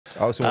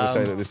I also want to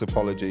say that this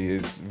apology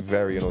is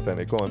very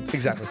inauthentic. Go on.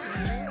 Exactly.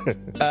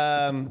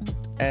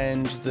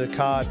 And the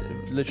card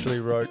literally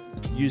wrote,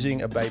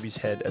 using a baby's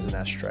head as an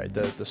ashtray,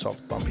 the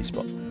soft bumpy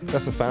spot.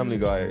 That's a Family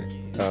Guy.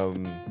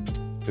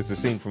 It's a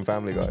scene from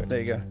Family Guy. There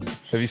you go.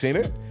 Have you seen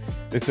it?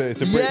 It's a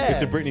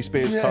Britney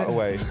Spears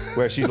cutaway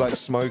where she's like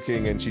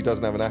smoking and she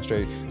doesn't have an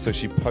ashtray, so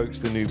she pokes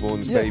the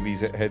newborn's baby's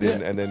head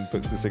in and then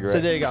puts the cigarette.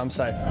 So there you go, I'm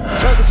safe.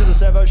 Welcome to the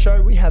Sevo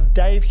Show. We have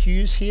Dave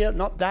Hughes here,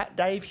 not that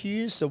Dave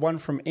Hughes, the one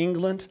from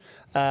England.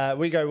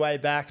 We go way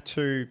back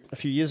to a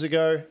few years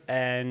ago,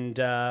 and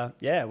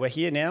we're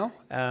here now.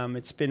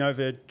 It's been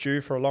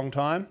overdue for a long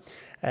time.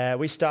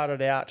 We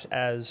started out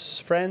as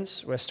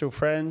friends. We're still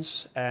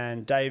friends.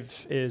 And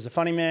Dave is a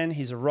funny man.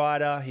 He's a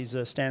writer. He's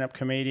a stand-up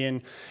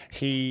comedian.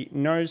 He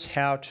knows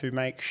how to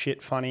make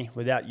shit funny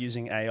without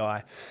using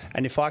AI.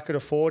 And if I could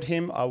afford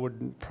him, I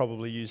wouldn't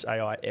probably use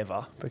AI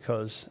ever,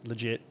 because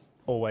legit,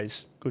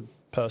 always good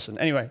person.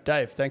 Anyway,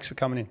 Dave, thanks for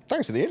coming in.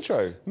 Thanks for the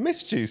intro.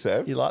 Missed you,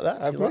 Seb. You like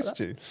that? I've missed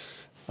you.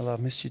 I've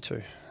missed you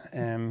too.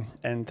 And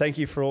thank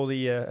you for all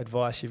the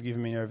advice you've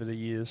given me over the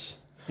years.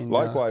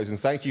 Likewise, and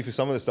thank you for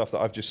some of the stuff that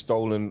I've just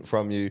stolen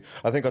from you.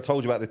 I think I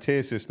told you about the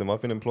tier system.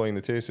 I've been employing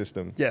the tier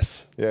system.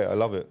 Yes. Yeah, I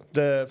love it.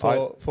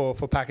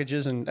 For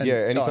packages and yeah,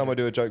 anytime I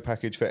do a joke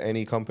package for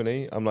any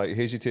company, I'm like,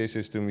 here's your tier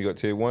system. You got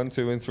tier 1,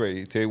 2, and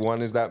 3. Tier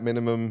 1 is that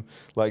minimum,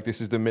 like this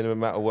is the minimum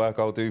amount of work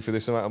I'll do for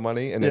this amount of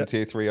money. And then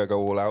tier 3, I go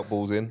all out,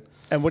 balls in.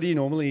 And what do you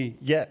normally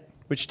get?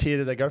 Which tier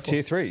do they go for?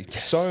 Tier 3.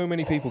 Yes. So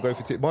many people go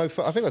for tier. I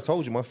think I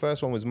told you, my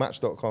first one was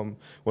Match.com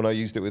when I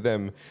used it with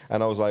them.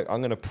 And I was like, I'm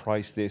going to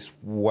price this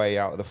way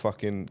out of the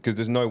fucking, because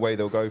there's no way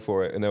they'll go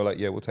for it. And they were like,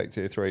 yeah, we'll take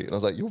tier 3. And I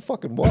was like, you're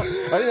fucking what? I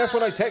think that's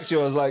when I text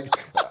you. I was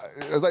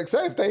like,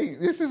 Seth,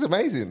 this is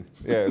amazing.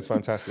 Yeah, it's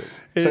fantastic.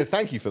 So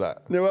thank you for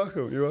that. You're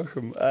welcome. You're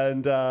welcome.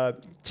 And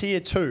tier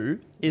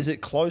 2, is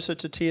it closer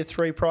to tier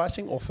 3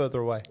 pricing or further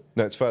away?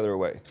 No, it's further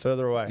away.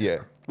 Further away. Yeah.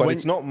 But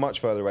it's not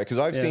much further away, because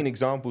I've seen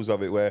examples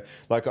of it where,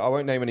 like, I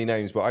won't name any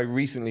names, but I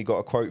recently got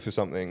a quote for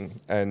something,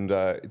 and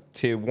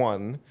tier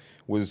 1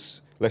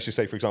 was, let's just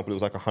say, for example, it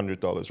was like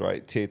 $100,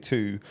 right? Tier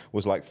 2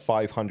 was like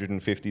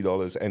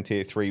 $550, and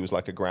tier 3 was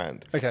like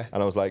 $1,000. Okay.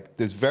 And I was like,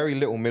 there's very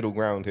little middle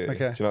ground here.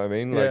 Okay. Do you know what I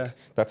mean? Like,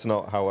 that's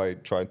not how I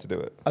tried to do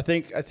it. I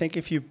think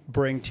if you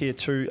bring tier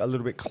 2 a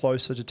little bit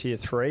closer to tier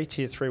 3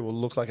 will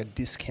look like a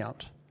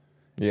discount.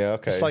 Yeah,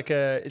 okay.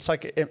 It's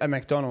like a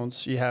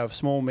McDonald's. You have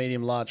small,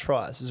 medium, large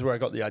fries. This is where I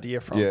got the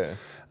idea from. Yeah.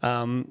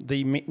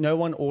 No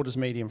one orders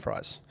medium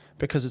fries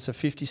because it's a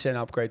 50-cent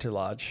upgrade to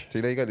large.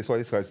 See, there you go. That's why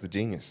this guy's the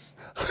genius.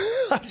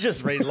 I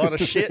just read a lot of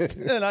shit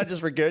and I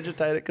just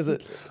regurgitate it because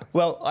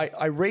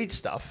I read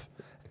stuff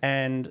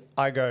and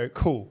I go,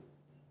 cool,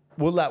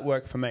 will that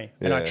work for me?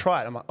 And I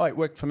try it. I'm like, oh, it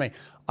worked for me.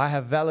 I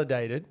have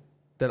validated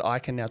that I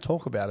can now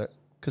talk about it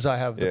because I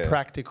have the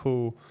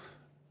practical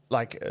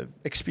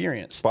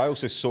experience. But I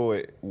also saw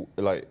it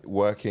like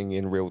working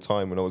in real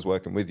time when I was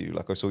working with you.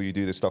 Like I saw you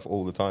do this stuff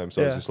all the time.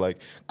 So I was just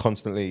like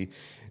constantly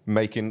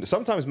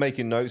sometimes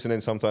making notes, and then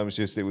sometimes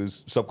just it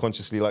was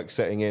subconsciously like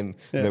setting in.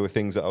 And there were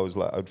things that I was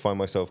like, I'd find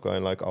myself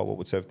going like, oh, what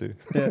would Sev do?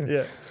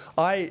 Yeah.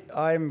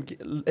 I'm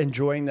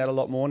enjoying that a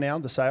lot more now,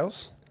 the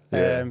sales,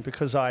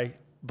 because I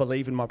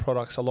believe in my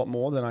products a lot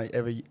more than I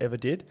ever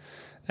did.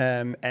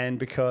 And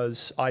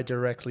because I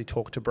directly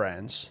talk to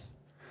brands.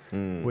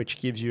 Which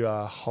gives you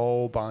a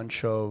whole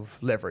bunch of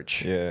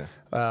leverage. Yeah.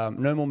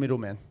 No more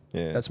middlemen.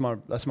 Yeah. That's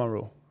my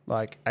rule.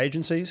 Like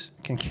agencies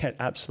can get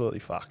absolutely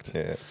fucked.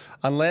 Yeah.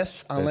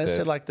 Unless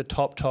they're like the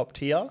top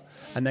tier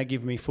and they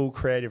give me full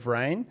creative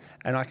reign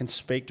and I can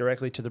speak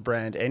directly to the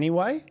brand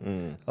anyway.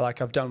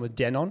 Like I've done with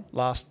Denon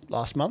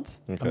last month.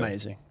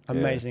 Okay.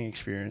 Amazing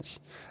experience.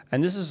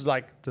 And this is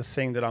like the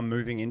thing that I'm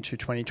moving into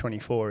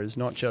 2024 is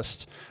not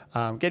just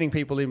getting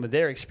people in with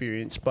their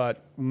experience,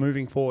 but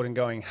moving forward and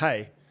going,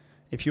 hey,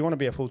 if you want to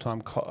be a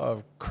full-time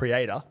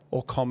creator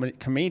or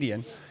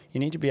comedian, you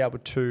need to be able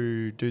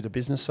to do the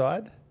business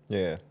side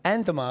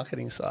and the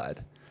marketing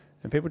side.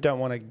 And people don't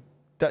want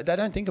to, they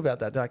don't think about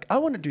that. They're like, I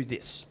want to do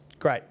this.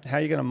 Great. How are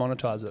you going to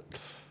monetize it?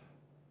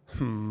 I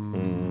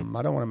don't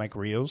want to make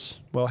reels.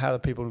 Well, how are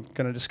people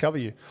going to discover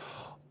you?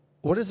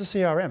 What is a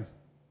CRM?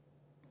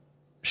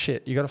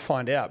 Shit, you got to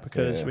find out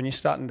because when you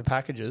start into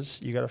packages,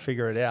 you got to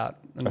figure it out.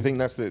 And I think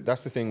that's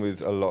the thing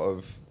with a lot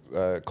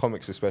of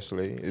comics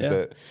especially is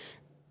that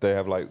they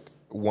have like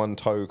one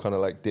toe kind of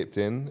like dipped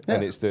in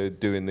and it's the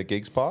doing the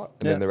gigs part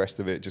and then the rest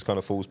of it just kind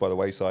of falls by the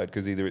wayside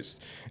because either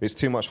it's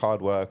too much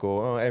hard work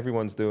or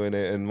everyone's doing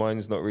it and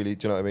mine's not really,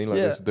 do you know what I mean?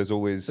 Like there's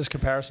always... There's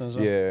comparison as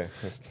well. Yeah.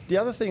 The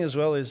other thing as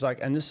well is like,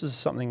 and this is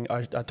something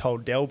I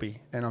told Delby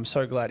and I'm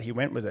so glad he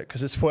went with it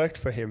because it's worked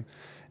for him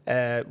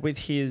with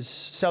his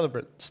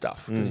celebrant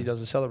stuff because he does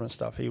the celebrant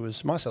stuff. He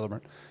was my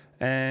celebrant.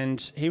 And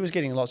he was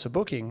getting lots of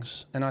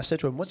bookings. And I said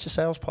to him, what's your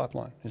sales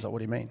pipeline? He's like, what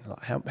do you mean?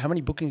 Like, how many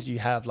bookings do you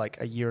have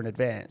like a year in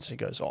advance? He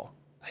goes, oh,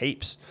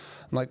 heaps.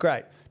 I'm like,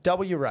 great.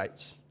 Double your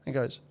rates. He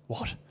goes,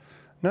 what?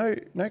 No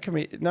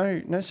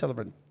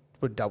celebrant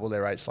would double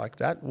their rates like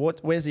that.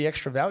 Where's the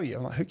extra value?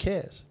 I'm like, who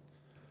cares?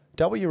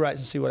 Double your rates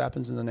and see what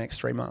happens in the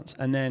next 3 months.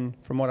 And then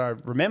from what I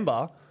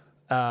remember,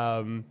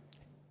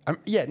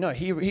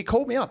 he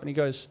called me up and he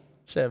goes,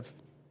 Sev,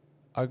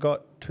 I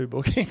got 2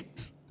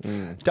 bookings,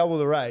 double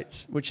the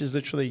rates, which is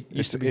literally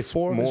used to be it's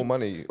 4. more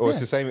money, or it's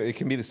the same. It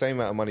can be the same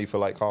amount of money for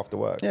like half the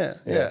work.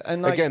 Yeah.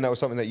 And again, that was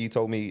something that you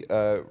told me.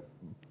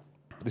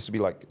 This would be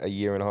like a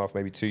year and a half,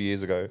 maybe 2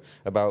 years ago,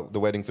 about the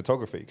wedding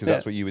photography, because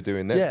that's what you were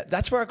doing then. Yeah,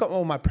 that's where I got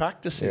all my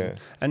practice in. Yeah.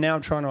 And now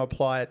I'm trying to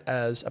apply it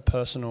as a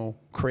personal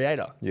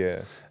creator.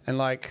 Yeah. And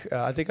like,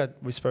 I think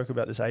we spoke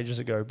about this ages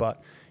ago,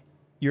 but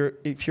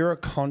if you're a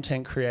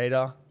content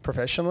creator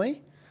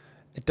professionally,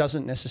 it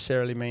doesn't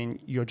necessarily mean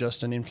you're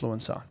just an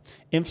influencer.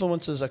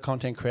 Influencers are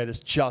content creators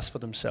just for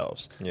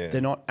themselves. Yeah.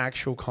 They're not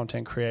actual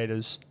content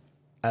creators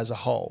as a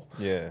whole.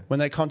 Yeah. When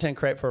they content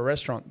create for a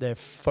restaurant, they're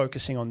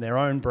focusing on their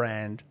own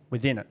brand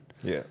within it.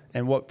 Yeah.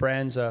 And what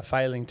brands are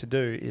failing to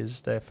do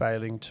is they're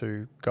failing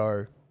to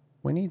go,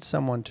 we need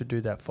someone to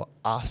do that for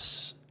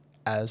us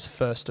as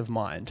first of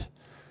mind.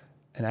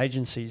 And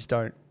agencies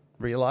don't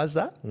realize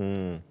that.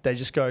 They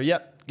just go,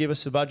 yep, give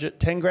us a budget,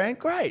 10 grand,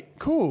 great,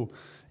 cool.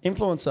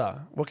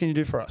 Influencer, what can you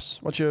do for us?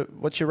 What's your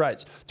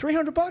rates?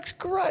 $300,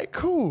 great,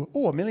 cool.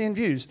 Oh, 1 million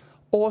views,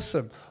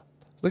 awesome.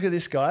 Look at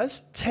this,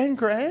 guys, 10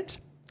 grand,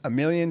 1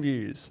 million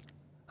views.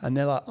 And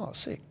they're like, oh,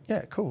 sick,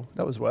 yeah, cool,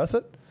 that was worth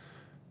it.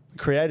 The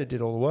creator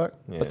did all the work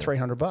for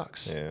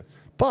 $300. Yeah.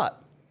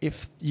 But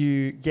if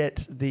you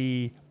get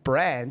the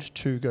brand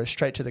to go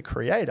straight to the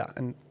creator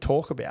and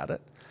talk about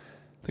it,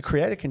 the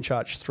creator can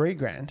charge 3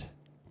 grand,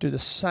 do the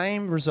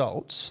same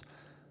results.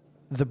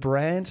 The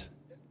brand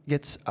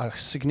gets a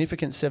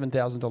significant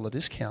 $7,000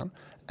 discount,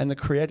 and the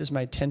creator's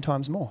made 10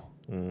 times more.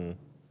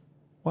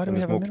 Why do we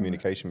have more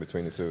communication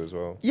between the two as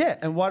well? Yeah,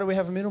 and why do we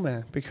have a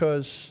middleman?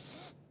 Because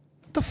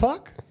what the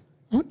fuck?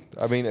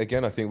 I mean,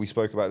 again, I think we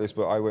spoke about this,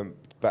 but I went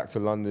back to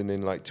London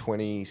in like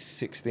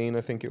 2016,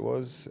 I think it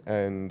was,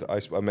 and I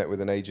met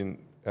with an agent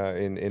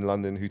in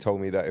London who told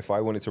me that if I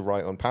wanted to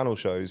write on panel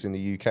shows in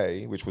the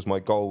UK, which was my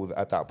goal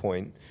at that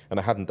point, and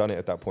I hadn't done it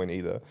at that point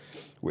either,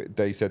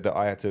 they said that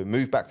I had to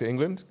move back to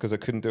England because I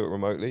couldn't do it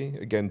remotely.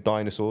 Again,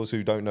 dinosaurs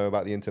who don't know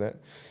about the internet.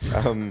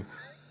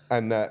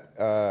 And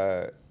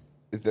that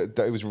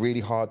it was really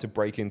hard to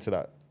break into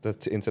that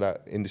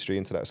industry,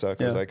 into that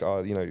circle. It's like,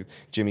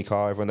 Jimmy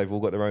Carr, everyone, they've all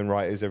got their own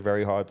writers. They're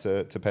very hard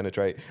to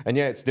penetrate. And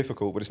yeah, it's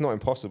difficult, but it's not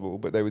impossible.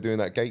 But they were doing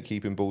that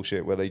gatekeeping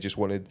bullshit where they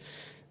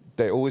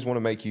always want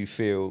to make you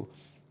feel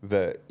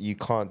that you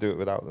can't do it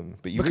without them.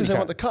 But because they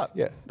want the cut.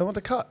 Yeah. They want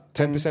the cut.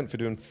 10% for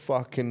doing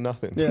fucking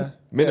nothing. Yeah.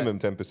 Minimum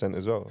 10%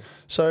 as well.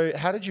 So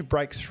how did you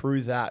break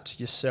through that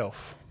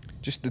yourself?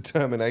 Just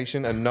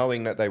determination and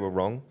knowing that they were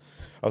wrong.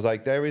 I was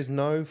like, there is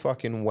no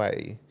fucking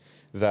way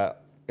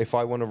that if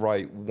I want to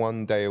write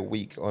 1 day a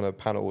week on a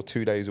panel or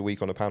 2 days a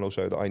week on a panel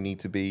show, that I need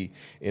to be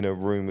in a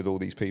room with all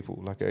these people.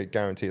 Like, I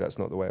guarantee that's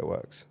not the way it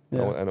works.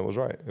 Yeah. And I was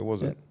right. It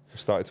wasn't. Yeah. I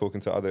started talking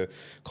to other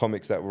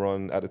comics that were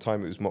on, at the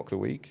time it was Mock the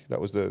Week.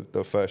 That was the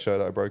first show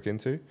that I broke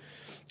into.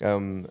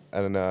 And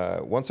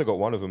once I got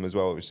one of them as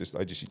well,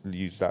 I just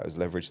used that as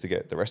leverage to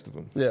get the rest of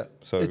them. Yeah.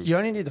 So you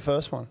only need the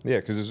first one.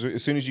 Yeah, because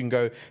as soon as you can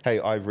go, hey,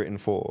 I've written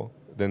 4,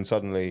 then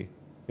suddenly,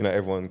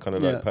 everyone kind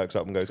of like perks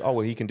up and goes, oh,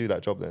 well, he can do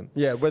that job then.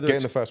 Yeah,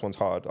 getting the first one's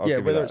hard.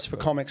 Whether it's for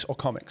comics or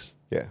comics.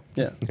 Yeah.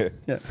 Yeah.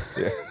 Yeah.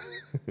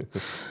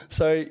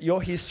 So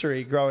your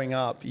history growing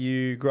up,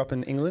 you grew up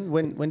in England.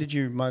 When did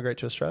you migrate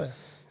to Australia?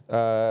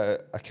 So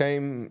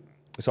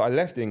I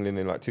left England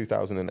in like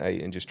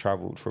 2008 and just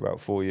travelled for about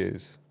 4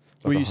 years.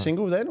 Were you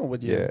single then, or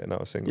would you? Yeah, no, I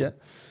was single. Yeah.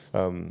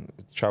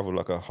 Travelled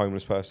like a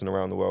homeless person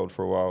around the world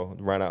for a while,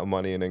 ran out of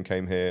money and then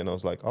came here, and I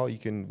was like, oh, you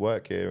can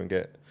work here and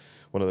get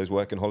one of those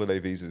working holiday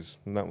visas.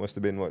 And that must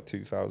have been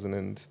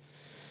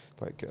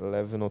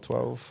 2011 or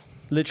 12.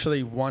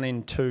 Literally 1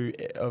 in 2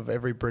 of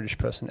every British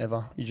person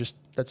ever.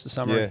 That's the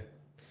summary. Yeah.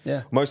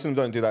 Yeah. Most of them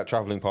don't do that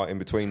travelling part in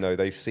between though.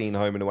 They've seen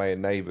Home and Away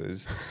and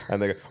Neighbours, and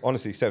they go,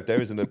 honestly, Sev,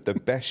 there is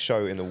the best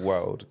show in the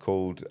world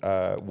called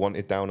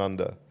Wanted Down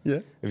Under. Yeah.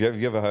 Have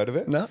you ever heard of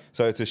it? No.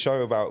 So it's a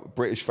show about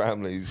British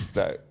families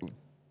that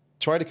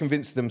try to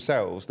convince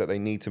themselves that they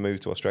need to move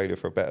to Australia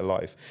for a better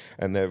life,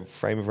 and their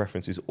frame of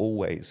reference is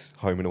always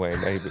Home and Away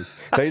and Neighbours.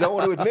 They don't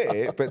want to admit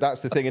it, but that's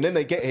the thing. And then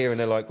they get here and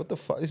they're like, what the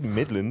fuck? This is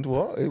Midland?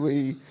 What?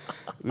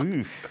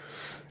 Oof.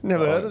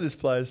 Never heard of this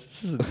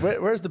place.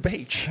 Where's the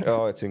beach?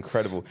 Oh, it's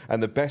incredible.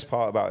 And the best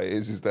part about it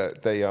is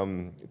that they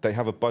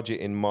have a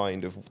budget in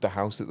mind of the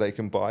house that they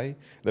can buy.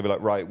 They'll be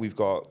like, right, we've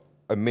got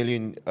 $1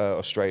 million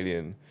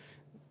Australian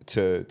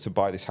to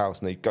buy this house,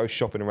 and they go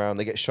shopping around.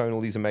 They get shown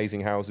all these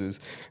amazing houses,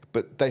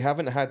 but they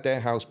haven't had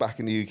their house back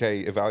in the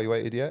UK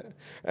evaluated yet.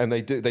 And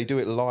they do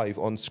it live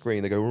on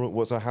screen. They go,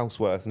 what's our house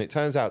worth? And it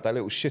turns out that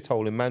little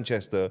shithole in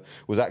Manchester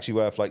was actually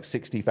worth like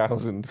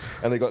 60,000,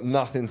 and they got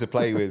nothing to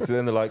play with. So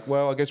then they're like,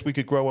 well, I guess we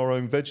could grow our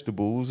own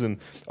vegetables. And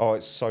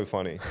it's so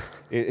funny.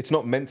 It's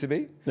not meant to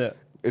be. Yeah.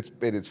 It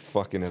is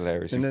fucking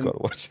hilarious. You've got to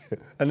watch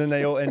it. And then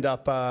they all end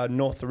up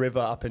north the river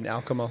up in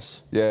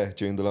Alkimos. Yeah,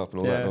 Joondalup and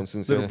all that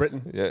nonsense. Little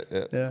Britain.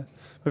 Yeah.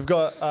 We've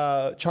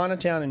got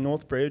Chinatown in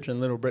Northbridge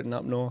and Little Britain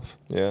up north.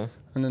 Yeah.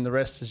 And then the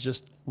rest is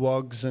just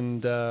Wogs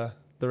and the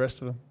rest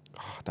of them.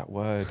 Oh, that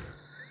word.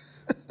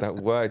 That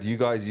word, you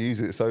guys use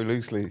it so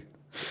loosely.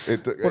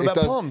 What about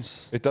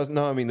palms? It doesn't.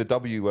 No, I mean the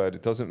W word.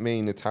 It doesn't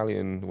mean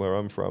Italian where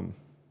I'm from.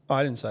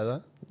 I didn't say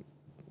that.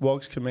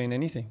 Wogs can mean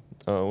anything.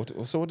 Oh,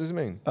 so what does it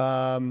mean?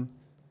 I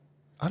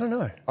don't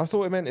know. I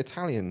thought it meant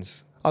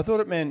Italians, I thought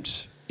it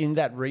meant in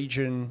that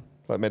region.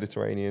 like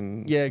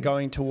Mediterranean. Yeah,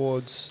 going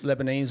towards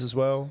Lebanese as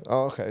well.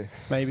 Oh, okay.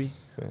 Maybe.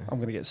 Yeah. I'm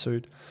going to get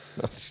sued.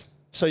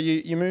 So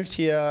you moved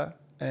here,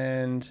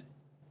 and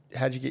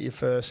how'd you get your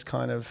first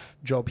kind of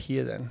job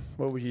here then?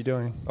 What were you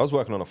doing? I was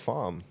working on a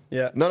farm.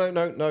 Yeah. No.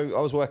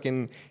 I was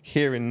working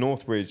here in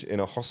Northbridge in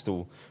a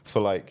hostel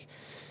for like.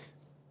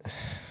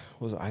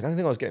 I don't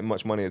think I was getting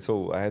much money at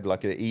all. I had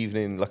like an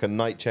evening, like a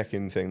night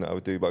check-in thing that I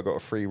would do, but I got a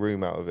free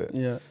room out of it.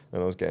 Yeah.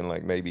 And I was getting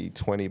like maybe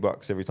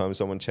 $20 every time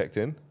someone checked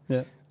in.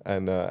 Yeah.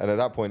 And at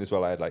that point as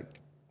well, I had like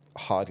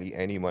hardly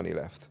any money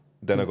left.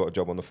 Then I got a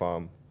job on the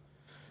farm,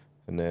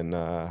 and then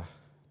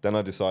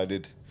I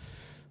decided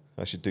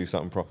I should do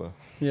something proper.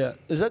 Yeah.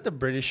 Is that the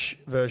British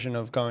version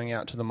of going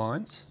out to the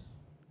mines?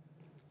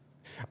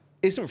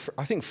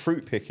 I think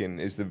fruit picking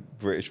is the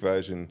British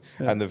version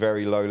and the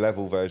very low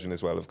level version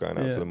as well of going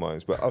out to the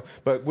mines.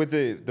 But with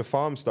the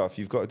farm stuff,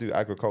 you've got to do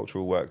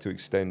agricultural work to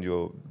extend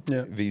your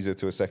visa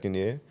to a second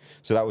year.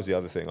 So that was the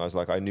other thing. I was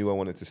like, I knew I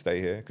wanted to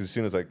stay here because as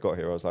soon as I got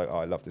here, I was like, oh,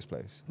 I love this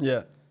place.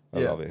 Yeah. I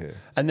love it here.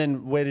 And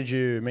then where did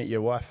you meet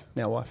your wife,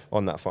 now wife?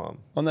 On that farm.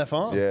 On that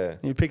farm? Yeah.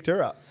 You picked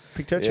her up,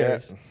 picked her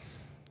cherries.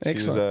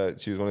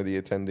 Excellent. She was one of the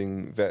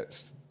attending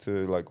vets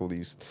to like all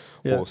these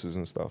horses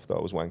and stuff that I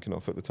was wanking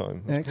off at the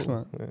time.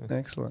 Excellent. Cool. Yeah.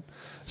 Excellent.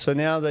 So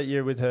now that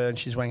you're with her and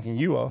she's wanking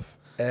you off,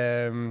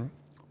 and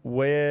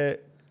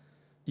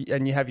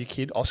you have your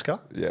kid, Oscar.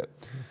 Yeah.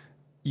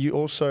 You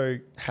also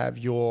have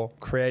your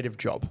creative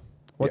job.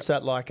 What's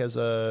that like as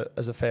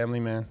a family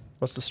man?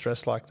 What's the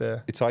stress like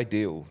there? It's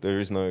ideal.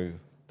 There's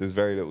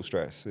very little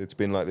stress. It's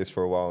been like this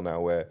for a while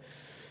now where...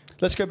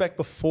 Let's go back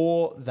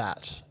before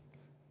that,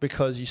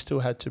 because you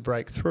still had to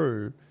break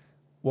through.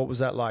 What was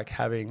that like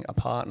having a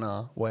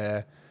partner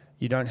where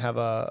you don't have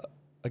a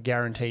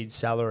guaranteed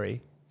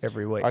salary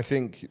every week? I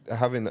think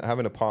having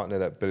a partner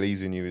that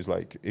believes in you is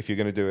like, if you're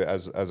going to do it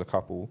as a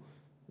couple,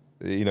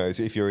 you know,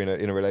 if you're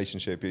in a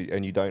relationship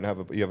and you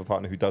have a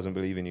partner who doesn't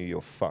believe in you, you're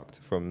fucked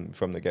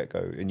from the get go,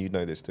 and you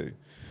know this too.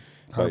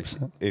 Like,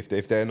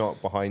 if they're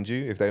not behind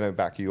you, if they don't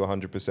back you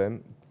 100%,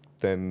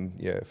 then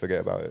yeah, forget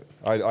about it.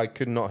 I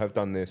could not have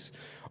done this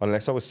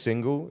unless I was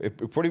single. It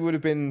probably would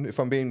have been, if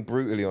I'm being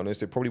brutally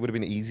honest, it probably would have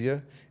been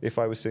easier if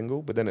I was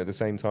single. But then at the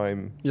same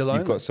time,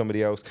 you've got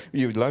somebody else.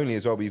 You're lonely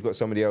as well, but you've got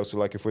somebody else.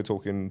 Like if we're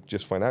talking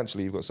just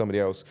financially, you've got somebody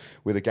else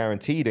with a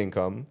guaranteed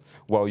income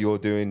while you're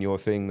doing your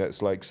thing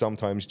that's like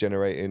sometimes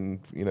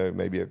generating, you know,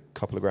 maybe a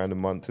couple of grand a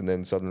month, and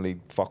then suddenly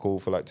fuck all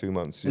for like 2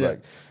 months. You're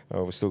like,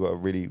 oh, we've still got to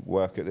really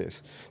work at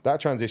this.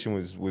 That transition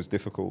was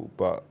difficult,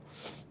 but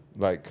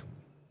like,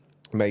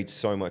 made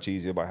so much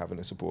easier by having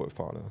a supportive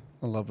partner.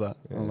 I love that.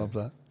 Yeah. I love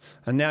that.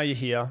 And now you're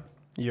here.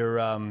 You're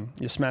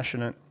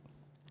smashing it.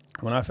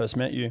 When I first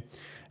met you,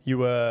 you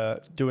were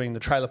doing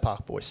the Trailer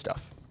Park Boys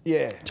stuff.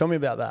 Yeah. Tell me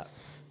about that.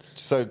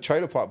 So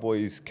Trailer Park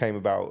Boys came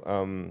about.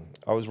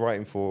 I was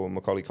writing for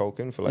Macaulay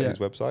Culkin for like his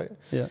website.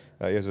 Yeah.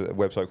 He has a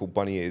website called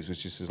Bunny Ears,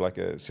 which just is like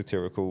a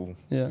satirical.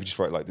 Yeah. We just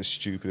write like the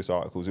stupidest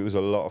articles. It was a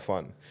lot of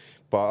fun.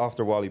 But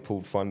after a while, he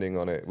pulled funding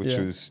on it, which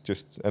was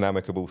just an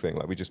amicable thing.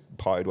 Like we just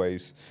parted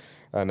ways.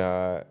 And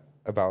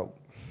about,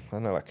 I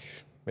don't know, like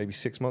maybe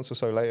 6 months or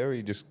so later,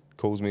 he just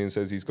calls me and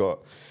says he's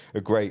got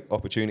a great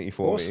opportunity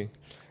for me.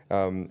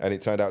 And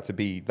it turned out to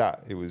be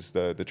that. It was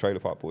the Trailer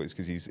Park Boys,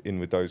 because he's in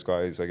with those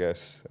guys, I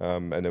guess.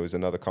 And there was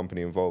another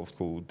company involved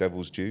called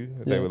Devil's Due.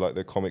 They were like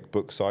the comic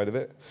book side of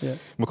it. Yeah.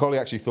 Macaulay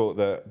actually thought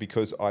that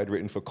because I'd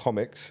written for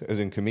comics, as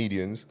in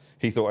comedians,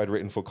 he thought I'd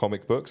written for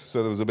comic books.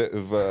 So there was a bit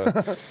of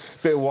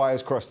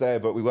wires crossed there,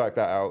 but we worked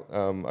that out.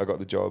 I got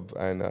the job,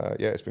 and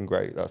it's been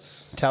great.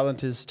 That's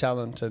talent is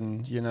talent,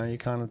 and you know you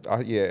kind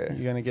of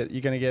you're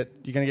gonna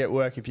get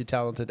work if you're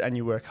talented and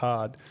you work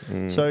hard.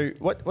 So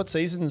what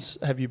seasons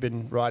have you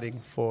been writing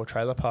for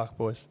Trailer Park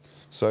Boys?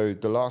 So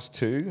the last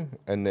 2,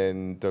 and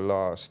then the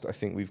last, I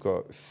think we've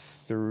got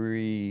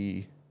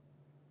 3,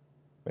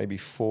 maybe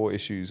 4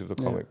 issues of the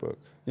comic book.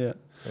 Yeah.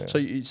 So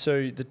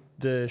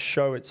the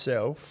show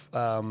itself,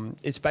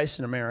 it's based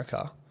in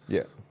America.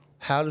 Yeah.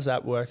 How does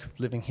that work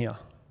living here?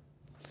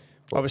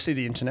 Well, obviously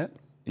the internet.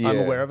 Yeah. I'm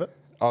aware of it.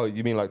 Oh,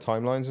 you mean like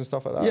timelines and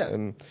stuff like that? Yeah.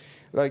 And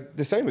like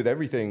the same with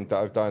everything that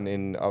I've done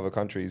in other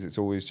countries. It's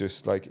always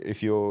just like,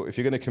 if you're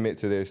going to commit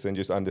to this, then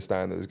just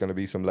understand that there's going to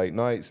be some late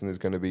nights and there's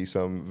going to be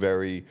some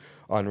very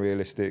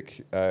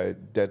unrealistic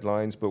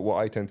deadlines. But what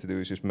I tend to do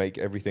is just make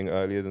everything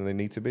earlier than they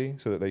need to be,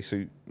 so that they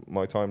suit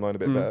my timeline a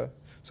bit better.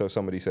 So if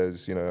somebody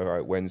says, you know, all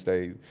right,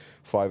 Wednesday,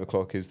 5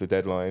 o'clock is the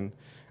deadline,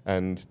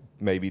 and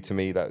maybe to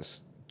me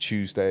that's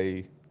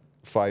Tuesday,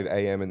 5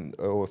 a.m.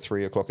 or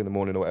 3 o'clock in the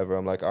morning or whatever,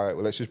 I'm like, all right,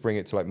 well, let's just bring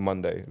it to like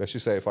Monday. Let's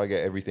just say if I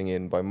get everything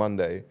in by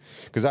Monday,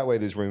 because that way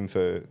there's room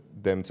for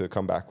them to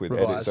come back with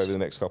edits over the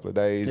next couple of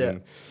days. Yeah.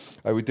 And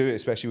I would do it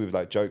especially with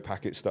like joke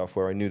packet stuff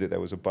where I knew that there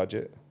was a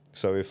budget.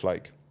 So if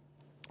like,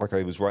 okay,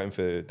 I was writing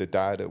for The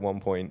Dad at one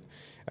point,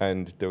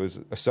 and there was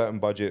a certain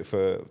budget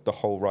for the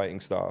whole writing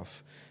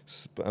staff.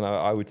 And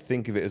I would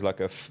think of it as like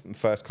a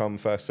first come,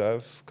 first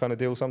serve kind of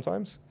deal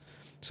sometimes.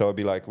 So I'd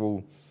be like,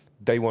 well,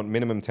 they want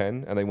minimum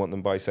 10 and they want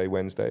them by, say,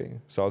 Wednesday.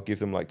 So I'll give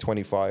them like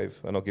 25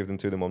 and I'll give them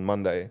to them on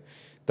Monday.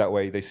 That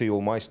way they see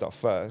all my stuff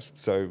first.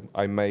 So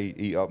I may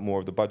eat up more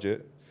of the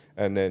budget,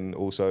 and then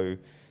also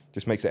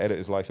just makes the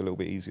editor's life a little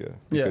bit easier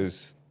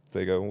because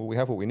they go, well, we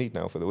have what we need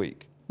now for the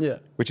week. Yeah.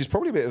 Which is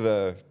probably a bit of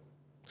a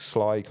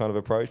sly kind of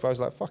approach, but I was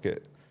like, fuck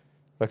it.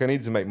 Like I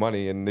needed to make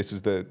money, and this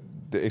was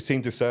it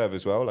seemed to serve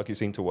as well. Like it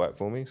seemed to work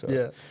for me. So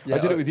I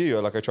did it with you.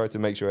 Like I tried to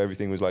make sure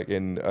everything was like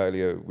in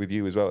earlier with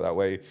you as well. That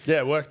way. Yeah,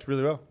 it worked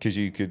really well. Because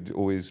you could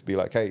always be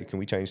like, hey, can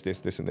we change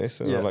this, this and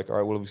this? And I'm like, all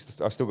right, well,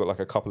 I still got like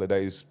a couple of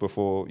days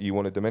before you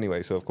wanted them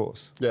anyway. So of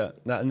course. Yeah,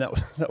 and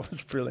that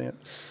was brilliant.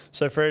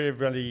 So for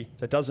everybody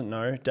that doesn't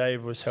know,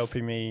 Dave was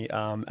helping me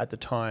at the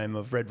time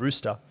of Red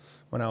Rooster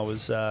when I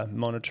was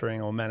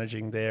monitoring or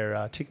managing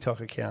their TikTok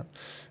account.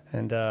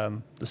 And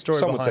the story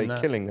Some behind would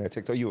say killing their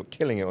TikTok. You were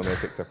killing it on their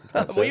TikTok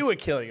account. We were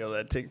killing it on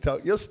that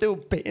TikTok. You're still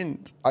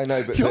pinned. I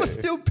know, but you're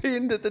still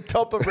pinned at the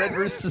top of Red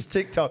Rooster's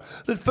TikTok.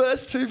 The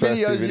first two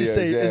videos you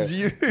see is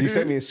you. You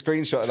sent me a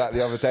screenshot of that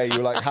the other day. You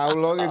were like, how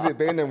long has it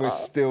been? And we're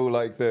still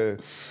like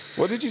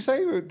what did you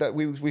say? That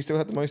we still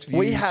had the most views?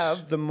 We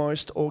have the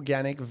most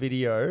organic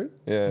video,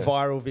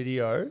 viral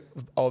video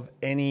of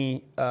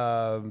any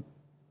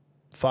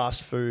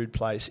fast food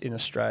place in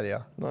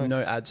Australia. Nice. No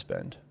ad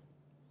spend.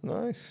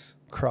 Nice.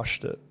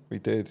 Crushed it. We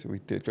did.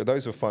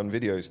 Those were fun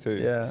videos too.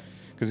 Yeah.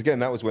 Because again,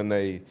 that was when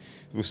they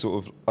were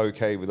sort of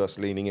okay with us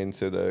leaning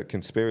into the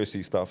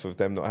conspiracy stuff of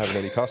them not having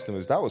any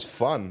customers. That was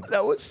fun.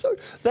 That was so.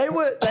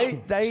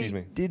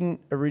 They didn't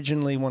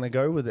originally want to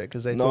go with it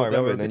because they thought. No, I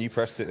remember. And then you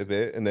pressed it a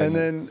bit, and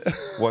then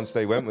once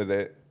they went with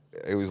it,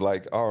 it was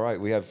like, all right,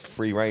 we have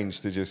free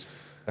range to just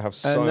have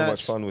so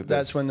much fun with this.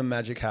 That's when the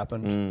magic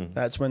happened.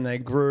 That's when they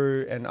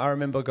grew, and I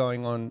remember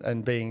going on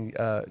and being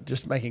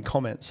just making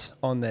comments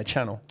on their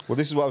channel. Well,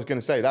 this is what I was going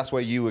to say. That's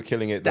where you were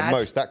killing it the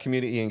most. That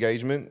community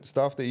engagement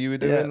stuff that you were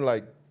doing,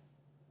 like.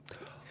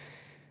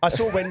 I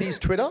saw Wendy's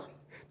Twitter.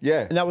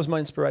 Yeah. And that was my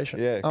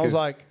inspiration. Yeah. I was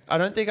like, I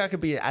don't think I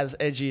could be as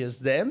edgy as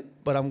them,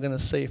 but I'm going to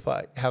see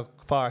how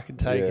far I can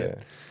take it.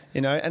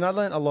 You know, and I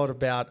learned a lot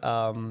about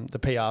the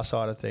PR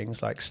side of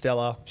things. Like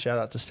Stella, shout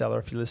out to Stella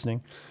if you're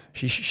listening.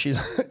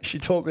 She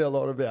taught me a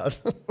lot about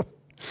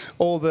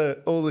all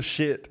the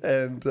shit,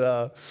 and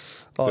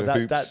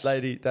that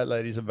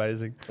lady's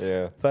amazing.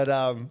 Yeah. But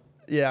I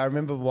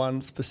remember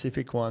one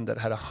specific one that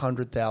had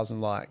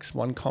 100,000 likes.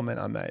 One comment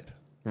I made.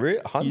 Really?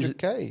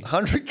 100K?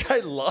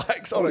 100K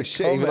likes on a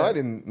shit, comment. even I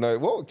didn't know.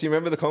 What? Do you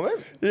remember the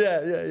comment?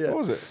 Yeah. What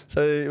was it?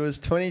 So it was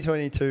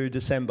 2022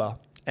 December,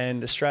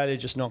 and Australia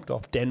just knocked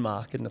off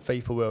Denmark in the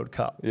FIFA World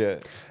Cup. Yeah.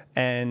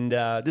 And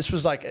this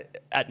was like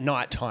at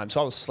night time,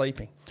 so I was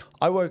sleeping.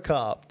 I woke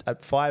up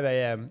at 5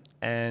 a.m.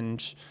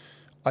 and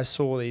I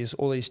saw all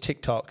these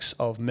TikToks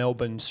of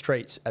Melbourne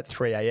streets at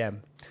 3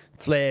 a.m.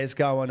 Flares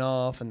going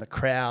off, and the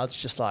crowd's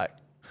just like,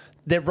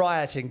 they're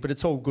rioting, but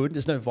it's all good.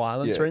 There's no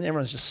violence or anything.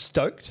 Everyone's just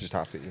stoked. Just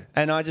happy.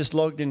 And I just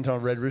logged into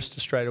Red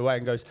Rooster straight away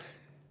and goes,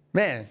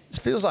 man, this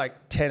feels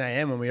like 10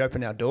 a.m. when we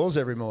open our doors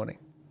every morning.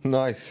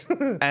 Nice.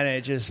 And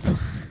it just,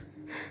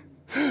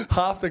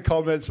 half the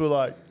comments were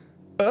like,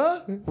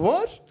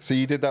 what? So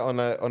you did that on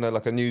a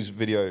like a news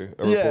video,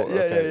 a yeah, report?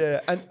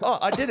 Yeah. And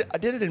I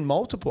did it in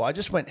multiple. I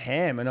just went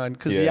ham, and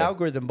because the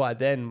algorithm by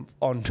then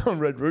on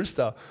Red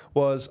Rooster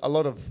was a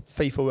lot of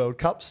FIFA World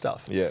Cup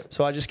stuff. Yeah.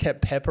 So I just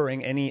kept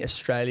peppering any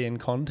Australian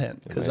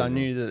content because I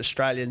knew that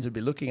Australians would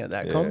be looking at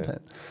that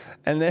content.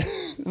 And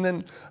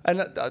then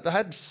I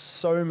had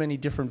so many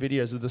different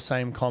videos with the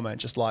same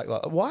comment, just like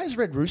why is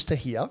Red Rooster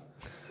here?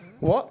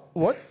 What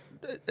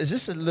is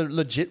this a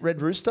legit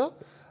Red Rooster?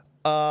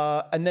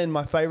 And then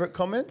my favorite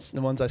comments,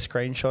 the ones I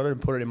screenshotted and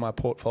put it in my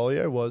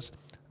portfolio, was,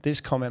 this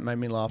comment made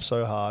me laugh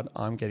so hard,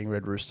 I'm getting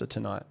Red Rooster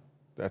tonight.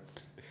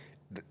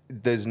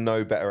 There's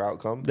no better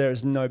outcome. There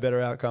is no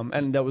better outcome.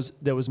 And there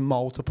was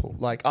multiple.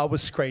 Like, I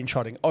was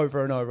screenshotting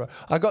over and over.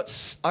 I got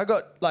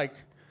like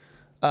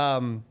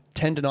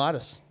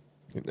tendinitis.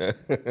 I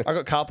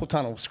got carpal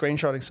tunnel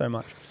screenshotting so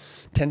much.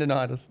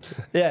 Tendinitis.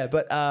 Yeah,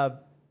 but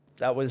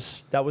that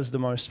was the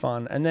most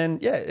fun. And then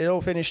it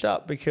all finished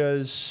up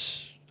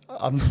because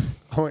I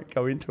won't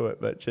go into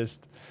it, but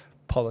just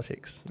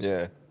politics.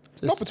 Yeah.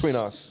 Just not between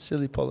us.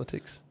 Silly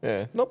politics.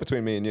 Yeah. Not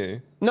between me and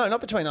you. No,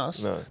 not between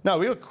us. No,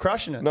 we were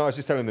crushing it. No, I was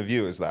just telling the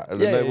viewers that.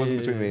 It wasn't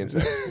between me and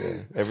Seth. Yeah.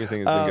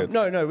 Everything has been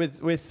good. No.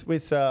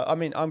 With I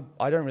mean,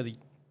 I don't really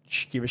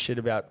give a shit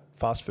about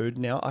fast food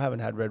now. I haven't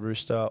had Red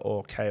Rooster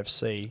or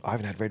KFC. I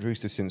haven't had Red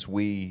Rooster since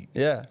we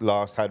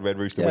last had Red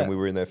Rooster when we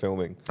were in there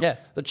filming. Yeah.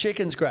 The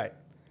chicken's great.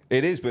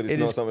 It is, but it's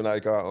not something that I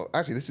go, oh,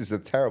 actually, this is a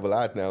terrible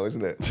ad now,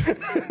 isn't it?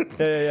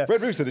 Yeah.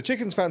 Red Rooster, the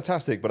chicken's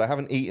fantastic, but I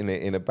haven't eaten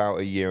it in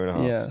about a year and a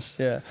half. Yes,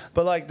 yeah.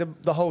 But like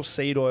the whole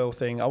seed oil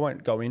thing, I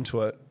won't go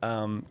into it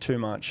too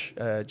much.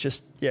 It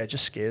just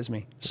scares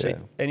me.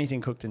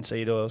 Anything cooked in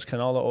seed oils,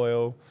 canola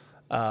oil,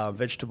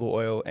 vegetable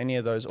oil, any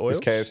of those oils.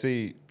 Is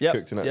KFC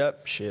cooked in it?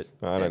 Yep, shit.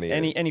 I don't need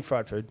any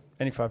fried food.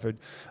 Any fried food.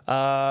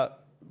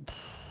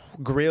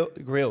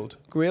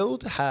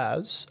 Grilled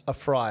has a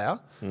fryer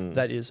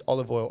that is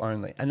olive oil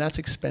only, and that's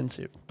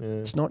expensive.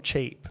 It's not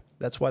cheap.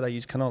 That's why they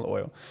use canola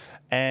oil.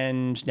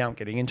 And now I'm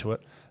getting into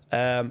it.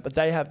 But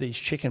they have these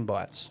chicken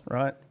bites,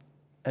 right?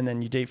 And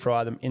then you deep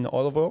fry them in the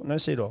olive oil, no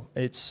seed oil.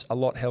 It's a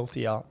lot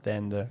healthier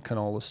than the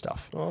canola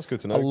stuff. Oh, that's good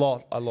to know. A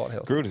lot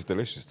healthier. Grilled is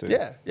delicious too.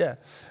 Yeah.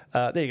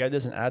 There you go.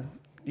 There's an ad.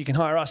 You can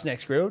hire us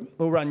next, Grilled.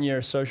 We'll run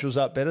your socials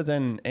up better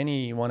than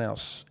anyone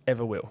else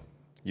ever will.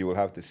 You will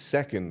have the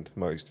second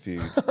most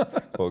viewed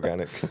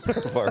organic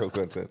viral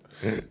content.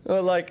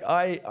 Well, like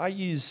I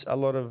use a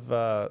lot of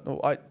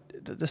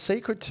the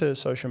secret to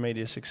social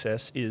media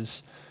success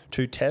is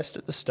to test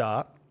at the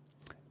start,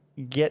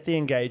 get the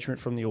engagement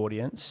from the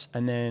audience,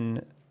 and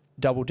then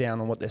double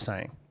down on what they're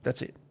saying.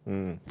 That's it.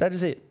 That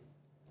is it.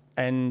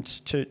 And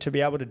to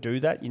be able to do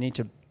that, you need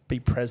to be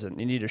present.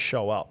 You need to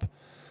show up.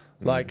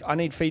 Like, I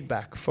need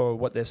feedback for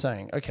what they're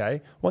saying.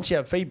 Okay, once you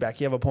have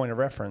feedback, you have a point of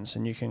reference,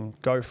 and you can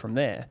go from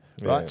there,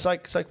 right? Yeah.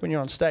 It's like when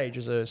you're on stage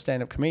as a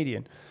stand-up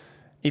comedian.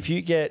 If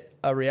you get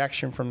a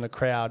reaction from the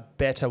crowd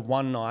better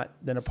one night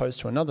than opposed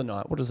to another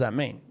night, what does that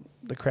mean?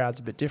 The crowd's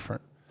a bit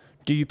different.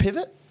 Do you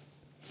pivot?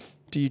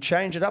 Do you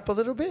change it up a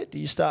little bit? Do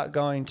you start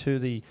going to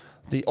the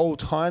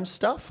all-time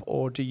stuff,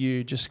 or do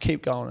you just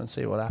keep going and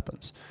see what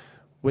happens?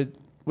 With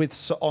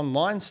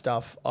online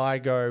stuff, I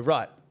go,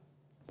 right,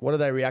 what are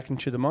they reacting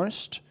to the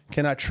most?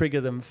 Can I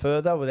trigger them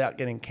further without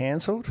getting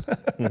cancelled?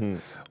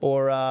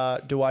 Or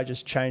do I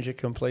just change it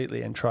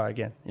completely and try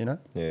again, you know?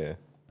 Yeah.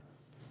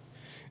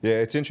 Yeah,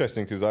 it's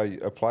interesting because I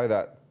apply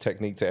that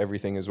technique to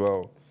everything as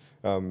well,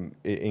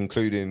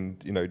 including,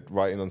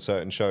 writing on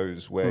certain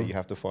shows where you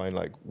have to find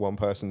like one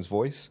person's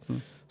voice.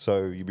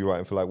 So you'd be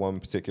writing for like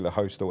one particular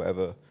host or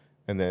whatever,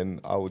 and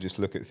then I will just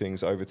look at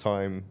things over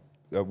time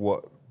of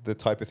what the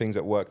type of things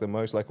that work the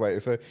most. Like, right,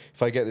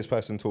 if I get this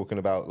person talking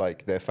about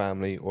like their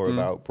family or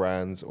about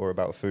brands or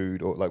about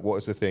food, or like what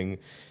is the thing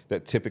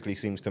that typically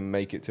seems to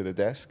make it to the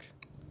desk,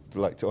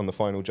 like on the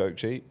final joke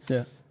sheet?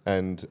 Yeah.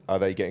 And are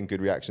they getting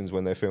good reactions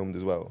when they're filmed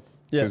as well?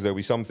 Yeah. Because there'll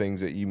be some things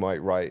that you might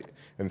write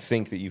and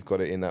think that you've got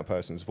it in that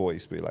person's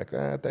voice, but you're like,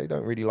 they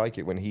don't really like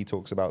it when he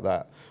talks about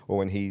that, or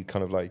when he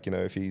kind of like,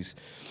 if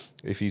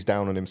he's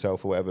down on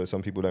himself or whatever,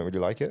 some people don't really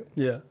like it.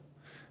 Yeah.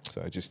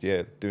 So just,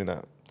 doing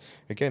that.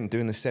 Again,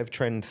 doing the Sev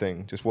trend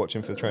thing, just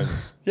watching for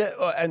trends. Yeah,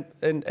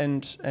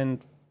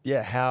 and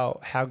yeah,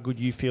 how good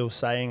you feel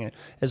saying it.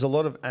 There's a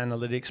lot of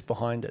analytics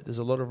behind it. There's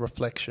a lot of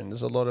reflection.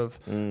 There's a lot of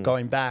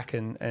going back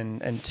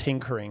and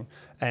tinkering.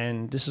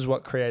 And this is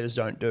what creators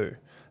don't do.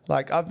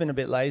 Like, I've been a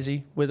bit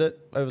lazy with it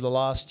over the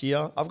last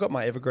year. I've got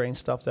my evergreen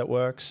stuff that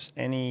works,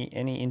 any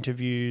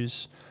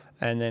interviews,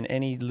 and then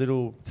any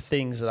little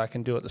things that I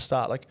can do at the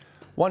start. Like,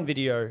 one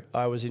video,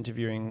 I was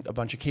interviewing a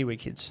bunch of Kiwi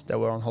kids that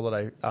were on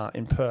holiday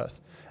in Perth.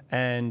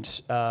 And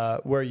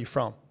where are you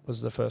from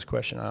was the first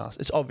question I asked.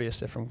 It's obvious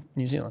they're from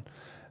New Zealand.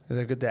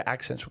 Their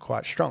accents were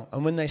quite strong.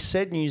 And when they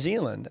said New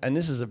Zealand, and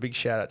this is a big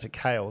shout out to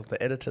Kale,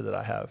 the editor that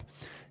I have,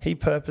 he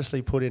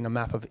purposely put in a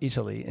map of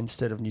Italy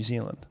instead of New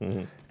Zealand.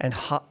 And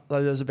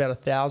there's about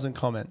 1,000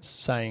 comments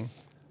saying...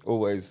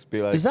 Always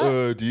be like, Is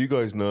that- do you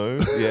guys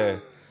know? Yeah.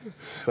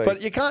 Like,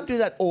 but you can't do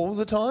that all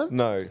the time.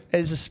 No.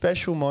 It's a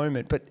special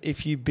moment. But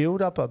if you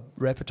build up a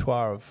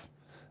repertoire of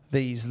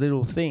these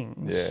little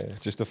things... Yeah,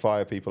 just to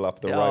fire people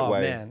up the right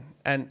way. Oh,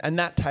 man. And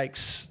that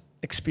takes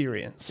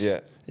experience.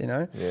 Yeah. You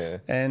know? Yeah.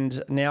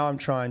 And now I'm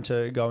trying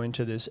to go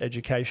into this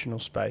educational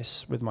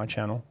space with my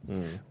channel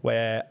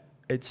where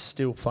it's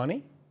still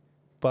funny,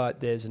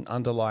 but there's an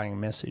underlying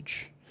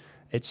message.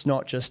 It's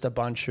not just a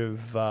bunch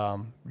of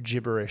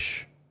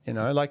gibberish,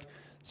 like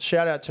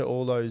shout out to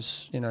all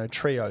those,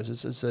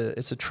 trios.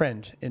 It's a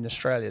trend in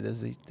Australia.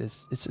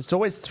 It's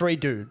always three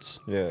dudes.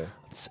 Yeah.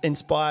 It's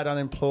Inspired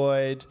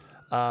Unemployed,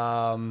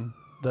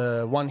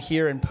 the one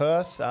here in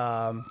Perth,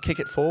 Kick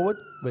It Forward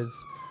with...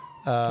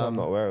 I'm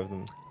not aware of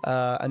them.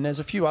 And there's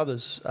a few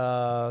others.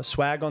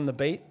 Swag on the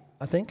Beat,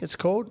 I think it's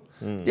called.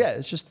 Yeah,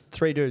 it's just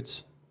three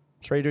dudes.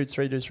 Three dudes.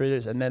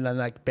 And then they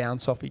like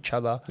bounce off each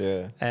other.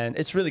 Yeah. And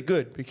it's really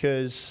good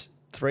because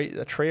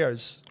the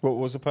trios. What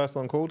was the first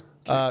one called?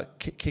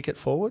 Kick It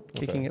Forward.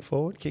 Okay. Kicking It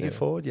Forward. Kick It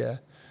Forward, yeah.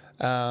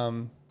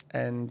 And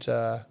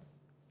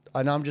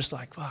I'm just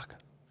like, fuck.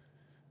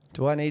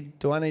 Do I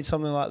need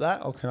something like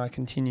that, or can I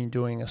continue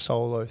doing a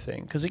solo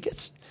thing? Because it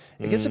gets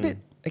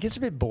a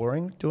bit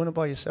boring doing it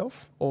by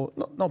yourself, or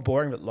not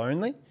boring but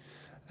lonely.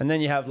 And then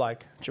you have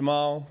like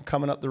Jamal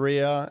coming up the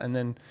rear, and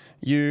then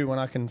you when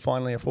I can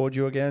finally afford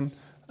you again.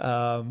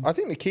 I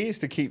think the key is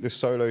to keep the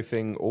solo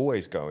thing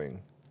always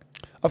going.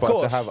 Of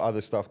course, to have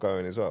other stuff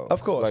going as well.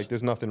 Of course, like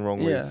there's nothing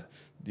wrong with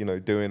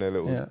doing a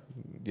little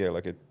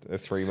like a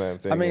 3-man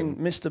thing. I mean,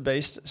 Mr.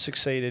 Beast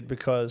succeeded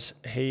because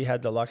he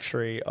had the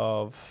luxury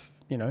of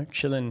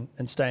chilling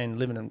and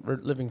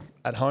living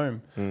at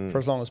home for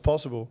as long as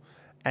possible.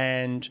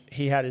 And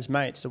he had his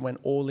mates that went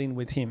all in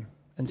with him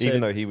and said,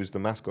 even though he was the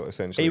mascot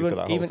essentially for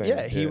that whole thing.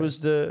 Yeah, he was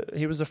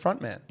the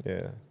front man.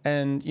 Yeah.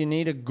 And you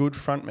need a good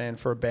front man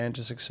for a band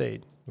to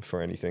succeed.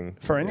 For anything.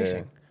 For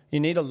anything. Yeah. You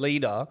need a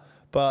leader,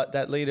 but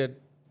that leader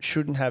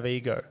shouldn't have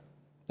ego.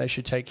 They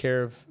should take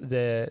care of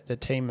their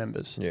team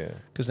members. Yeah.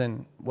 Because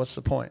then what's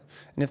the point?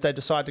 And if they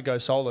decide to go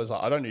solo, it's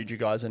like, I don't need you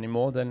guys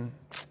anymore, then,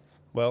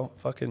 well,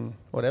 fucking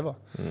whatever.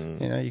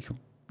 You know, you could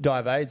die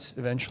of AIDS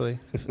eventually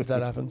if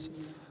that happens.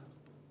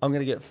 I'm going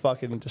to get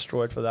fucking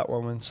destroyed for that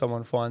one when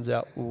someone finds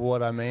out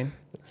what I mean.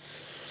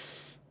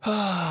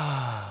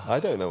 I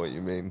don't know what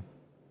you mean.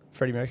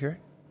 Freddie Mercury?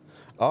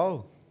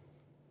 Oh.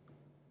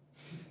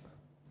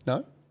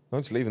 No? I'm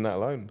just leaving that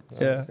alone.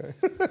 Yeah.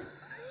 Okay.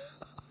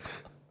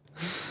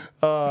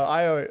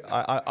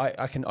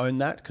 I can own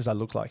that because I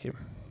look like him.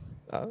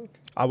 Oh, okay.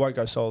 I won't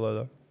go solo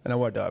though, and I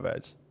won't die of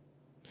AIDS.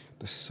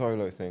 The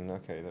solo thing.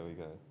 Okay, there we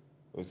go.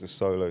 It was the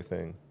solo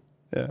thing.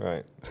 Yeah.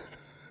 Right.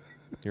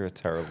 You're a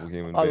terrible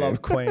human I being.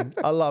 love Queen.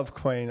 I love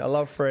Queen. I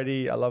love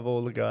Freddie. I love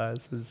all the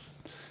guys.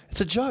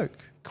 It's a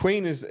joke.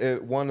 Queen is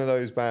one of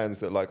those bands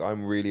that like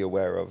I'm really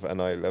aware of,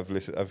 and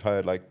I've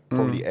heard like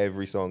probably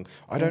every song.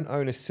 I don't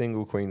own a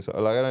single Queen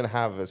song. Like I don't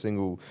have a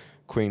single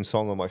Queen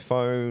song on my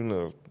phone,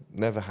 or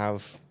never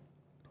have.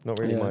 Not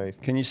really my.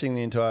 Can you sing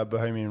the entire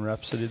Bohemian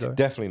Rhapsody though?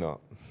 Definitely not.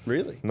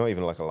 Really? Not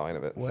even like a line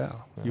of it.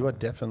 Wow. You are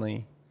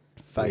definitely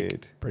fake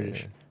Weird.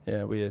 British.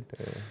 Yeah, weird.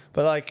 Yeah.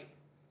 But like,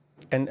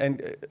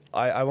 and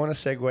I want to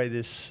segue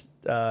this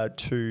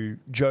to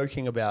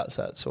joking about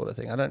that sort of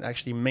thing. I don't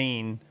actually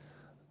mean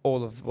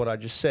all of what I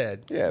just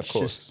said. Yeah, of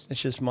course.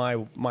 It's just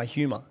my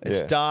humor.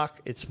 It's Yeah. dark,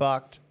 it's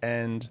fucked,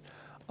 and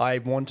I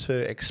want to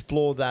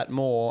explore that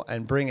more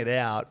and bring it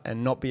out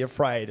and not be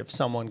afraid of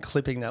someone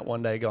clipping that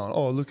one day going,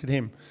 oh, look at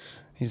him.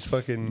 He's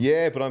fucking...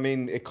 Yeah, but I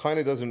mean, it kind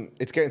of doesn't...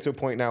 It's getting to a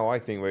point now, I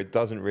think, where it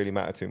doesn't really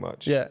matter too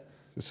much. Yeah.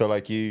 So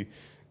like you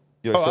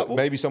know, All right, well,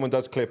 maybe someone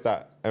does clip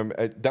that, and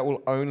that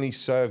will only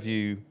serve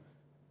you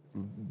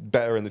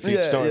better in the future.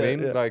 Yeah, You know what I yeah,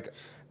 mean? yeah. Like,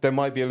 there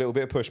might be a little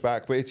bit of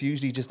pushback, but it's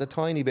usually just a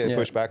tiny bit of Yeah.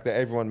 pushback that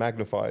everyone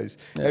magnifies.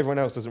 Yeah. Everyone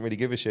else doesn't really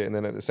give a shit, and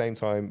then at the same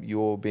time,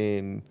 you're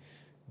being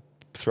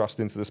thrust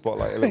into the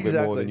spotlight a little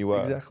bit more than you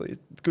were. Exactly.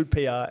 Good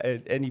PR.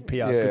 Any PR is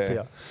Yeah. good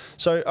PR.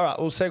 So, all right,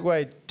 we'll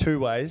segue two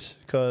ways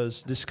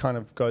because this kind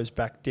of goes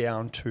back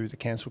down to the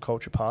cancel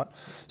culture part.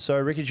 So,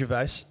 Ricky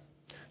Gervais,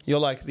 you're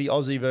like the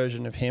Aussie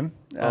version of him.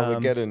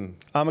 Armageddon,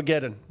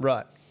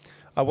 right.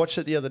 I watched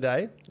it the other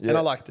day and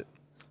I liked it.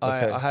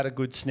 Okay. I had a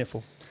good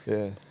sniffle.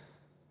 Yeah.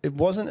 It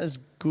wasn't as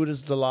good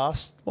as the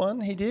last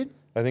one he did.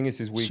 I think it's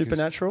his weakest.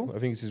 Supernatural? I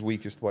think it's his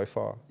weakest by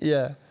far.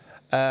 Yeah.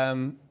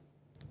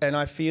 And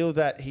I feel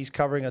that he's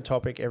covering a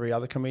topic every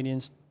other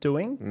comedian's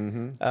doing.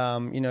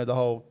 Mm-hmm. You know, the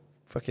whole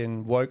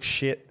fucking woke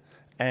shit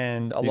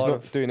and He's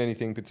not doing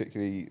anything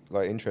particularly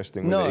like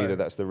interesting with it either.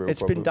 That's the real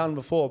it's problem. been done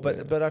before, but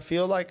Yeah. but I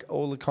feel like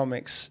all the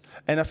comics,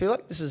 and I feel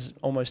like this is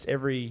almost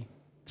every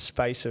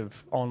space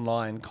of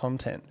online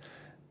content.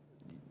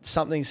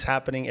 Something's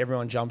happening,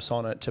 everyone jumps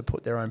on it to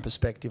put their own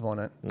perspective on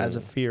it as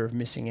a fear of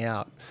missing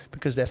out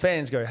because their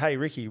fans go, "Hey,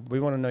 Ricky, we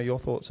want to know your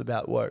thoughts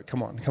about woke.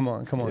 Come on,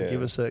 Yeah.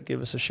 give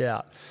us a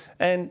shout."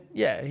 And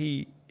yeah,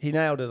 he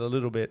nailed it a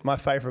little bit. My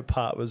favourite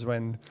part was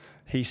when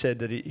he said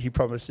that he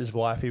promised his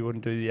wife he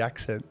wouldn't do the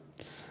accent.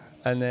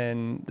 And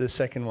then the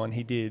second one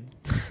he did,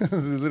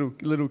 the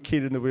little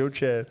kid in the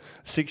wheelchair,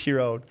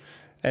 6-year-old,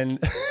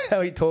 and how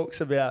he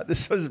talks about,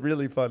 this was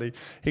really funny.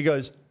 He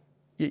goes,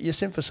 you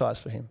sympathise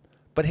for him,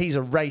 but he's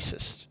a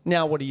racist.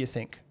 Now what do you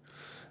think?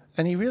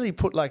 And he really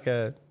put like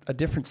a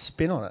different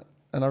spin on it.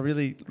 And I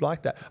really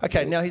like that.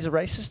 Okay, now he's a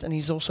racist and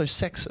he's also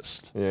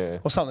sexist. Yeah.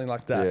 Or something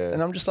like that. Yeah.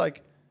 And I'm just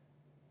like,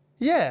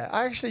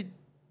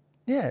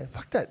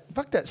 fuck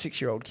that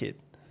 6-year-old kid.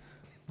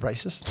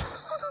 Racist.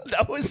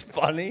 That was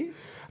funny.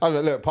 I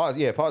don't know, look,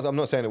 I'm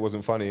not saying it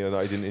wasn't funny and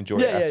I didn't enjoy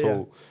it at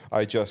all.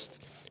 I just,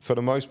 for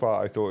the most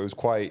part, I thought it was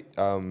quite,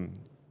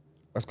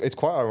 it's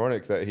quite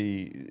ironic that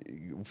he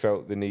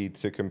felt the need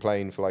to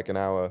complain for like an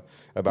hour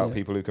about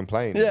people who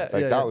complain.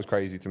 That was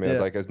crazy to me. I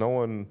was like,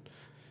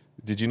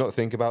 did you not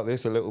think about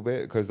this a little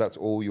bit? Because that's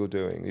all you're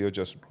doing.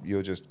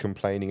 You're just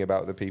complaining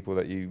about the people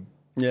that you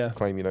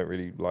claim you don't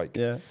really like.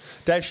 Yeah.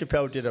 Dave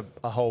Chappelle did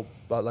a whole,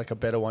 like a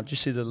better one. Did you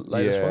see the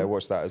latest one? Yeah, I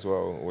watched that as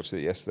well. I watched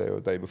it yesterday or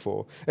the day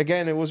before.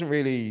 Again, it wasn't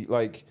really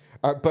like,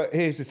 but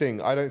here's the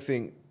thing. I don't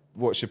think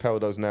what Chappelle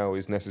does now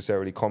is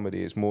necessarily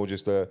comedy. It's more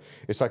just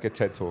it's like a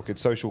TED Talk.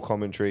 It's social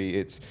commentary.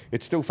 It's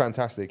still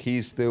fantastic.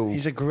 He's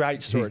a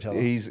great storyteller.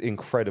 He's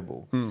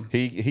incredible.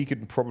 He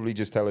could probably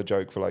just tell a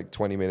joke for like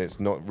 20 minutes,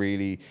 not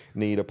really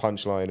need a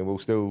punchline, and we'll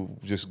still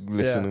just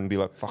listen and be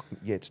like, fuck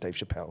yeah, it's Dave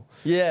Chappelle.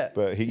 Yeah.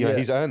 But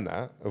he's earned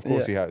that. Of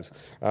course he has.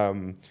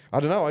 I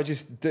don't know. I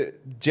just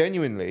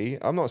genuinely,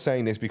 I'm not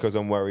saying this because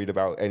I'm worried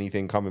about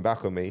anything coming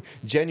back on me.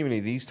 Genuinely,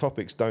 these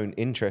topics don't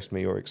interest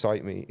me or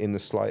excite me in the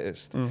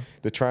slightest.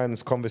 The trans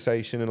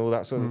conversation and all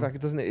that sort of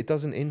thing, it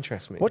doesn't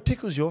interest me. What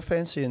tickles your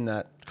fancy in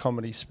that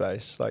comedy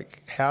space?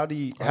 Like, how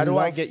do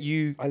I get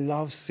you? I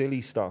love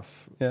silly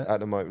stuff at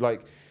the moment.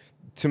 Like,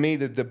 to me,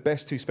 the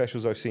best two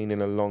specials I've seen in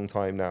a long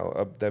time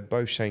now, they're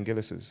both Shane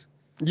Gillis's.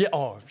 Yeah.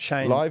 Oh,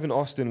 Shane. Live in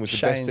Austin was the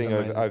best Shane's thing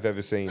amazing. I've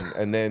ever seen.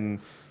 And then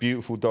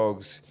Beautiful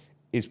Dogs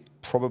is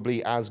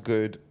probably as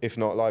good, if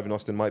not Live in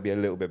Austin might be a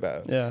little bit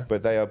better. Yeah.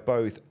 But they are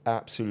both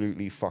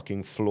absolutely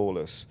fucking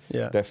flawless.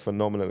 Yeah. They're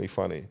phenomenally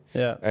funny.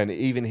 Yeah. And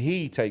even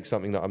he takes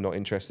something that I'm not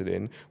interested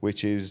in,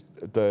 which is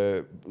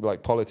the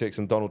like politics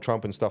and Donald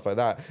Trump and stuff like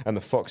that, and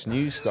the Fox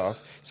News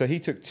stuff. So he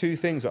took two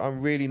things that I'm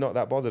really not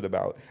that bothered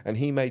about, and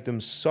he made them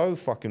so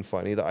fucking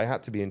funny that I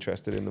had to be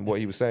interested in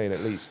what he was saying at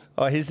least.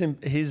 Oh,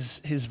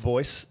 his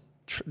voice,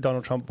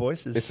 Donald Trump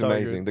voice, is It's so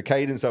amazing. good. The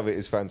cadence of it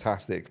is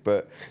fantastic,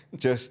 but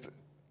just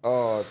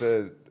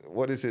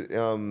what is it?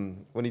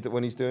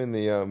 When he's doing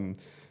the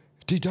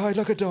he died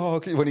like a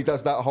dog. When he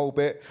does that whole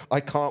bit,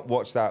 I can't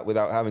watch that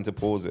without having to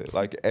pause it.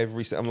 Like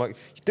I'm like,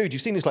 dude,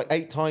 you've seen this like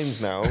 8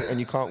 times now, and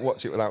you can't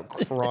watch it without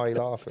cry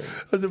laughing.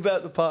 It's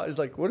about the part. It's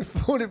like,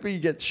 what if he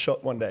gets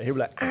shot one day? He'll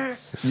be like, ah.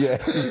 Yeah.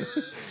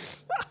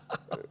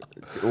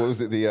 What was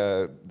it?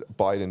 The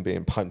Biden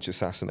being punch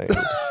assassinated.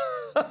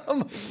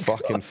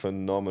 Fucking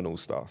phenomenal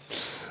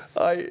stuff.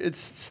 It's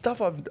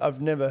stuff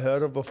I've never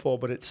heard of before,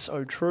 but it's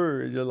so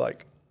true. You're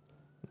like,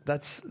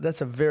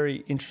 that's a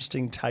very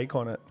interesting take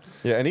on it.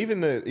 Yeah, and even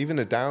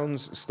the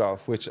Downs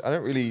stuff, which I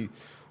don't really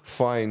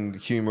find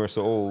humorous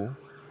at all,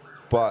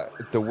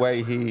 but the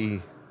way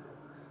the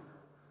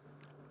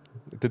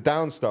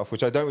Downs stuff,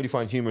 which I don't really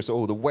find humorous at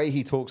all, the way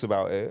he talks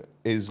about it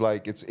is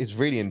like it's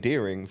really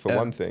endearing for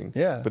one thing.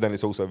 Yeah. But then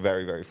it's also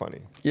very, very funny.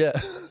 Yeah.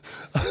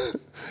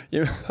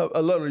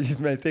 A lot of you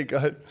may think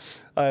I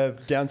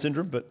have Down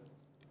syndrome, but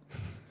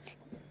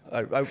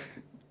I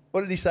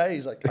what did he say?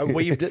 He's like, I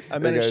weaved it. I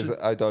managed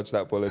to. I dodged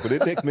that bullet, but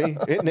it nicked me.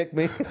 It nicked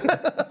me.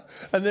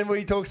 And then when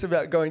he talks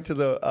about going to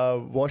the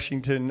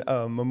Washington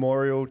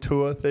Memorial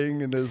Tour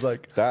thing, and there's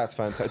like... That's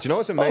fantastic. Do you know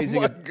what's amazing?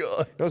 Oh, my God. You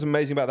know what's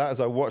amazing about that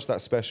is I watched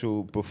that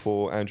special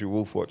before Andrew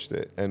Wolf watched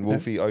it, and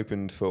Wolfie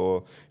opened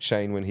for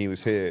Shane when he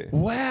was here.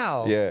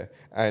 Wow. Yeah.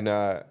 And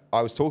I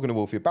was talking to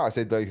Wolfie about it. I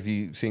said, like, have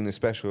you seen the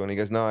special? And he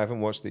goes, no, I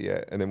haven't watched it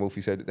yet. And then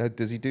Wolfie said,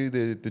 does he do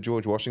the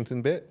George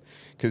Washington bit?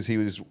 Because he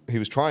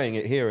was trying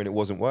it here and it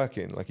wasn't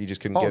working. Like he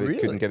just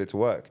couldn't get it to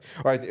work.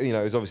 Or, you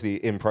know, it was obviously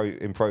in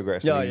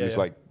progress. Yeah, and he was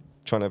like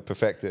trying to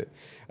perfect it.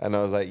 And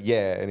I was like,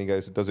 yeah. And he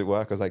goes, does it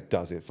work? I was like,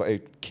 does it?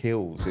 It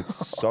kills. It's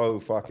so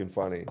fucking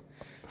funny.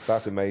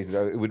 That's amazing.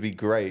 It would be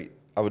great.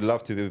 I would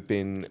love to have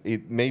been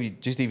maybe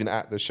just even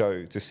at the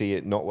show to see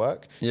it not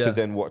work, to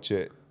then watch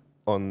it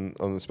on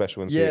the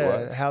special and see it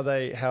work.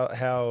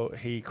 How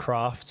he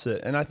crafts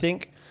it. And I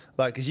think,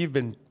 like, because you've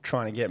been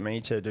trying to get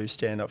me to do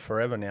stand-up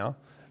forever now,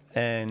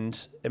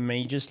 and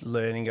me just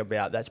learning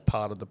about that's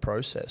part of the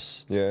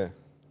process. Yeah.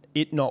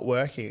 It not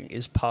working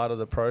is part of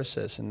the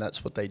process, and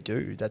that's what they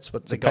do. That's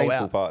what they go out. It's a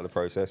painful part of the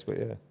process, but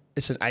yeah.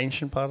 It's an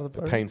ancient part of the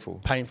process?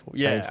 Painful.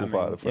 Yeah. Painful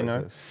part of the process. You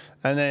know?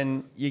 And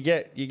then you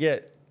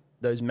get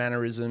those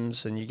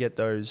mannerisms, and you get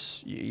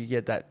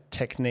that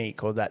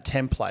technique or that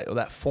template or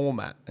that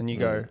format, and you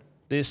go,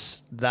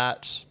 this,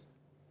 that,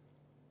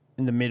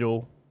 in the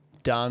middle,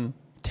 done,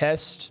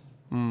 test.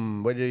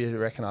 Where do you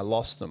reckon I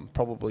lost them?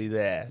 Probably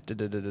there.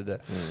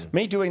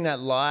 Me doing that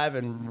live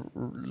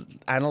and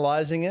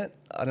analysing it,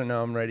 I don't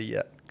know I'm ready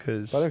yet.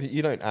 Cause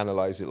you don't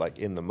analyse it like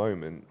in the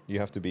moment. You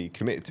have to be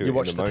committed to it in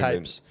the moment.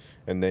 Tapes.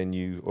 And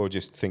then or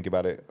just think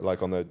about it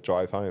like on the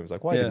drive home. It's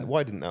like, why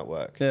didn't that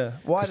work? Yeah.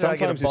 Why did I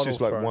get a sometimes it's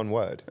just like thrown? one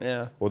word.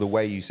 Yeah. Or the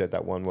way you said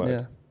that one word.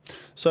 Yeah.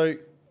 So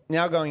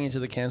now going into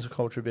the cancel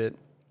culture bit,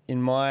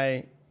 in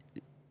my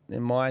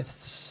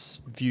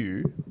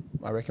view,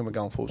 I reckon we're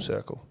going full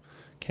circle.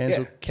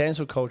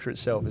 Cancel culture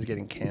itself is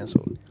getting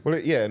cancelled. Well,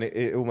 and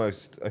it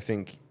almost, I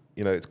think,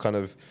 you know, it's kind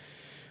of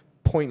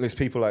pointless.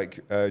 People like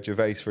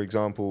Gervais, for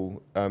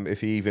example, if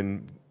he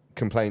even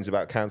complains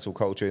about cancel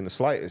culture in the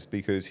slightest,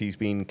 because he's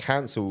been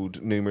cancelled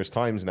numerous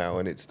times now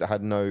and it's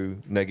had no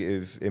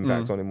negative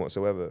impact on him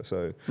whatsoever.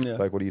 So,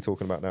 like, what are you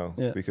talking about now?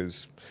 Yeah.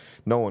 Because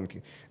no one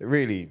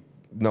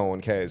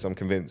cares, I'm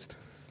convinced.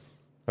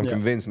 I'm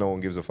convinced no one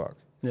gives a fuck.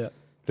 Yeah.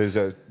 There's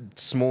a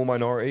small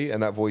minority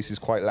and that voice is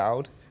quite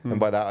loud. And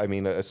by that, I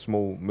mean a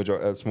small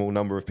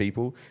number of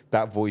people.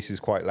 That voice is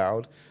quite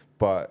loud,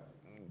 but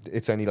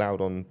it's only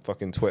loud on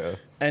fucking Twitter.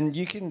 And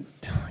you can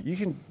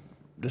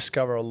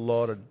discover a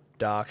lot of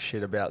dark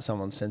shit about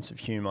someone's sense of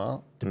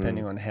humor,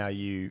 depending on how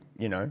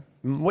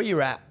where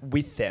you're at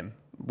with them,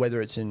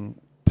 whether it's in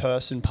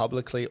person,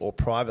 publicly, or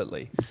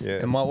privately. Yeah.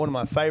 And one of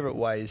my favorite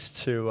ways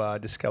to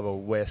discover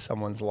where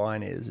someone's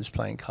line is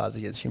playing Cards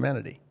Against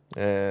Humanity.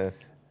 Yeah.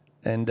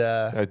 And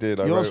I did.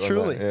 Yours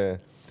truly. Yeah.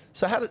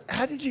 So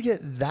how did you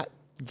get that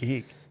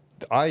gig?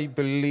 I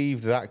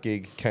believe that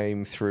gig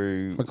came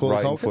through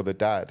writing for the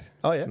Dad.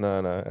 Oh yeah.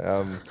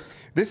 No.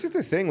 This is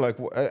the thing, like,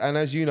 and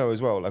as you know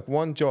as well, like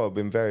one job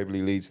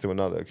invariably leads to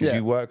another, because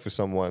you work for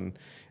someone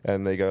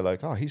and they go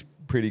like, oh, he's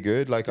pretty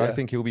good. Like, I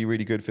think he'll be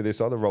really good for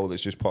this other role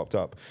that's just popped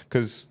up,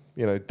 because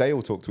you know they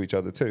all talk to each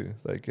other too.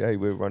 It's like, hey,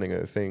 we're running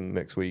a thing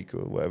next week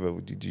or whatever.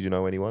 Did you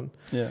know anyone?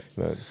 Yeah.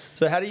 No.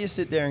 So how do you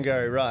sit there and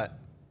go, right,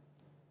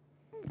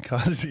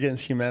 Cards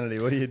Against Humanity,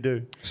 what do you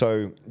do?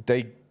 So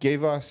they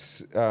gave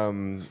us a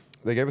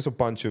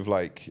bunch of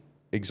like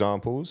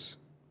examples,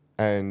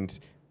 And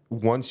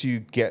once you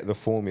get the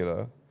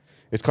formula,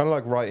 it's kind of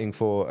like writing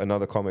for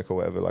another comic or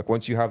whatever. Like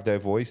once you have their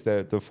voice,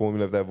 the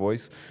formula of their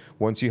voice,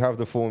 once you have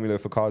the formula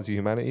for Cards of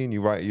Humanity and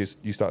you write,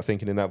 you start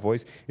thinking in that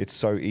voice, it's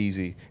so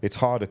easy. It's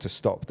harder to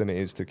stop than it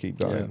is to keep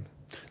going.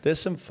 Yeah. There's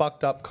some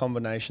fucked up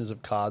combinations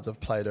of cards I've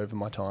played over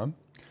my time.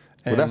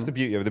 Well, that's the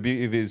beauty of it. The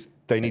beauty of it is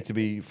they need to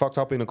be fucked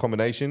up in a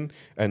combination,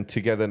 and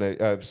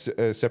together,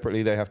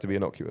 separately, they have to be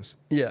innocuous.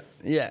 Yeah,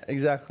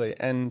 exactly.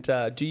 And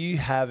do you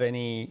have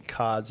any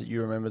cards that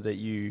you remember that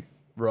you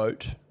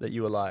wrote that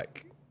you were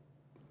like,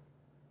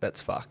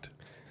 that's fucked?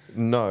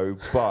 No,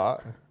 but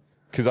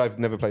because I've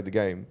never played the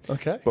game.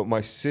 Okay. But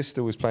my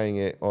sister was playing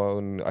it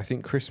on, I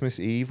think, Christmas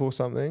Eve or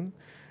something,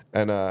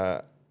 and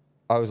I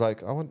was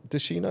like,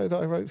 does she know that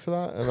I wrote for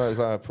that? And I was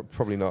like,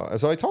 probably not.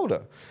 And so I told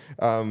her.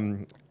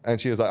 And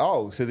she was like,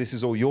 oh, so this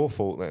is all your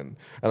fault then?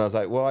 And I was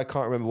like, well, I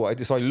can't remember what I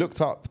did. So I looked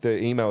up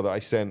the email that I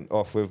sent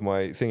off with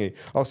my thingy.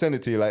 I'll send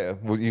it to you later.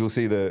 You'll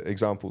see the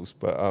examples.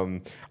 But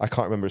I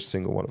can't remember a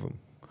single one of them.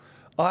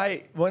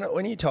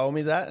 When you told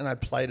me that and I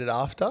played it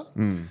after,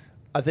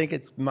 I think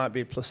it might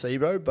be a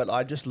placebo, but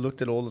I just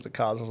looked at all of the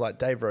cards. I was like,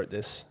 Dave wrote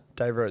this.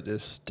 Dave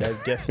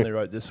definitely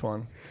wrote this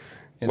one.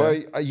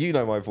 You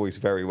know my voice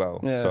very well,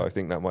 so I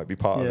think that might be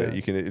part of it.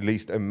 You can at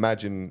least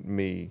imagine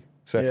me.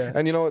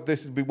 And you know what?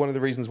 This would be one of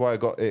the reasons why I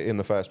got it in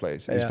the first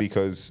place, is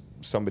because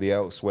somebody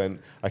else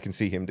went, I can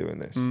see him doing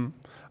this.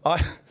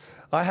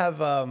 I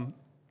have,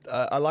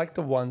 I like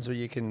the ones where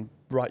you can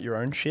write your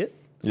own shit,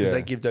 because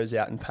they give those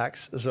out in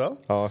packs as well.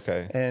 Oh,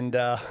 okay. And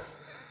I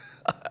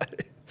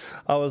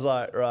was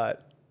like, right.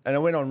 And I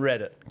went on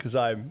Reddit because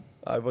I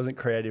wasn't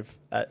creative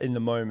in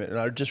the moment, and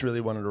I just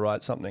really wanted to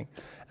write something.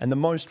 And the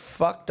most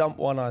fucked up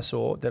one I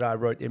saw that I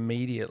wrote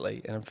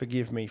immediately, and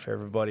forgive me for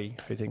everybody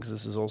who thinks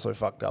this is also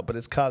fucked up, but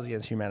it's Cards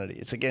Against Humanity.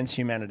 It's against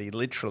humanity,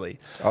 literally.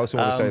 I also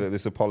want to say that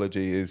this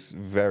apology is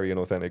very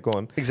inauthentic. Go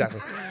on. Exactly.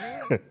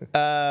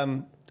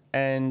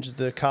 And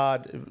the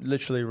card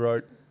literally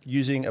wrote,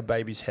 using a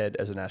baby's head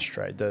as an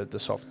ashtray, the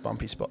soft,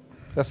 bumpy spot.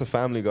 That's a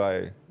Family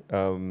Guy.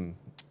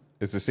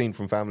 It's a scene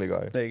from Family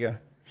Guy. There you go.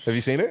 Have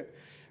you seen it?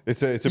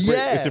 It's a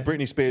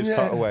Britney Spears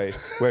cutaway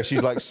where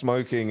she's like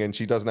smoking and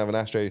she doesn't have an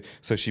ashtray,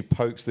 so she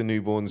pokes the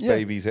newborn's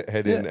baby's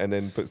head in and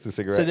then puts the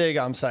cigarette. So there you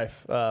go. I'm safe.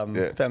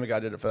 Family Guy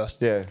did it first.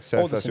 Yeah,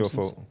 Seth, that's your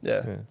Simpsons.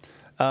 fault.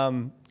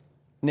 Yeah.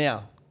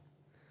 Now,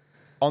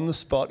 on the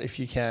spot, if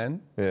you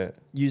can,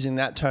 using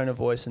that tone of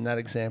voice and that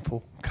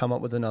example, come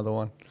up with another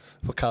one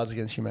for Cards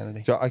Against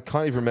Humanity. So I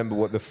can't even remember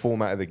what the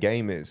format of the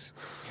game is.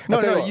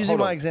 Using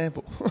my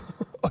example.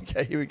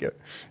 Okay, here we go.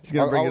 He's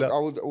going to bring it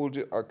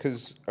up.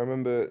 Because I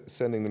remember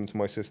sending them to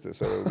my sister,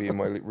 so it'll be in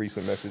my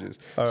recent messages.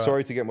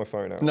 Sorry to get my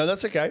phone out. No,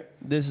 that's okay.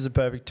 This is a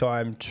perfect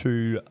time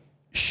to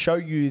show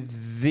you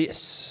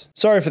this.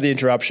 Sorry for the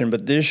interruption,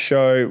 but this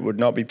show would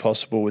not be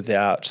possible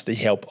without the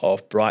help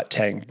of Bright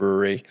Tank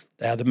Brewery.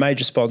 They are the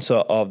major sponsor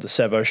of the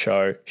Sevo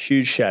Show.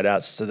 Huge shout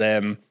outs to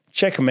them.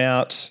 Check them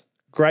out.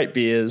 Great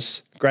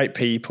beers, great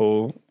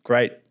people,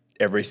 great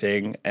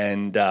everything.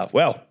 And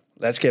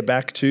let's get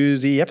back to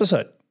the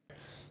episode.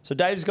 So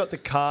Dave's got the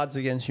Cards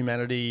Against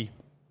Humanity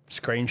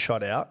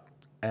screenshot out,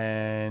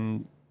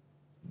 and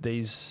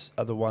these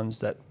are the ones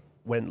that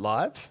went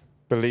live.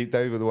 Believe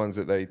they were the ones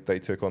that they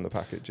took on the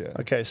package, yeah.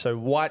 Okay, so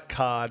white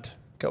card.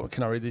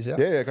 Can I read these out?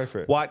 Yeah, go for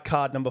it. White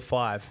card number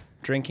 5,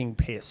 drinking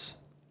piss.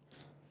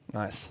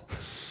 Nice.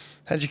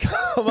 How'd you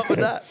come up with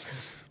that?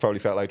 Probably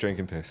felt like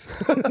drinking piss.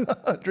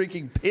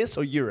 Drinking piss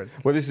or urine?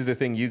 Well, this is the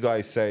thing. You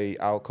guys say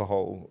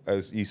alcohol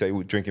as you say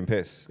drinking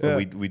piss. Yeah.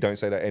 And we don't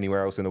say that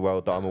anywhere else in the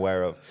world that I'm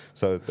aware of.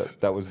 So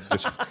that was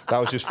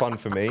just fun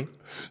for me.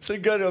 So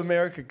go to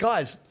America,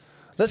 guys.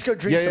 Let's go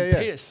drink some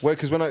piss. Well,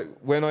 because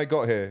when I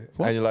got here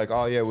and you're like,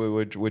 oh yeah,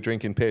 we're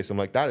drinking piss. I'm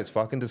like, that is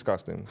fucking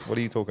disgusting. What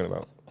are you talking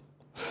about?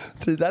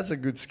 Dude, that's a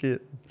good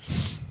skit.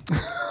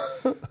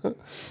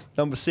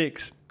 Number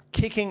 6,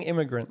 kicking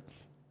immigrants.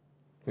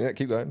 Yeah,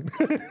 keep going.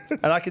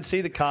 And I could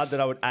see the card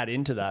that I would add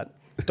into that.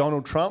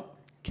 Donald Trump,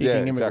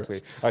 kicking immigrants.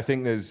 Exactly. I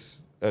think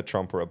there's a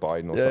Trump or a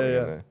Biden or something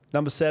in there.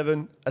 Number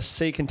 7, a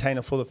sea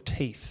container full of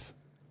teeth.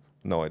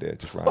 No idea.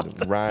 Just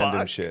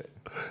random shit.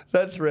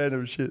 That's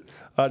random shit.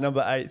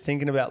 Number 8,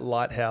 thinking about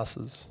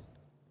lighthouses.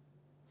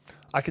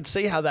 I could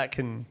see how that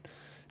can...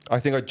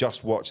 I think I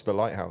just watched The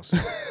Lighthouse,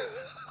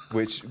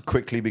 which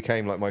quickly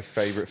became like my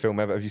favourite film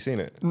ever. Have you seen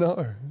it?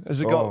 No.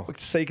 Has it got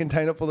a sea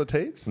container full of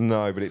teeth?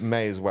 No, but it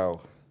may as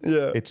well.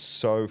 Yeah. It's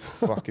so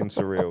fucking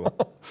surreal.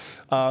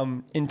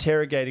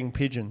 Interrogating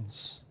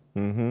pigeons.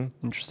 Mm-hmm.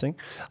 Interesting.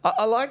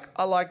 I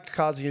like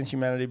Cards Against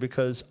Humanity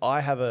because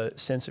I have a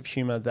sense of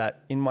humor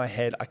that in my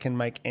head I can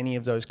make any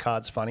of those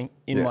cards funny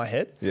in my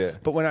head. Yeah.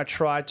 But when I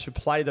try to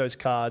play those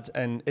cards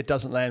and it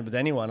doesn't land with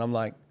anyone, I'm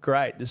like,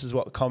 great, this is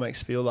what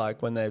comics feel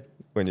like when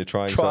you're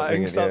trying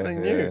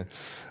something new.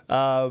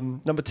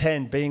 Number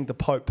 10, being the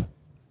Pope.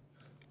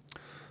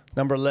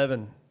 Number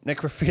 11,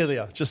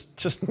 necrophilia. Just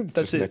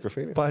that's it.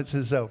 Necrophilia. By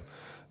itself.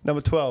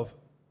 Number 12,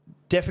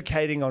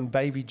 defecating on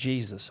baby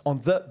Jesus.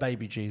 On the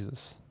baby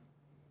Jesus.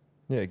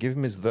 Yeah, give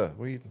him his the.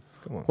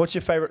 Come on. What's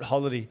your favorite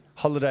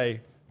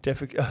holiday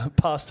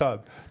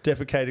pastime,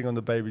 defecating on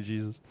the baby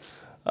Jesus.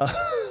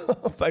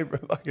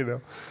 Favorite fucking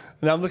hell.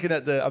 Now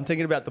I'm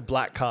thinking about the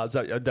black cards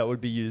that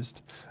would be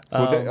used.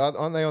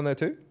 Aren't they on there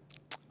too?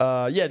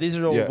 Yeah, these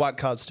are all white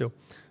cards still.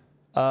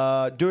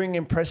 Doing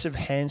impressive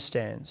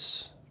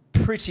handstands.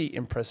 Pretty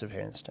impressive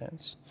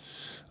handstands.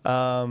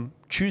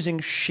 Choosing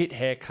shit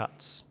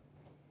haircuts.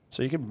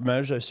 So you can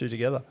merge those two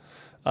together.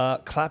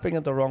 Clapping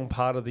at the wrong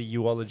part of the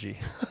eulogy.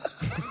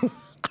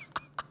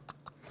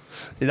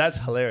 Yeah, that's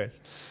hilarious.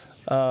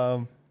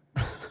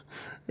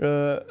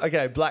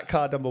 Okay, black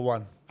card number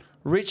 1.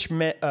 Rich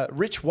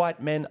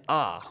white men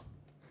are.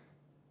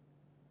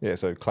 Yeah,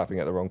 so clapping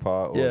at the wrong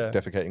part or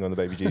defecating on the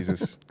baby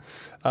Jesus.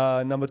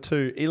 Number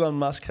 2, Elon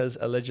Musk has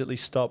allegedly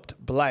stopped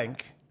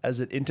blank as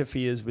it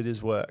interferes with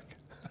his work.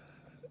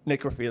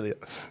 Necrophilia.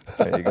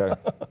 There you go.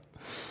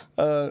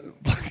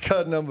 Black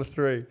card number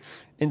 3,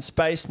 in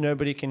space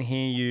nobody can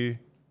hear you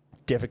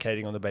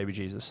defecating on the baby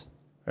Jesus.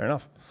 Fair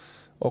enough.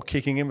 Or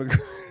kicking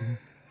immigrants.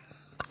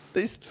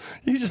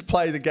 You just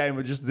play the game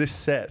with just this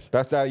set.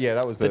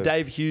 That was the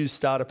Dave Hughes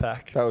starter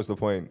pack. That was the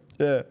point.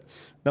 Yeah.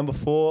 Number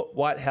 4,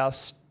 White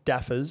House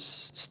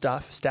staffers.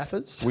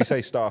 We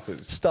say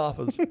staffers.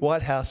 Staffers.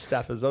 White House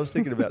staffers. I was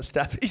thinking about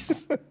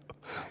staffies.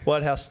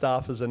 White House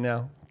staffers are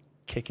now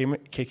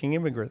kicking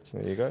immigrants.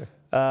 There you go.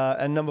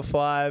 And number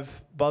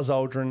 5, Buzz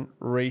Aldrin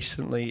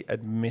recently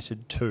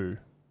admitted to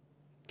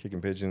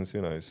kicking pigeons.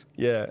 Who knows?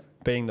 Yeah,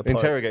 being the Pope.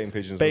 Interrogating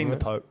pigeons. Being the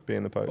Pope.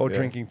 Being the Pope. Or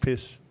drinking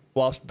piss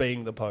whilst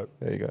being the Pope.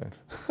 There you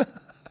go.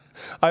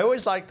 I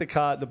always liked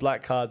the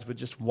black cards with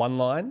just one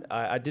line.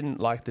 I didn't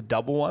like the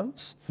double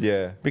ones.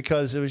 Yeah.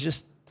 Because it was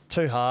just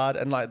too hard.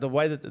 And like the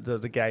way that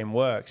the game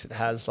works, it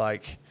has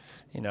like,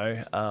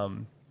 you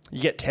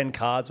get 10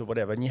 cards or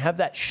whatever, and you have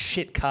that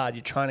shit card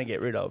you're trying to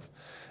get rid of.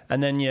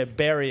 And then you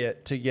bury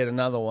it to get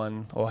another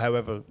one, or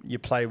however you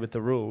play with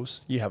the rules.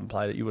 You haven't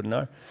played it, you wouldn't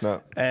know.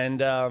 No.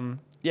 And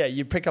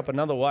you pick up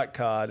another white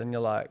card and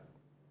you're like,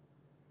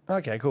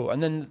 okay, cool.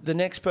 And then the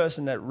next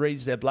person that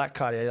reads their black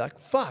card, you're like,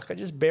 fuck, I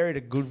just buried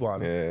a good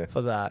one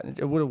for that.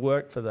 It would have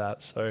worked for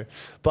that. So,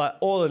 but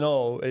all in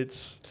all,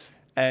 it's,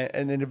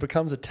 and then it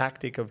becomes a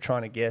tactic of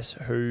trying to guess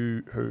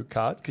who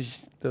card, because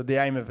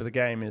the aim of the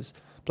game is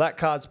black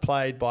cards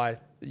played by,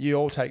 you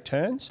all take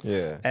turns.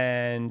 Yeah.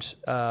 And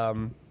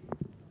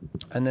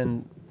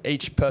then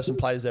each person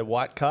plays their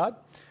white card,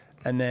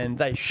 and then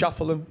they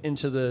shuffle them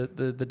into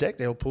the deck.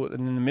 They'll put it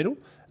in the middle,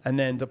 and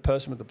then the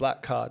person with the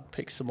black card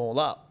picks them all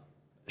up,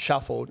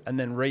 shuffled, and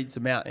then reads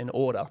them out in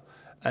order.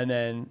 And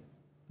then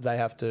they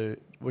have to,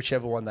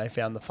 whichever one they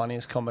found the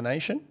funniest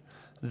combination,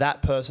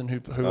 that person who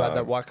had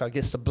that white card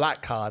gets the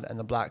black card, and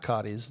the black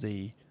card is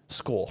the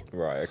score.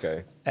 Right,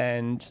 okay.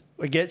 And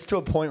it gets to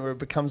a point where it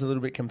becomes a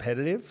little bit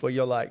competitive, where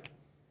you're like,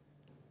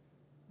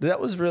 that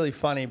was really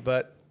funny,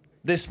 but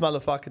this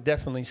motherfucker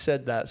definitely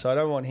said that, so I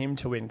don't want him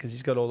to win because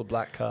he's got all the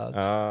black cards.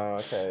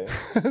 Okay.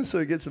 So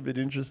it gets a bit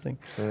interesting.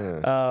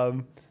 Yeah.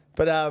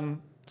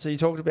 So you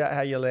talked about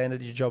how you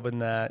landed your job in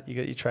that. You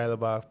got your Trailer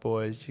Park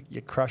Boys.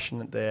 You're crushing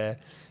it there.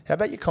 How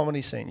about your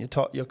comedy scene?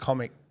 Your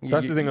comic.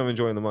 That's the thing I'm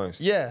enjoying the most.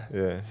 Yeah.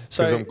 Yeah.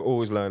 Because I'm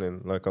always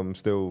learning. Like I'm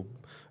still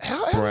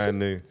brand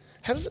new.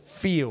 How does it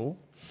feel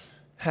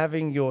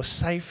having your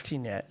safety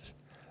net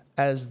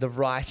as the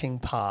writing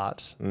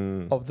part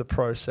of the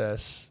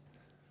process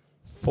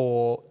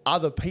for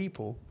other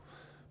people,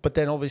 but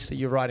then obviously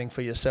you're writing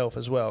for yourself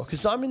as well?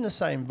 Because I'm in the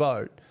same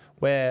boat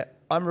where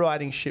I'm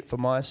writing shit for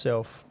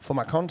myself, for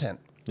my content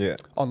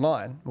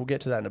online. We'll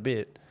get to that in a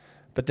bit.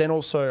 But then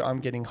also I'm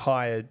getting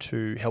hired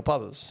to help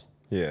others.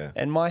 Yeah.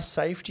 And my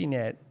safety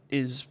net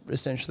is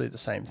essentially the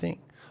same thing.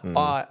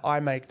 I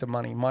make the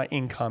money. My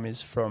income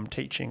is from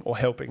teaching or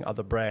helping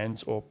other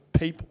brands or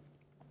people,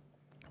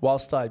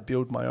 whilst I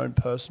build my own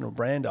personal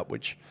brand up,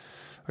 which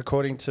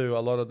according to a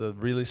lot of the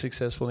really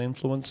successful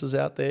influencers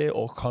out there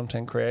or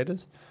content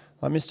creators,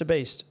 like Mr.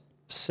 Beast,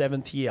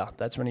 7th year,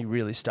 that's when he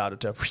really started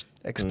to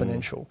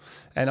exponential.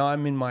 And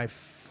I'm in my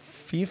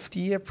 5th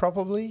year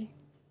probably,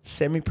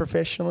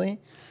 professionally.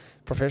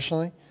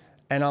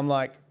 And I'm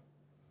like,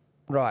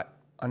 right,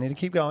 I need to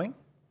keep going,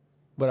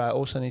 but I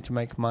also need to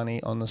make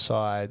money on the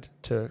side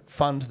to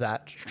fund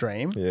that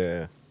dream.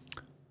 Yeah.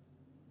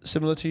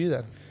 Similar to you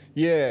then?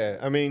 Yeah,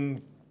 I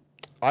mean,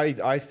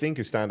 I think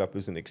of stand-up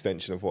as an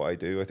extension of what I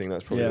do. I think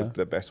that's probably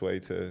the best way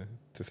to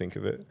think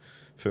of it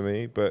for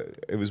me.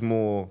 But it was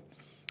more,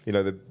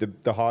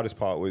 the hardest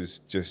part was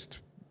just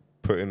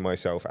putting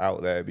myself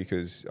out there,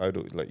 because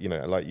like you,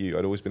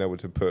 I'd always been able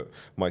to put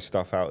my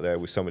stuff out there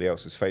with somebody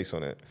else's face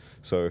on it.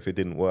 So if it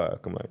didn't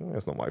work, I'm like,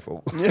 that's not my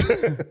fault. Do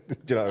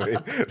you know what I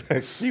mean?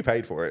 Like, you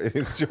paid for it.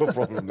 It's your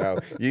problem now.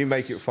 You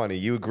make it funny.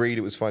 You agreed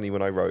it was funny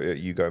when I wrote it.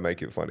 You go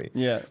make it funny.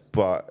 Yeah.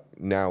 But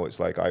now it's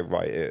like I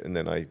write it and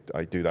then I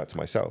do that to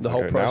myself. The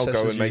whole process. Now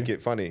go and is make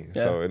it funny.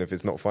 Yeah. So, and if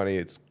it's not funny,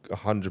 it's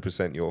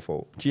 100% your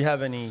fault. Do you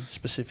have any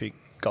specific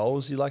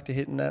goals you like to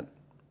hit in that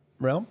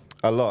realm?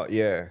 A lot,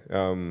 yeah.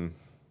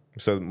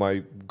 So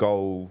my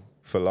goal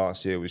for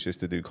last year was just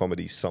to do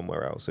comedy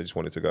somewhere else. I just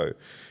wanted to go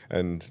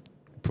and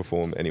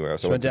perform anywhere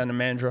else. So I went down to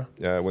Mandurah.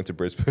 Yeah, I went to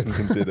Brisbane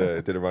and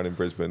did a run in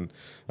Brisbane.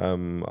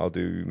 I'll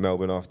do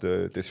Melbourne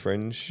after this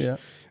Fringe. Yeah.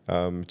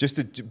 Just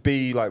to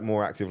be like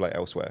more active like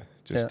elsewhere.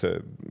 Just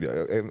to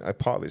a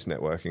part of it's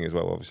networking as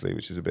well, obviously,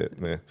 which is a bit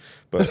meh.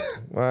 But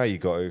you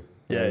got to.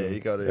 You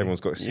got to.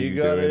 Everyone's got to see you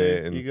doing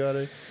it. And you got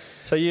to.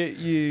 So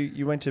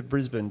you went to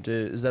Brisbane.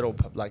 Is that all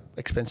like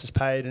expenses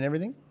paid and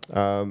everything?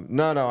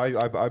 No.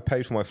 I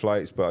paid for my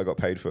flights, but I got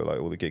paid for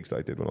like all the gigs that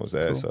I did when I was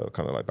there. Cool. So it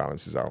kind of like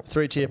balances out.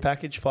 3-tier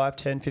package, 5,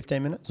 10,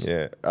 15 minutes.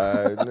 Yeah,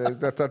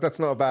 that's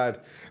not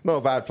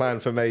a bad plan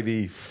for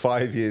maybe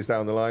 5 years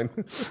down the line.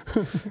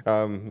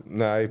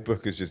 No,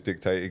 bookers just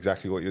dictate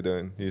exactly what you're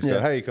doing. You just go,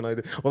 hey, can I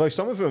do? Although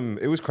some of them,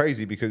 it was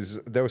crazy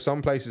because there were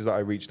some places that I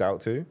reached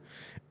out to,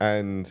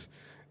 and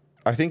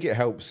I think it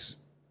helps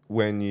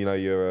when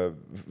you're a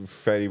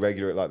fairly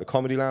regular at like the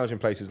Comedy Lounge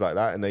and places like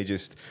that, and I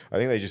think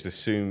they just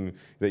assume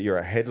that you're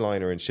a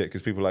headliner and shit,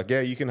 because people are like,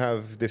 yeah, you can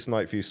have this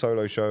night for your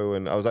solo show,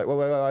 and I was like,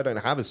 well, I don't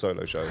have a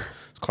solo show.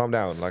 Just calm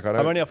down. Like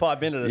I'm only a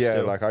 5 minute. Yeah,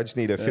 still. like I just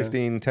need a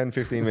 15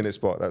 minute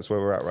spot. That's where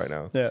we're at right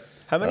now. Yeah.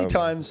 How many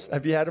times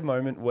have you had a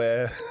moment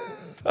where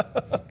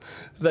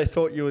they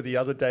thought you were the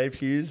other Dave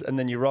Hughes, and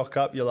then you rock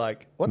up, you're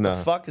like, what the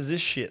fuck is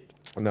this shit?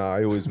 No,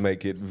 I always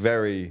make it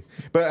very...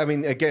 But, I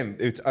mean, again,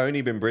 it's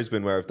only been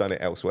Brisbane where I've done it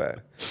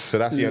elsewhere. So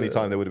that's the only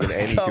time there would have been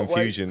any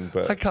confusion.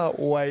 But I can't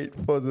wait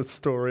for the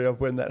story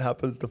of when that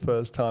happens the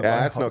first time. Yeah,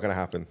 that's not going to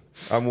happen.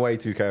 I'm way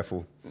too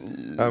careful.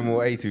 I'm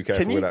way too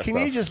careful with that stuff.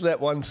 Can you just let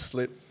one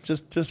slip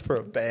just for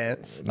a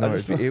bance? No,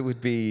 it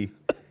would be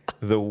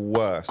the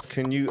worst.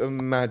 Can you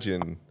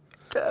imagine?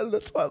 Yeah,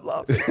 that's why I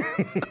love.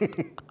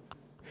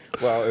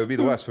 Well, it would be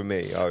the worst for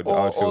me. I would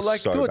feel like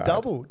so do a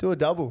bad. Do a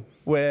double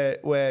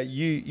where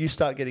you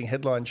start getting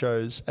headline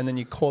shows, and then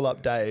you call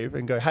up Dave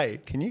and go, hey,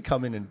 can you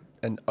come in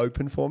and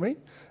open for me?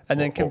 And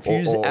then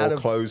confuse or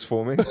close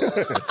for me.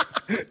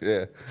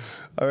 Yeah.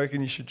 I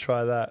reckon you should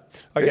try that.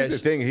 Okay. Here's the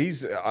thing.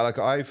 He's like,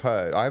 I've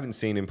heard, I haven't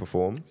seen him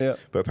perform, but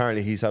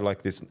apparently he's had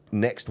like this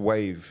next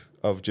wave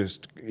of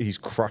just, he's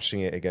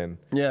crushing it again.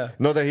 Yeah.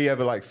 Not that he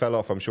ever like fell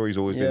off. I'm sure he's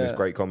always been this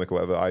great comic or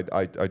whatever.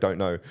 I don't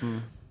know.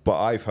 But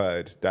I've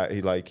heard that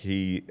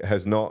he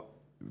has not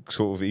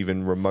sort of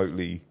even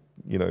remotely,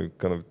 kind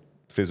of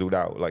fizzled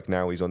out. Like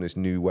now he's on this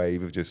new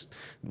wave of just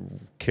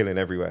killing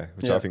everywhere,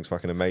 which I think is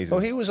fucking amazing.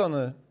 Well, he was on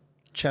the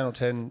Channel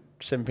 10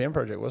 7 p.m.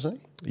 project, wasn't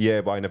he?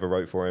 Yeah, but I never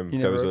wrote for him.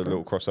 There was a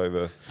little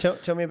crossover.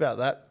 Tell me about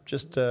that.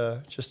 Just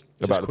about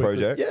the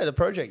project. Yeah, the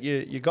project.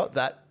 You got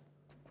that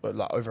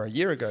like over a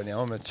year ago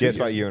now. It's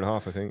about a year and a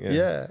half, I think.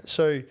 Yeah.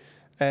 So.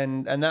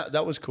 And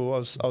that was cool. I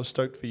was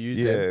stoked for you.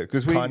 Yeah,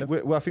 because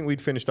I think we'd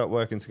finished up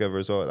working together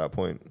as well at that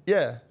point.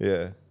 Yeah.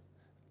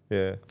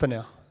 For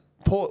now,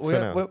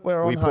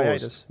 we're on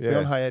hiatus. Yeah. We're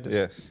on hiatus.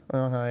 Yes, we're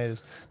on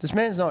hiatus. This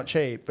man's not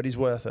cheap, but he's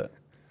worth it.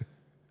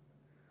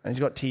 And he's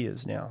got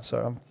tears now,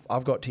 so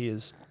I've got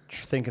tears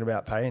thinking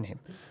about paying him.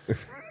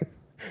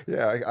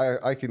 Yeah,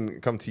 I can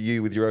come to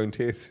you with your own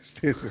tier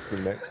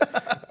system next.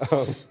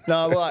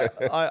 No, well,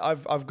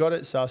 I've got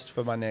it sussed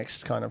for my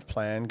next kind of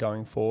plan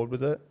going forward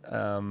with it.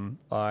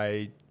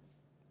 The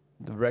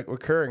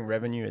recurring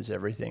revenue is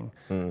everything,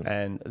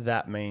 and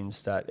that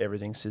means that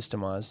everything's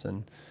systemized,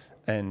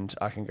 and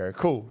I can go,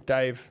 cool,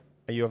 Dave,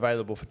 are you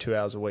available for 2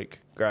 hours a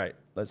week? Great,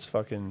 let's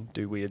fucking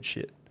do weird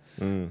shit.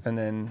 And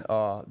then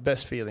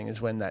best feeling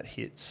is when that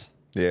hits.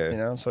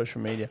 Yeah, on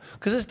social media,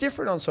 because it's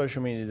different on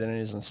social media than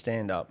it is on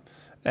stand up.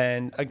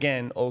 And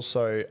again,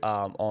 also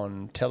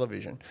on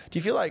television. Do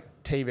you feel like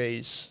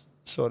TV's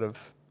sort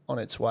of on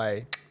its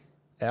way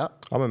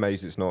out? I'm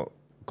amazed it's not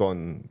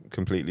gone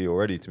completely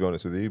already, to be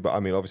honest with you. But I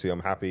mean, obviously, I'm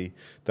happy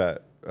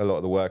that a lot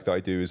of the work that I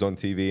do is on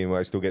TV and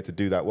where I still get to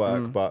do that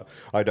work. But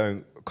I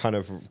don't kind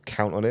of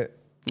count on it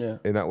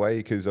in that way,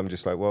 because I'm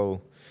just like,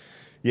 well,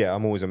 yeah,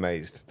 I'm always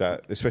amazed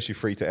that especially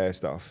free-to-air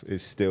stuff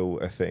is still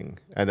a thing,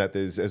 and that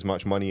there's as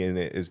much money in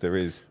it as there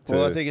is.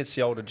 Well, I think it's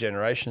the older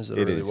generations that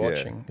are really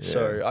watching. Yeah.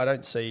 So I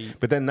don't see...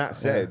 But then that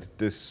said,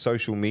 there's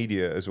social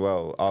media as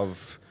well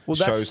of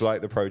shows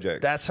like The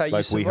Project. That's how you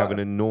like survive. We have an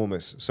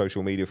enormous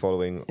social media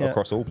following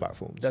across all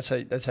platforms. That's how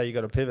you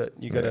got to pivot.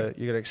 You got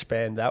to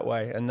expand that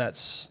way, and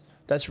that's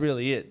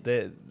really it.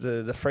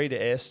 The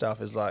free-to-air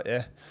stuff is like,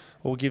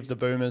 we'll give the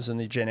boomers and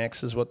the Gen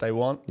Xers what they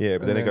want. Yeah,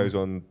 but then it goes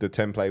on the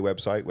 10play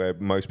website where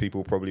most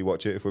people probably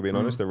watch it, if we're being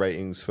honest. The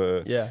ratings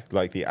for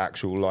like the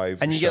actual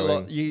live and you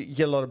showing.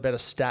 get a lot of better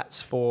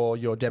stats for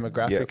your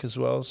demographic as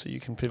well, so you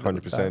can pivot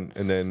 100%.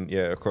 And then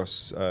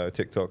across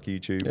TikTok,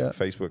 YouTube,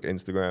 Facebook,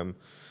 Instagram,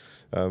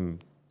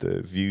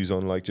 the views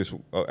on like just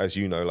as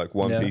like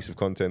one piece of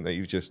content that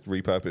you've just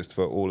repurposed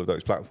for all of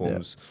those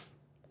platforms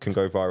can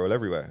go viral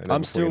everywhere, and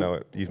then before you know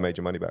it, you've made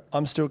your money back.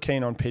 I'm still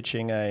keen on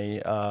pitching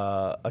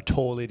a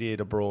tall idiot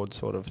abroad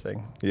sort of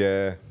thing.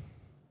 Yeah,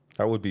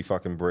 that would be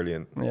fucking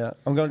brilliant. Yeah,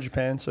 I'm going to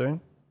Japan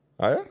soon.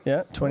 Oh yeah?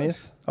 Yeah, 20th.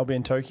 Nice. I'll be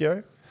in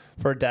Tokyo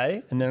for a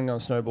day, and then I'm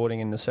going snowboarding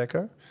in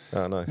Niseko.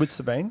 Oh, nice. With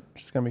Sabine,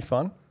 which is going to be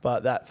fun.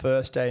 But that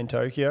first day in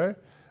Tokyo,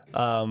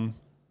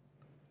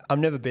 I've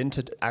never been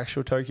to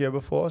actual Tokyo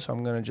before, so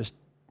I'm going to just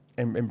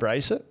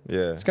embrace it.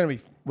 Yeah. It's going to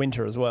be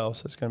winter as well,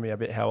 so it's going to be a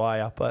bit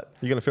Hawaii, but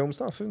You gonna film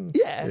stuff? And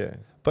yeah.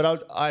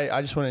 But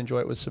I just want to enjoy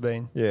it with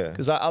Sabine. Yeah.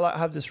 Because I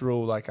have this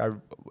rule, like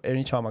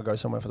anytime I go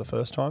somewhere for the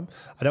first time,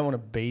 I don't want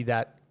to be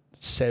that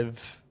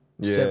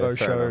Sevo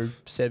show,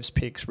 enough. Sev's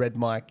picks, red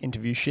mic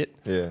interview shit.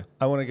 Yeah.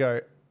 I want to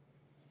go.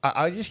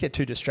 I just get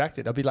too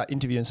distracted. I'll be like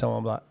interviewing someone.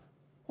 I'm like,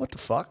 what the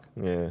fuck?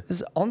 Yeah.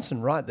 There's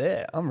Onsen right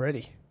there. I'm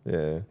ready.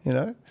 Yeah. You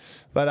know,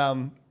 but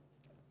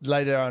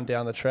later on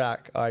down the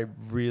track, I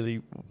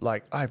really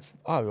like. I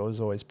was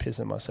always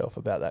pissing myself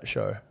about that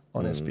show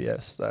on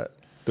SBS. That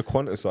The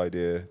Qantas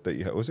idea that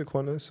you had, was it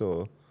Qantas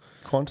or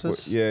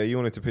Qantas? Yeah, you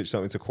wanted to pitch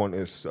something to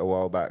Qantas a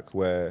while back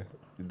where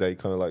they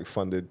kind of like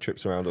funded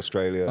trips around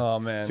Australia. Oh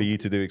man, for you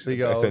to do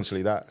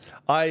essentially that.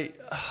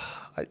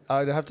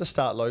 I'd have to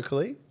start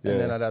locally,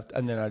 Yeah.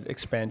 and then I'd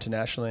expand to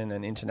nationally, and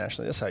then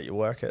internationally. That's how you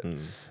work it.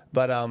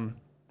 But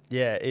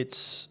yeah,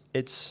 it's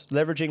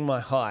leveraging my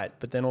height,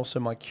 but then also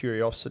my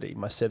curiosity,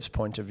 my Sev's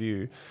point of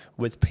view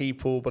with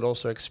people, but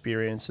also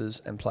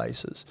experiences and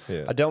places.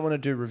 Yeah. I don't want to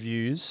do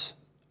reviews.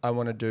 I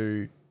want to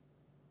do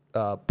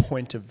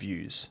point of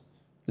views.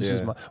 This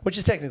is which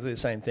is technically the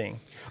same thing.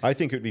 I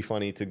think it would be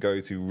funny to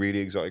go to really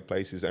exotic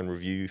places and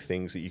review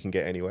things that you can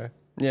get anywhere.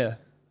 Yeah.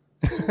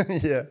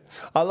 Yeah.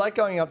 I like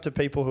going up to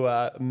people who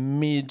are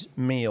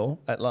mid-meal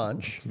at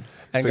lunch.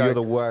 And so you're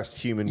the worst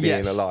human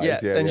being alive.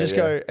 Yeah. And just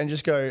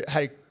go,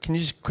 hey, can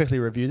you just quickly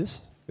review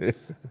this?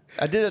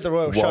 I did it at the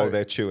Royal Show. While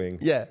they're chewing.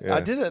 Yeah. I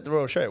did it at the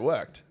Royal Show. It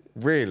worked.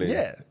 Really?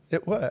 Yeah,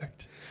 it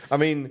worked. I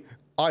mean,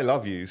 I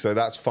love you, so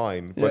that's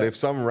fine. But Yeah. if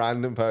some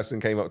random person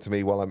came up to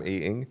me while I'm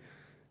eating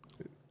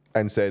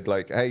and said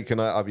like, hey,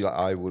 can I? I'll be like,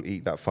 I will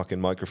eat that fucking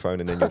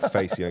microphone and then your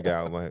face, you know, get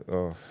out of my,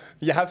 oh.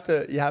 You have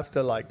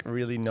to like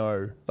really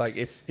know, like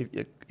if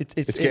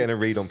It's getting a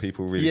read on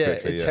people really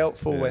quickly. It's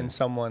helpful when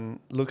someone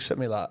looks at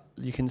me like,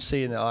 you can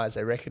see in their eyes,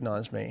 they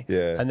recognize me.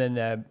 Yeah. And then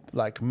they're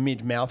like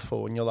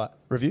mid-mouthful and you're like,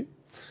 review?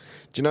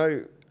 Do you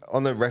know,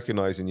 on the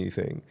recognizing you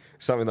thing,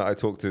 something that I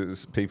talk to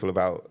people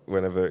about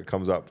whenever it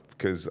comes up,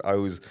 because I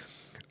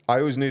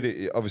always knew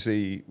that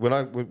obviously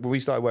when we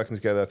started working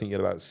together, I think you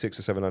had about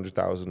 600,000 or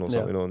 700,000 or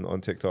something on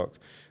TikTok.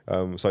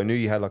 So I knew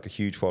you had like a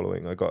huge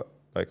following.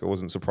 I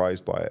wasn't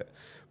surprised by it.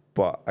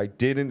 But I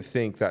didn't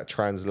think that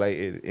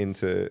translated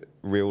into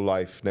real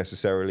life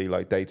necessarily,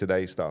 like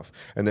day-to-day stuff.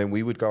 And then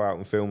we would go out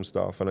and film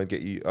stuff, and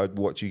I'd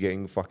watch you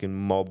getting fucking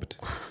mobbed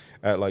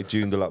at like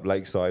Joondalup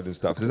Lakeside and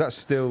stuff. Does that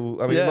still?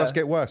 I mean, it must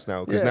get worse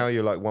now, because now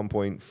you're like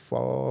 1.4,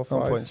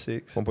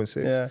 1.6.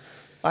 1.6. Yeah.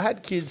 I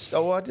had kids.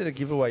 I did a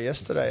giveaway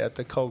yesterday at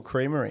the Cold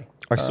Creamery.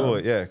 I saw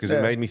it, because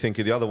it made me think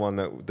of the other one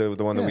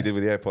the one that we did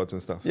with the AirPods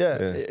and stuff. Yeah,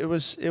 it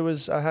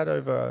was. I had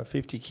over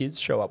 50 kids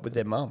show up with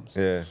their mums.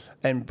 Yeah,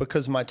 and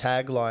because my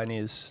tagline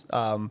is,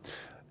 and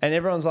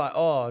everyone's like,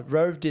 "Oh,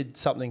 Rove did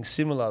something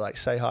similar, like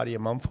say hi to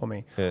your mum for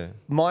me." Yeah,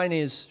 mine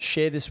is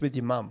share this with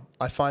your mum.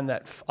 I find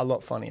that a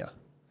lot funnier.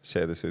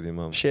 Share this with your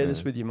mum. Share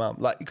this with your mum.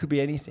 Like it could be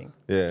anything.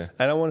 Yeah,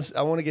 and I want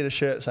to get a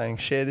shirt saying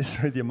 "Share this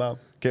with your mum."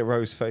 Get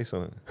Rove's face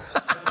on it.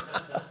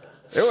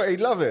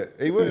 He'd love it.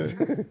 He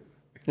would.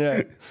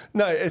 Yeah,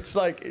 no, it's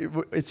like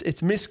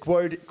it's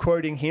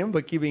misquoting him,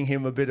 but giving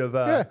him a bit of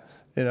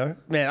you know,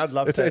 man, I'd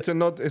love that. It's a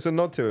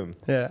nod to him.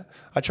 Yeah,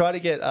 I try to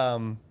get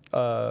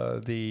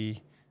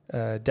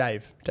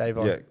Dave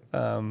on.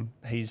 Yeah.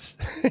 He's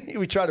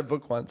we tried to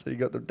book once, he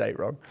got the date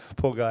wrong.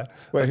 Poor guy.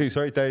 Wait, who?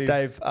 Sorry, Dave.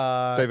 Dave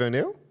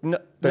O'Neill. No,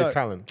 Dave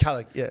Callan.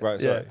 Callan, yeah.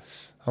 Right, sorry.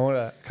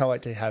 Yeah. Can't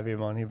wait to have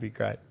him on. He'll be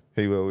great.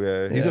 He will.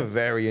 Yeah, he's a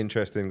very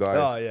interesting guy.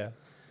 Oh yeah,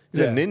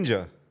 he's a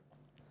ninja.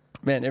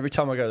 Man, every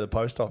time I go to the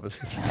post office,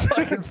 his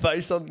fucking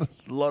face on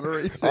this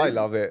lottery thing. I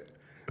love it.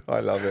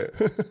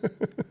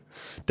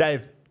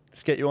 Dave,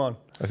 let's get you on.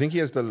 I think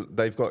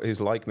they've got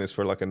his likeness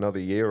for like another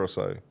year or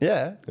so.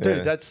 Yeah,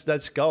 dude,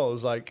 that's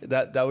goals. Like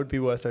that would be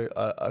worth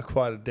a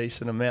quite a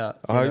decent amount.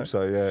 I hope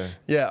so. Yeah.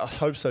 Yeah, I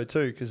hope so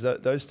too, because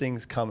those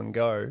things come and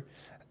go,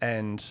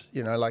 and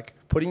you know, like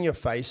putting your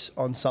face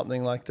on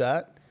something like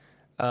that,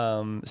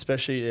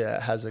 especially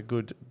it has a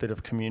good bit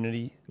of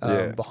community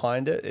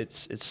behind it.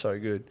 It's so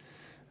good.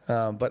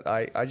 But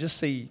I just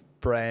see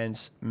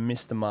brands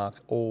miss the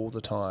mark all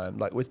the time.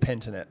 Like with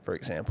Pentanet, for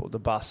example, the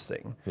bus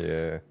thing.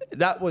 Yeah,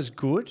 that was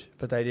good,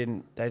 but they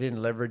didn't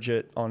leverage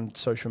it on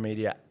social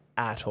media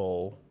at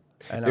all.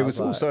 And it was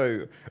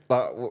also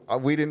like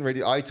we didn't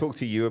really. I talked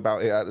to you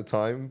about it at the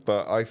time,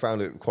 but I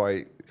found it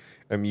quite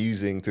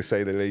amusing, to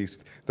say the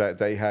least, that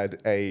they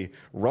had a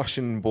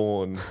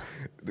Russian-born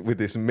with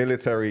this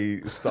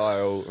military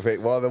style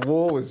while the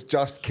war was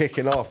just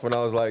kicking off, and I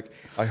was like,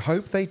 I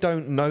hope they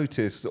don't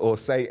notice or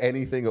say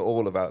anything at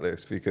all about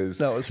this, because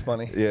that was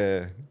funny.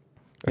 Yeah,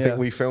 I think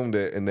we filmed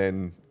it, and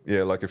then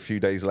like a few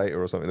days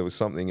later or something, there was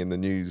something in the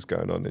news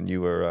going on, and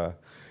you were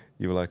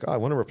like, I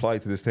want to reply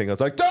to this thing. I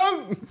was like,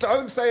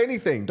 don't say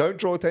anything, don't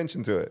draw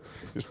attention to it,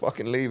 just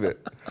fucking leave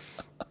it.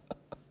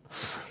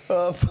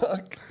 Oh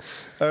fuck.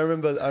 I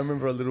remember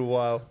for a little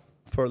while,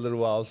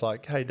 I was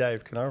like, "Hey,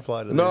 Dave, can I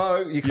reply to this?"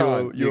 No, you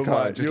can't. You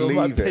can't. Just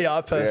leave it. You're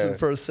my PR person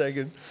for a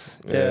second.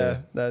 Yeah.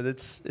 No,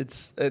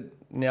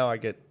 now I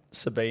get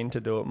Sabine to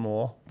do it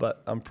more,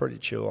 but I'm pretty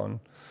chill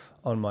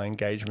on my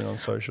engagement on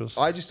socials.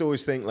 I just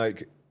always think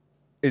like,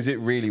 is it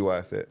really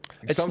worth it?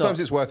 Sometimes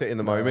it's worth it in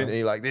the moment, and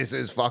you're like, this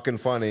is fucking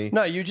funny.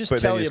 No, you just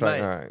tell your mate.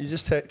 Like, right. You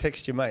just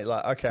text your mate,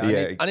 like,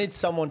 okay, I need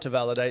someone to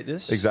validate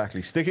this.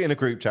 Exactly. Stick it in a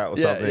group chat or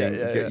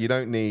something. You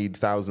don't need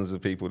thousands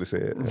of people to see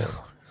it. Yeah.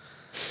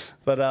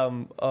 But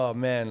oh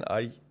man,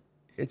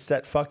 it's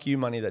that fuck you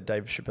money that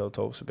Dave Chappelle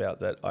talks about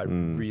that I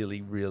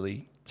really,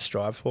 really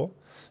strive for.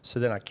 So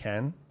then I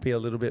can be a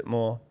little bit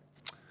more.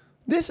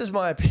 This is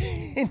my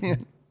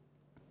opinion.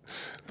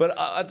 But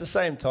at the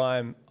same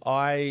time,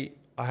 I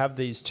have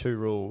these two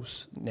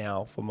rules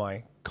now for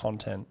my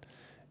content.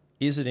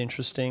 Is it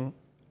interesting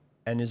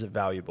and is it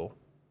valuable?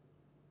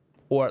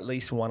 Or at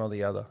least one or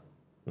the other.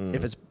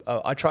 If it's,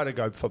 I try to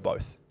go for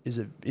both. Is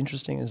it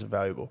interesting? Is it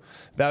valuable?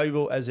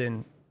 Valuable as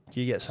in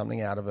you get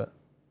something out of it.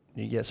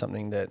 You get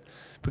something that,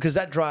 because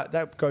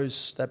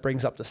that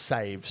brings up the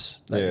saves.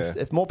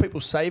 If more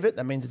people save it,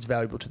 that means it's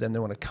valuable to them. They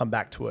want to come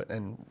back to it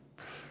and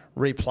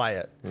replay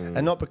it.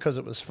 And not because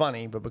it was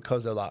funny, but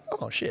because they're like,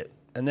 oh shit.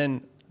 And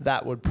then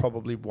that would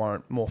probably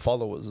warrant more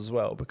followers as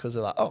well, because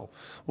they're like, oh,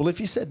 well, if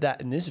he said that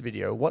in this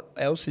video, what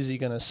else is he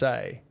going to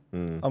say?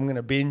 I'm going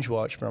to binge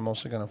watch, but I'm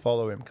also going to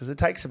follow him, because it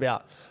takes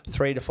about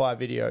 3 to 5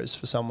 videos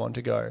for someone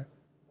to go,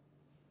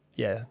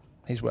 yeah,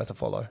 he's worth a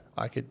follow.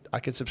 I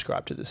could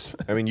subscribe to this.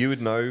 I mean, you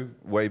would know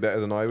way better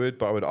than I would,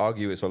 but I would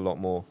argue it's a lot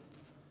more.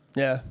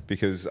 Yeah.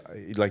 Because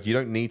like you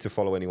don't need to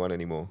follow anyone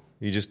anymore.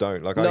 You just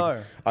don't. Like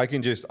no. I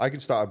can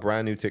start a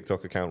brand new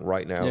TikTok account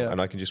right now,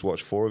 and I can just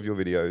watch 4 of your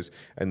videos,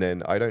 and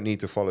then I don't need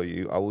to follow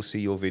you. I will see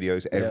your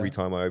videos every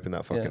time I open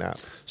that fucking app.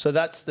 So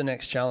that's the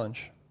next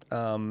challenge.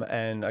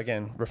 And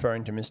again,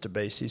 referring to Mr.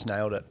 Beast, he's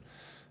nailed it.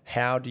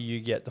 How do you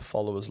get the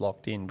followers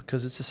locked in?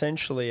 Because it's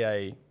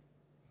essentially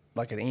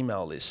like an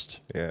email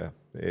list. Yeah,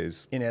 it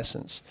is. In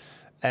essence.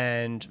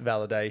 And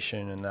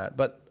validation and that.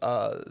 But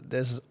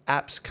there's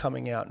apps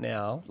coming out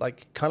now,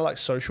 like kind of like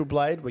Social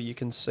Blade, where you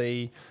can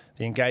see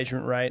the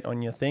engagement rate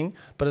on your thing,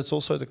 but it's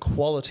also the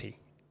quality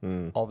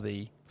of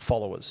the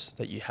followers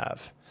that you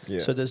have. Yeah.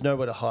 So there's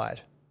nowhere to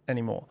hide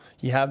anymore.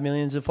 You have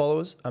millions of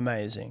followers,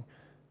 amazing.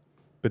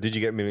 But did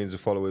you get millions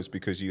of followers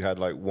because you had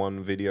like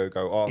one video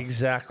go off?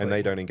 Exactly. And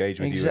they don't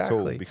engage with you at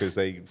all because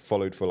they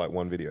followed for like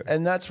one video.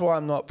 And that's why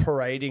I'm not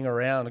parading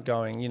around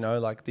going,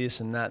 like this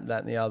and that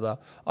and the other.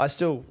 I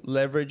still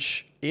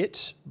leverage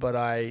it, but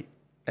I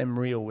am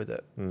real with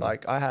it.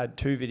 Like I had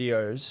 2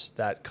 videos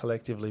that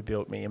collectively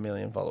built me 1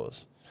 million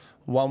followers.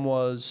 One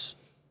was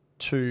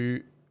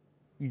to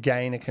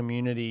gain a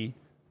community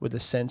with a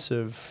sense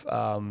of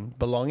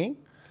belonging,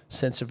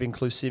 sense of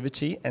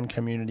inclusivity and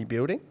community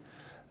building.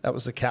 That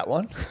was the cat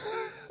one.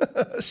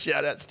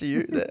 Shout outs to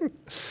you there.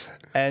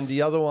 And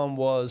the other one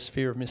was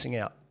fear of missing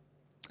out.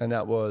 And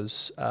that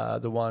was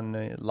the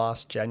one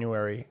last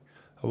January.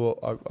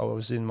 I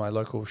was in my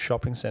local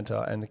shopping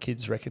centre and the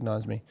kids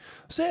recognised me.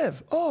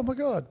 Sev, oh my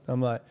God.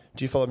 I'm like,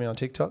 do you follow me on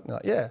TikTok? And they're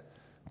like, yeah,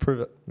 prove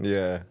it.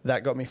 Yeah.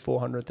 That got me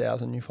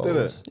 400,000 new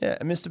followers. Did it? Yeah.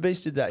 And Mr.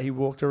 Beast did that. He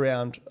walked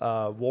around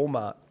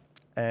Walmart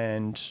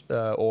and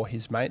or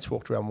his mates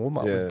walked around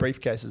Walmart with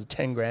briefcases of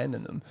 10 grand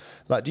in them.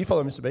 Like, do you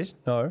follow Mr. Beast?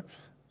 No.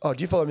 Oh,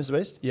 do you follow Mr.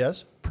 Beast?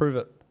 Yes. Prove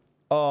it.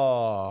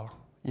 Oh,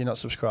 you're not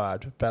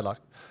subscribed. Bad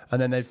luck.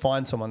 And then they'd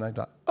find someone. They'd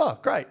be like, oh,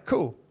 great,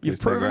 cool. You've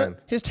proven it.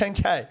 Here's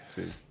 10K.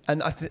 Jeez.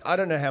 And I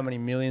don't know how many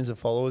millions of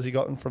followers he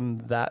gotten from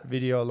that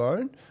video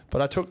alone,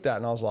 but I took that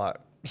and I was like,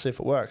 see if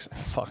it works. It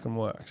fucking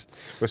works.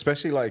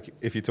 Especially like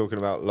if you're talking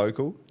about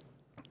local.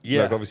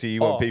 Yeah. Like obviously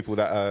you want people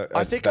that are...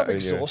 I think I've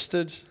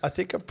exhausted. I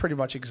think I've pretty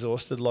much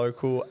exhausted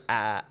local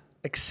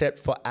except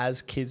for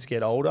as kids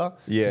get older.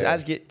 Yeah.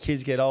 As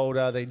kids get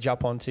older, they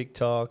jump on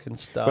TikTok and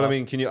stuff. But I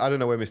mean, I don't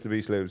know where Mr.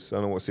 Beast lives. I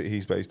don't know what city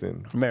he's based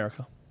in.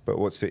 America. But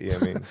what city, I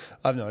mean?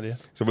 I have no idea.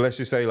 So let's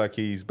just say like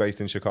he's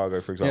based in Chicago,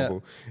 for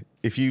example. Yeah.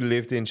 If you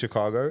lived in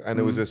Chicago and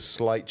there was a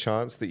slight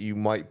chance that you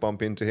might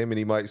bump into him and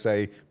he might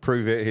say,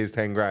 prove it, here's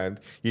 10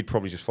 grand, you'd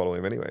probably just follow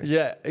him anyway.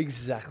 Yeah,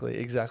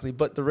 exactly.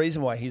 But the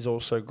reason why he's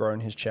also grown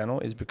his channel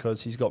is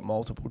because he's got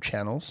multiple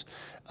channels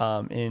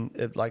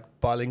in like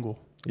bilingual.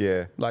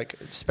 Yeah. Like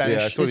Spanish.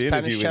 Yeah, I saw the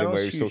interview with him where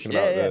he was talking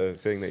about the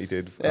thing that he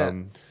did. Yeah.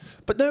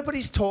 But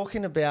nobody's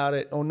talking about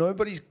it or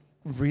nobody's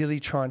really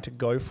trying to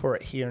go for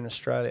it here in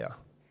Australia.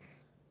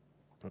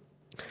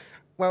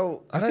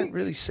 Well, I don't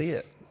really see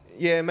it.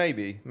 Yeah,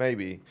 maybe.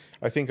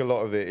 I think a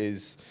lot of it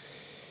is,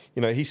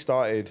 he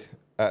started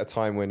at a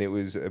time when it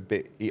was a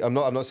bit. I'm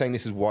not saying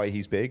this is why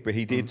he's big, but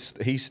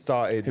he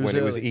started when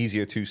it was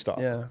easier to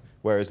start. Yeah.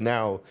 Whereas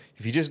now,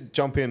 if you just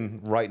jump in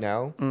right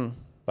now,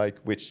 like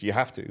which you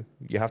have to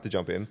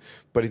jump in.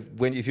 But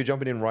if you're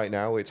jumping in right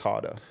now, it's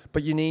harder.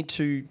 But you need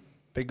to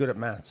be good at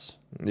maths.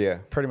 Yeah,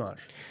 pretty much.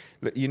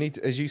 You need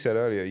to, as you said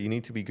earlier, you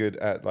need to be good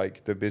at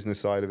like the business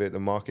side of it,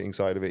 the marketing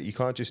side of it. You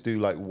can't just do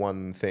like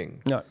one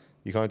thing. No.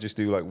 You can't just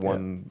do like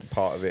one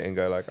part of it and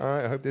go like, all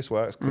right, I hope this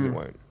works, because it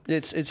won't.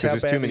 It's how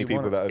there's too many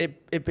people that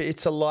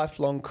it's a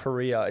lifelong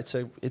career.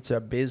 It's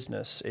a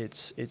business.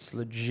 It's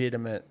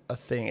legitimate a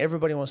thing.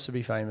 Everybody wants to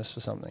be famous for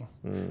something,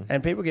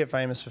 and people get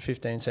famous for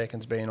 15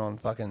 seconds being on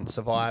fucking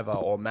Survivor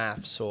or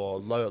Maths or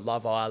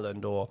Love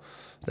Island or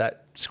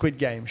that Squid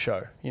Game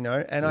show, you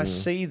know. And I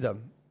see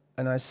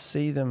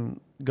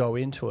them go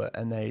into it,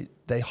 and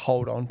they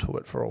hold on to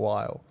it for a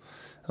while.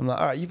 I'm like,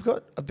 all right, you've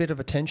got a bit of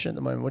attention at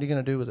the moment. What are you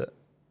going to do with it?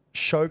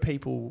 Show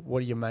people what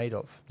are you made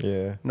of.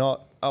 Yeah.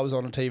 Not, I was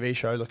on a TV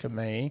show, look at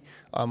me.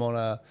 I'm on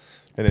a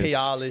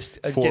PR list.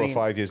 4 or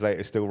 5 years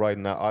later, still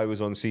riding that. I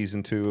was on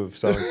season 2 of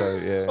so-and-so,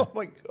 yeah. Oh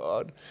my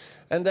God.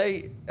 And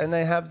they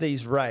have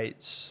these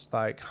rates,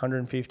 like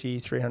 $150,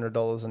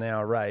 $300 an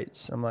hour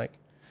rates. I'm like,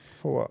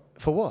 for what?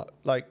 For what?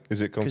 Like,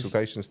 is it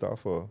consultation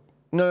stuff or?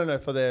 No,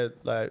 for their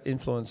like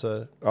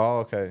influencer. Oh,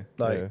 okay.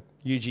 Like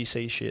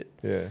UGC shit.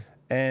 Yeah.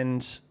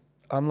 And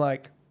I'm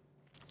like,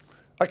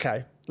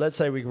 okay, let's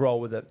say we roll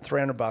with it.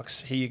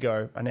 $300, here you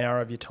go, an hour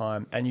of your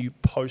time, and you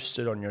post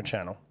it on your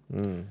channel.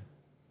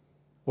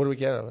 What do we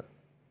get out of it?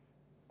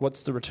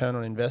 What's the return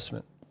on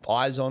investment?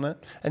 Eyes on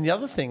it. And the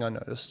other thing I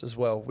noticed as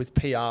well, with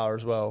PR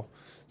as well,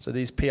 so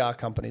these PR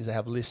companies, they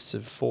have lists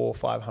of 400 or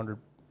 500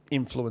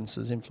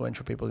 influencers,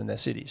 influential people in their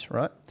cities,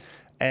 right?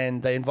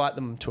 And they invite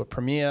them to a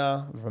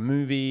premiere of a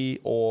movie,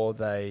 or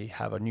they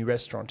have a new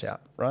restaurant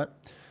out, right?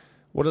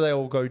 What do they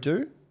all go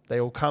do? They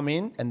all come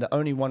in, and the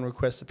only one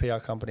request the PR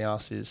company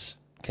asks is,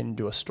 can you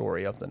do a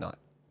story of the night?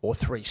 Or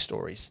 3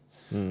 stories.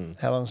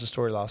 How long does the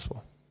story last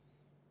for?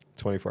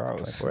 24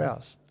 hours. 24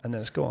 hours. And then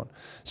it's gone.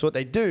 So what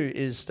they do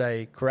is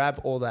they grab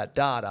all that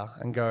data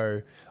and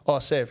go, oh,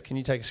 Sev, can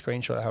you take a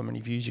screenshot of how many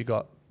views you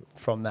got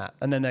from that?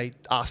 And then they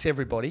ask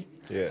everybody.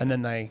 Yeah. And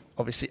then they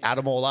obviously add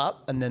them all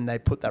up, and then they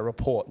put that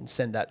report and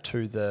send that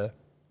to the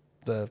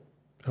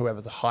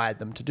whoever hired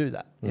them to do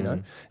that, you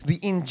know? The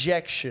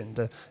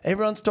injection,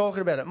 everyone's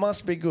talking about it,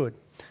 must be good.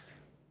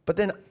 But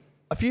then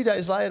a few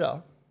days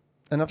later,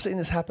 and I've seen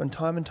this happen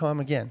time and time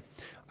again,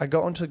 I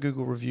go onto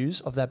Google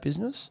reviews of that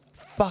business,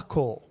 fuck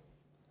all.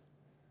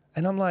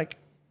 And I'm like,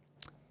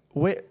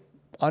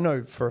 I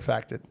know for a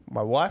fact that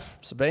my wife,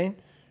 Sabine,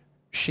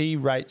 she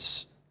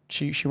rates,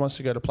 she wants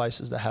to go to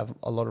places that have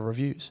a lot of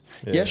reviews.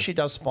 Yeah. Yes, she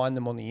does find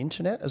them on the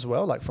internet as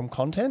well, like from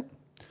content,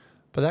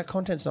 but that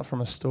content's not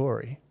from a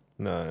story.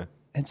 No.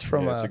 It's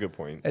from that's a good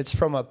point. It's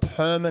from a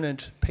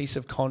permanent piece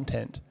of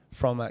content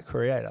from that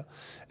creator.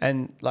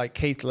 And like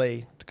Keith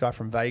Lee, the guy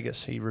from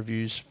Vegas, he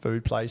reviews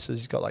food places.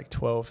 He's got like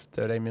 12,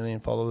 13 million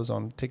followers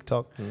on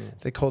TikTok.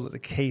 They call it the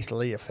Keith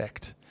Lee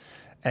effect.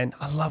 And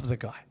I love the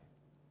guy.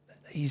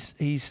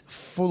 He's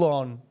full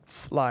on,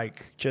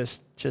 like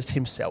just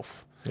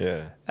himself.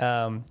 Yeah.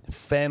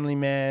 Family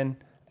man,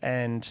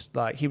 and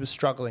like he was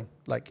struggling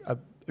like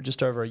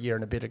just over a year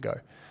and a bit ago,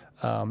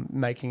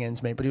 making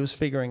ends meet, but he was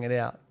figuring it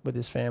out with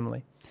his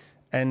family.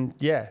 And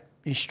yeah,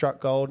 he struck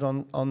gold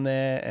on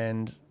there.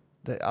 And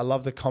I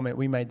love the comment,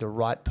 we made the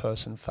right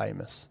person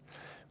famous.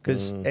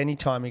 Because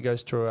anytime he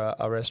goes to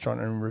a restaurant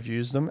and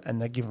reviews them,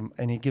 and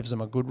he gives them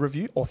a good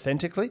review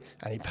authentically,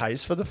 and he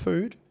pays for the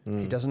food,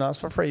 he doesn't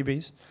ask for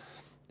freebies.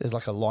 There's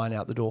like a line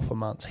out the door for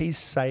months. He's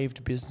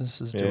saved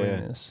businesses doing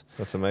this.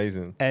 That's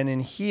amazing. And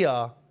in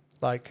here,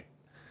 like,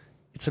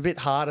 it's a bit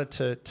harder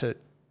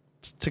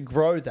to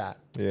grow that.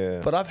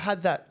 Yeah. But I've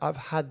had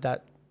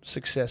that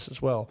success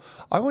as well.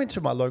 I went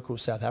to my local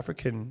South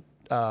African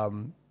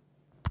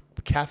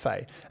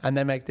cafe, and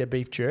they make their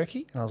beef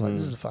jerky, and I was like,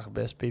 this is the fucking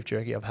best beef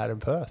jerky I've had in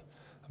Perth.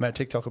 I made a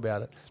TikTok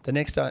about it. The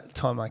next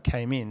time I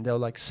came in, they were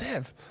like,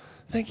 Sev,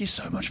 thank you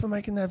so much for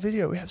making that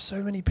video. We have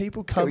so many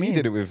people come in. You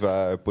did it with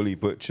Bully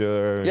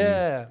Butcher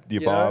and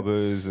your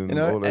barbers and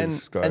all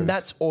those guys. And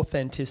that's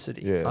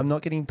authenticity. Yeah. I'm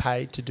not getting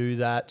paid to do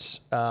that,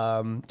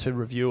 to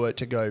review it,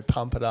 to go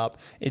pump it up.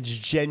 It's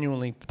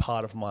genuinely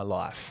part of my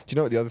life. Do you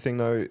know what the other thing,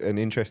 though, and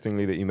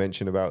interestingly that you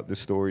mentioned about the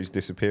stories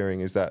disappearing,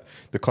 is that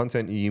the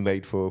content you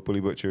made for Bully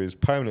Butcher is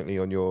permanently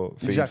on your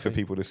feed for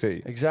people to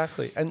see.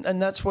 Exactly.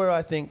 And that's where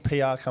I think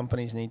PR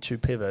companies need to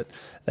pivot.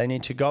 They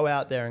need to go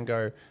out there and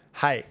go,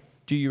 hey,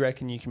 do you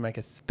reckon you can make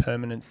a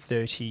permanent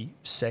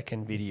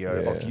 30-second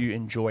video of you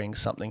enjoying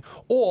something?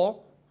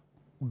 Or,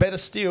 better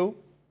still,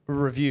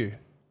 review.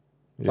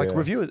 Like,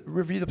 review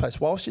the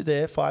place. Whilst you're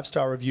there,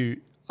 5-star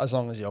review, as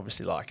long as you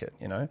obviously like it,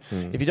 you know?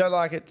 If you don't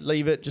like it,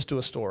 leave it, just do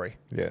a story,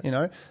 you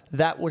know?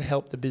 That would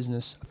help the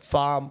business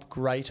far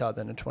greater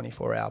than a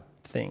 24-hour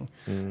thing.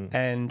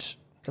 And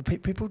the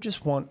people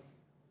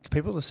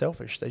are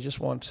selfish. They just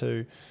want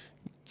to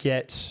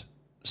get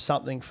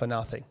something for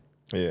nothing.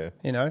 Yeah.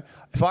 You know,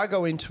 if I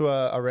go into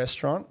a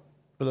restaurant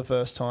for the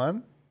first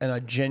time and I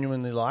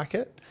genuinely like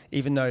it,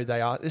 even though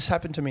this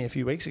happened to me a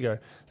few weeks ago.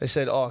 They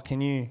said, oh, can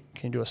you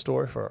do a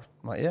story for it?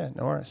 I'm like, yeah,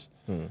 no worries.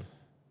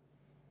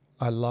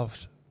 I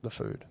loved the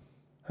food.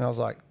 And I was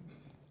like,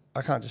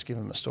 I can't just give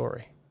them a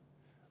story.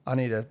 I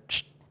need to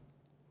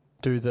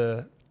do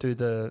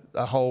the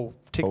whole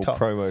TikTok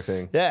whole promo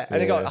thing. Yeah,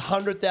 and it got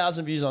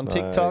 100,000 views on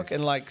TikTok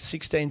and like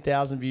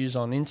 16,000 views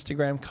on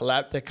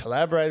Instagram. They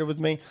collaborated with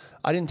me.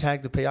 I didn't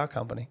tag the PR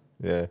company.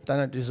 Yeah. They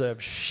don't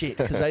deserve shit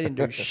because they didn't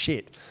do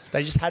shit.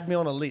 They just had me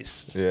on a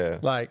list. Yeah.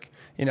 Like,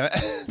 you know,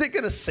 they're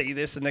going to see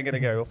this and they're going to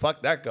go, well,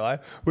 fuck that guy.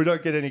 We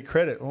don't get any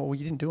credit. Well,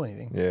 you didn't do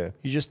anything. Yeah.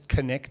 You just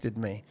connected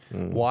me.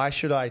 Why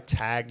should I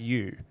tag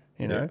you?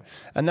 You know?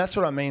 And that's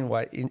what I mean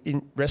by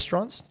in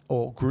restaurants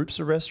or groups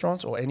of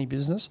restaurants or any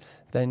business,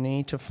 they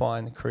need to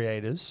find the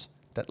creators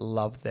that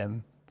love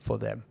them for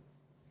them.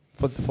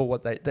 For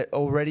what they're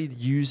already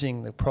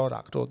using the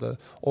product or the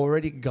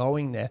already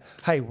going there.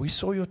 Hey, we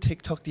saw your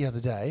TikTok the other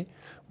day.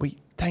 We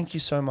thank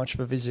you so much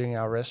for visiting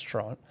our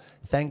restaurant.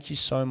 Thank you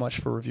so much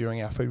for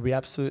reviewing our food. We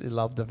absolutely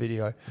love the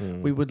video.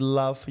 We would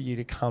love for you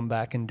to come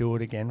back and do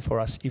it again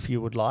for us if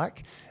you would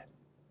like.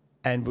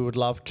 And we would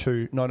love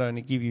to not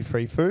only give you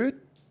free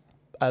food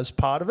as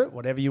part of it,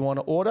 whatever you want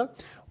to order,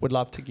 would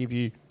love to give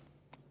you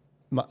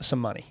some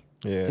money.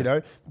 Yeah. You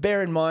know,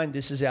 bear in mind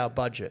this is our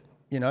budget.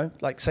 You know,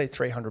 like say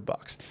 $300.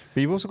 But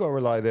you've also got to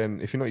rely then,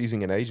 if you're not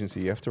using an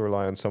agency, you have to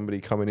rely on somebody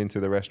coming into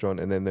the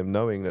restaurant and then them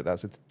knowing that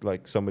that's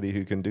like somebody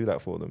who can do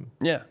that for them.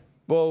 Yeah.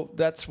 Well,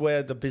 that's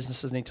where the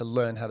businesses need to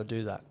learn how to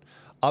do that.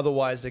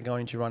 Otherwise, they're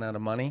going to run out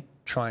of money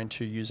trying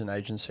to use an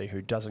agency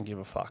who doesn't give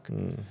a fuck.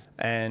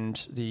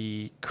 And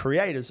the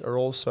creators are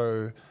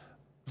also,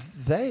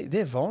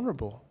 they're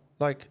vulnerable.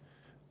 Like,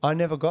 I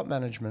never got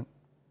management,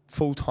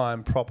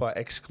 full-time, proper,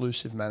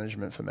 exclusive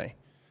management for me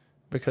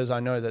because I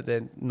know that they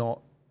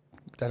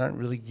don't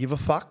really give a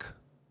fuck,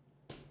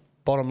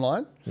 bottom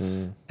line.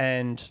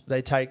 And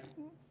they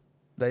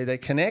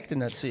connect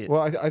and that's it.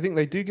 Well, I think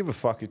they do give a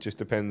fuck. It just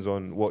depends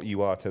on what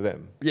you are to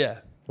them. Yeah.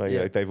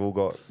 Like they've all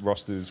got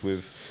rosters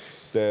with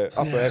the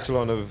upper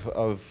echelon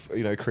of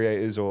you know,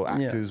 creators or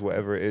actors,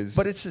 whatever it is.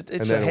 But it's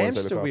a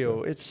hamster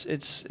wheel.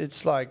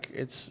 It's like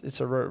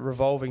it's a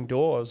revolving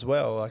door as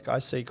well. Like I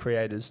see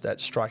creators that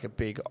strike it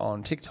big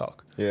on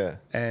TikTok. Yeah.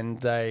 And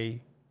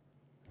they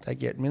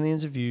get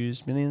millions of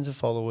views, millions of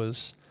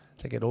followers.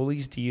 They get all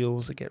these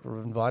deals. They get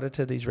invited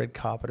to these red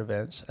carpet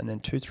events, and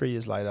then 2-3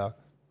 years later,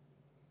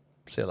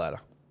 see you later.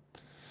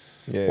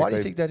 Yeah. Why do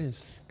you think that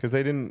is? Because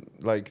they didn't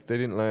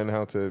learn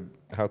how to,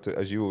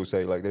 as you always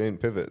say, like they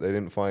didn't pivot. They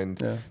didn't find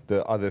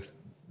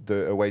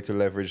a way to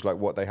leverage like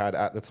what they had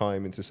at the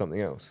time into something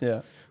else.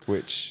 Yeah.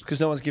 Because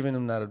no one's giving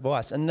them that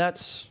advice, and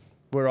that's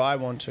where I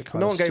want to kind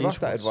of. No one gave us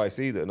that advice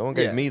either. No one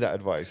gave me that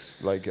advice.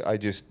 Like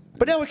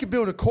But now we can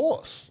build a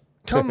course.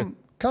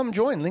 Come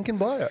join, link in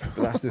bio.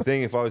 But that's the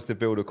thing. If I was to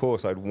build a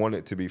course, I'd want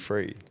it to be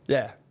free.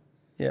 Yeah.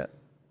 Yeah.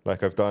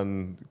 Like I've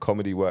done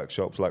comedy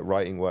workshops, like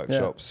writing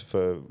workshops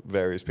for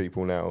various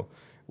people now,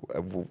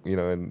 you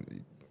know,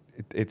 and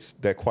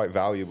they're quite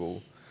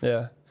valuable.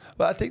 Yeah.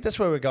 Well, I think that's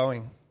where we're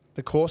going.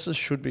 The courses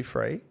should be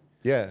free.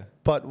 Yeah.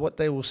 But what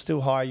they will still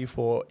hire you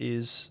for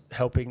is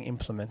helping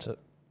implement it.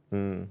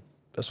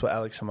 That's what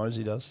Alex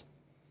Hormozi does.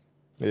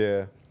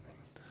 Yeah.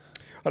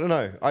 I don't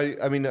know.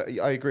 I mean,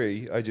 I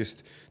agree.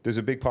 There's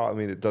a big part of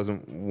me that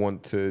doesn't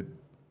want to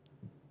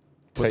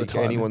take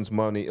anyone's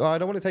money. Oh, I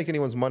don't want to take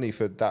anyone's money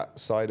for that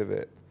side of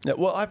it. Yeah,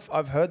 well,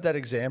 I've heard that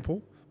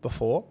example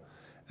before,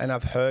 and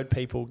I've heard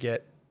people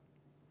get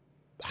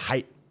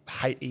hate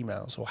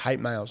emails or hate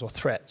mails or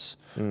threats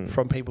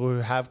from people who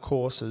have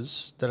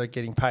courses that are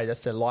getting paid.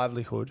 That's their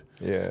livelihood.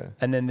 Yeah.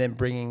 And then them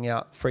bringing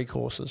out free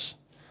courses.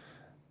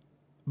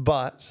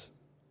 But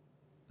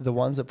the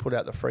ones that put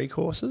out the free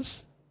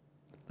courses,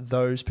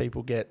 those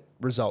people get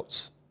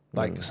results,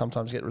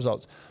 sometimes get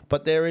results.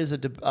 But there is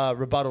a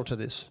rebuttal to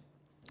this.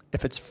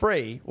 If it's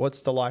free,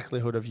 what's the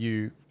likelihood of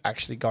you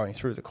actually going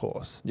through the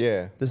course?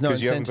 Yeah. There's no incentive.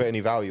 Because you haven't put any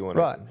value on it.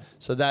 Right.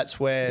 So that's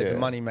where the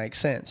money makes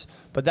sense.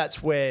 But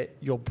that's where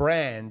your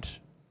brand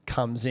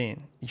comes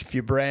in. If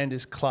your brand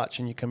is clutch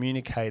and you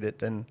communicate it,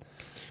 then...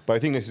 But I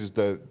think this is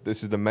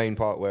the main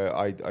part where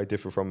I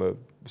differ from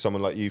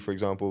someone like you, for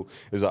example,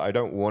 is that I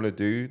don't want to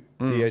do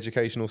the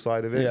educational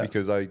side of it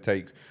because I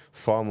take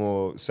far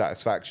more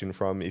satisfaction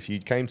from if you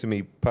came to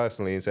me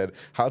personally and said,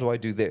 how do I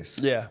do this?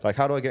 Yeah. Like,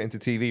 how do I get into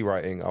TV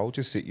writing? I'll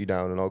just sit you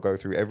down and I'll go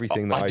through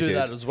everything that I did. I do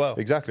that as well.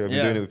 Exactly. I've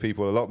been doing it with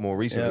people a lot more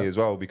recently as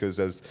well, because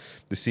as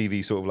the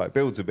CV sort of like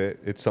builds a bit,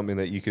 it's something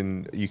that you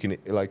can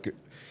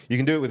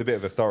do it with a bit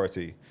of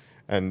authority.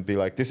 And be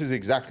like, this is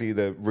exactly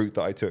the route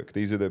that I took.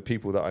 These are the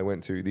people that I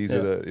went to.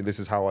 This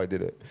is how I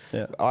did it.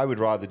 Yeah. I would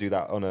rather do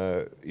that on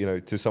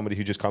to somebody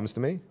who just comes to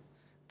me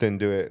than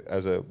do it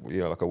as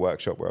like a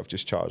workshop where I've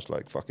just charged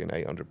like fucking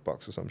 $800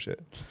 or some shit.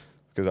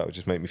 Because that would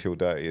just make me feel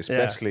dirty,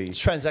 especially.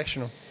 It's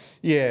transactional.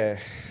 Yeah.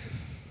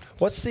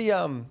 What's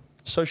the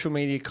social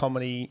media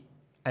comedy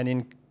and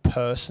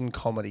in-person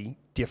comedy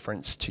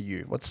difference to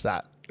you? What's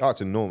that? Oh, it's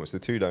enormous. The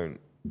two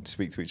don't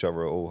speak to each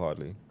other at all,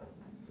 hardly.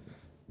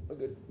 We're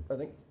good, I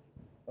think.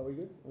 Are we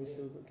good? Are we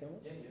still good, camera?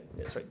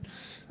 Yeah,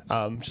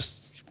 sweet.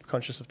 Just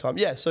conscious of time.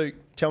 Yeah, so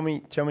tell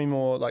me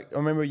more. Like, I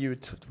remember you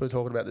were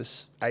talking about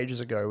this ages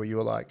ago, where you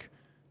were like,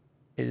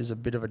 it is a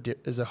bit of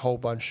there's a whole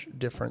bunch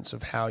difference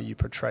of how you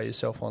portray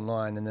yourself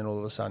online, and then all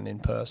of a sudden in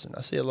person.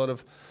 I see a lot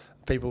of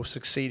people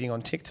succeeding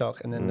on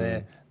TikTok, and then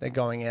they're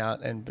going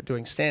out and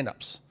doing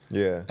stand-ups.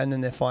 Yeah. And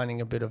then they're finding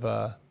a bit of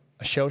a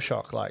shell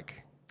shock,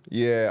 like.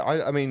 Yeah,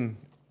 I mean,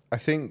 I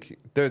think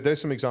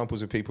there's some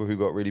examples of people who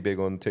got really big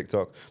on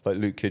TikTok, like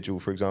Luke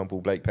Kidgel, for example,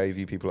 Blake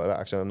Pavey, people like that.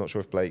 Actually, I'm not sure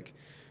if Blake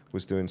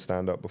was doing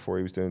stand-up before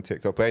he was doing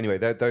TikTok. But anyway,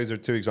 those are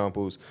two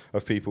examples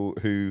of people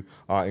who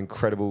are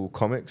incredible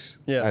comics,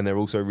 and they're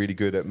also really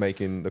good at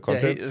making the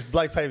content. Yeah,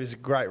 Blake Pavey's a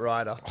great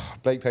writer.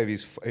 Blake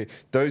Pavey's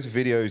those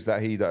videos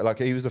that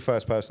he was the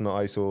first person that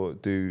I saw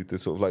do the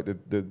sort of like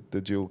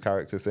the dual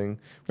character thing,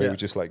 where he would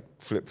just like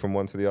flip from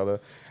one to the other,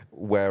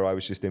 where I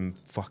was just in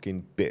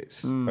fucking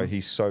bits. Like,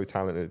 he's so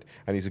talented,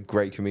 and he's a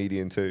great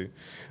comedian too.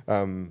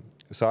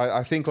 So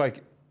I think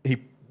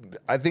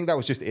I think that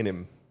was just in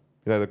him.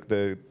 You know,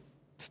 the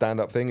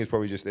stand-up thing is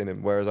probably just in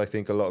him. Whereas I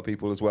think a lot of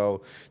people as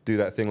well do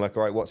that thing like,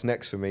 all right, what's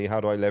next for me?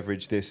 How do I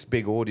leverage this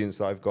big audience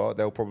that I've got?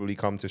 They'll probably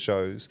come to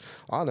shows.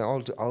 I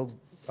don't know,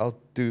 I'll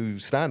do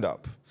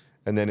stand-up.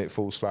 And then it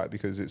falls flat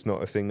because it's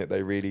not a thing that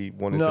they really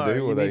wanted to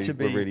do or they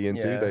were really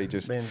into. They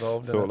just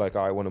thought like,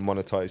 I want to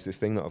monetize this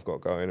thing that I've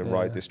got going and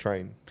ride this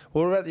train.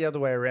 What about the other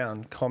way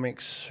around?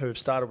 Comics who've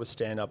started with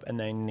stand-up and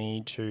they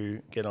need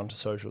to get onto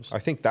socials. I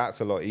think that's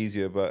a lot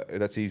easier, but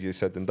that's easier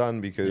said than done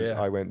because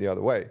I went the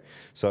other way.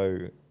 So,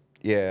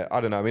 yeah, I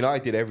don't know. I mean, I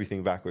did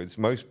everything backwards.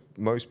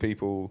 Most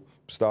people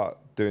start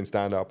doing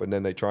stand-up and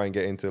then they try and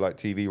get into like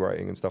TV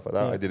writing and stuff like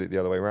that. I did it the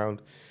other way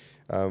around.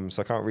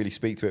 So I can't really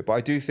speak to it. But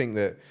I do think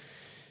that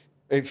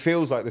it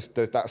feels like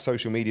that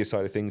social media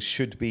side of things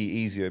should be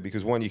easier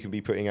because, one, you can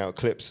be putting out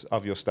clips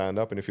of your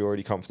stand-up, and if you're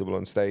already comfortable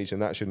on stage,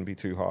 and that shouldn't be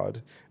too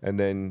hard. And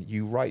then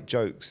you write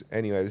jokes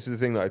anyway. This is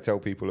the thing that I tell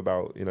people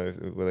about, you know,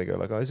 when they go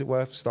like, oh, is it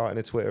worth starting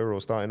a Twitter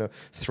or starting a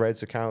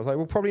Threads account? Like,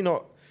 well, probably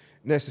not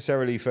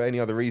necessarily for any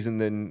other reason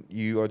than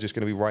you are just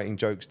going to be writing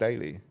jokes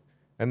daily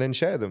and then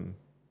share them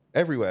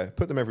everywhere,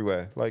 put them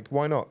everywhere. Like,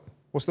 why not?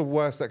 What's the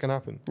worst that can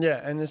happen?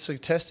 Yeah, and it's a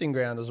testing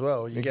ground as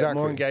well. You get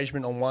more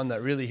engagement on one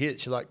that really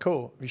hits. You're like,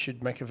 cool, we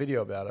should make a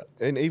video about it.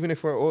 And even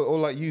if we're, or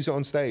like use it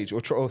on stage,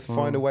 or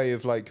find a way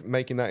of like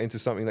making that into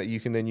something that you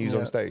can then use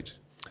on stage.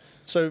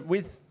 So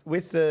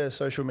with the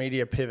social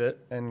media pivot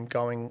and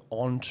going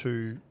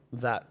onto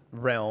that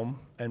realm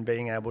and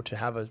being able to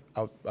have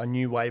a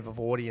new wave of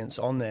audience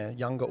on there,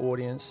 younger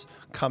audience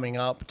coming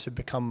up to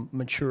become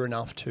mature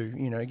enough to,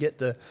 you know, get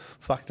the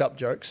fucked up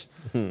jokes.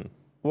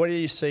 What do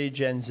you see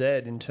Gen Z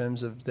in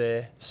terms of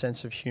their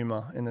sense of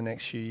humour in the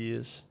next few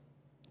years?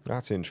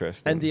 That's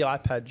interesting. And the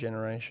iPad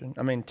generation.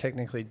 I mean,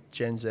 technically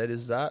Gen Z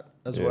is that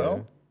as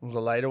well,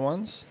 the later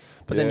ones.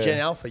 But then Gen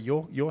Alpha,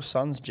 your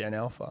son's Gen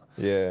Alpha.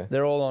 Yeah.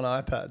 They're all on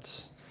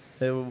iPads.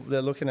 They're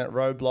looking at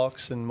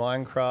Roblox and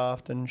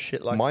Minecraft and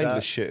shit like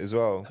mindless shit as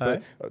well. Hey?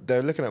 But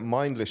they're looking at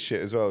mindless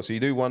shit as well. So you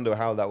do wonder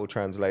how that will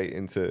translate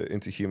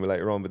into humour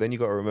later on. But then you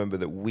got to remember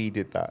that we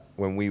did that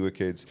when we were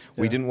kids.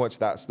 Yeah. We didn't watch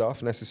that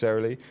stuff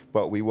necessarily,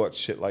 but we watched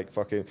shit like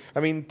fucking...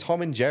 I mean,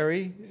 Tom and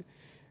Jerry...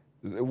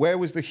 Where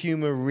was the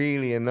humour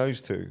really in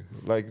those two?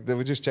 Like, they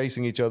were just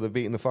chasing each other,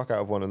 beating the fuck out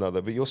of one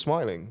another, but you're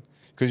smiling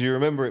because you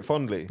remember it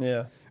fondly.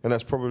 Yeah. And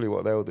that's probably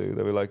what they'll do.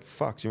 They'll be like,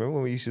 fuck, do you remember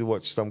when we used to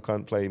watch some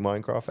cunt play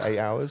Minecraft for 8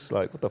 hours?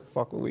 Like, what the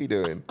fuck were we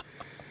doing?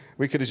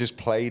 We could have just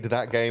played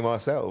that game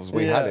ourselves.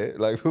 We had it.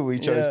 Like, we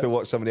chose to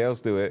watch somebody else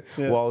do it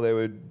while they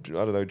were, I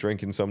don't know,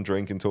 drinking some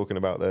drink and talking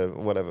about their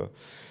whatever.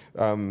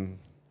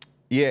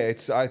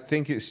 I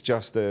think it's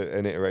just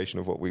an iteration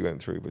of what we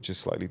went through, but just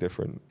slightly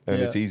different.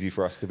 And it's easy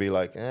for us to be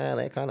like,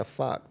 they're kind of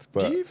fucked.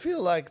 But do you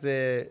feel like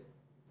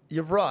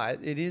you're right,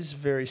 it is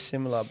very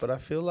similar, but I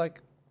feel like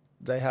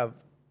they have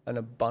an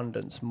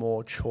abundance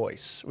more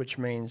choice, which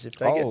means if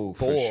they get bored,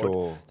 for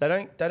sure. they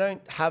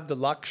don't have the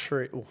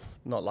luxury,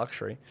 not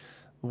luxury.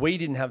 We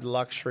didn't have the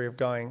luxury of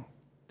going,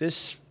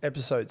 this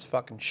episode's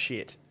fucking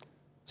shit.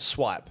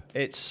 Swipe.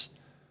 It's,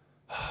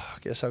 I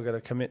guess I've got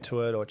to commit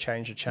to it or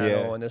change the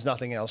channel and there's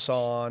nothing else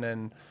on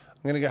and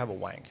I'm going to go have a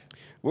wank.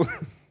 Well,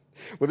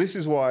 this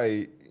is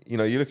why, you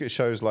know, you look at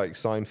shows like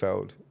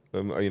Seinfeld,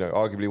 you know,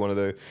 arguably one of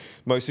the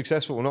most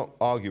successful, well, not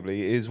arguably,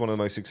 it is one of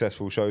the most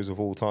successful shows of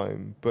all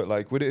time. But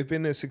like, would it have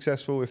been as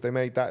successful if they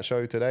made that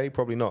show today?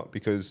 Probably not,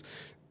 because,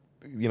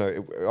 you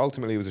know,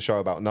 ultimately it was a show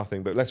about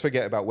nothing. But let's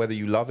forget about whether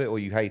you love it or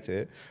you hate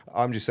it.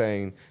 I'm just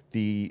saying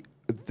the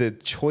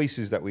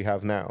choices that we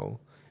have now,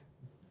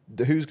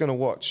 who's going to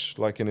watch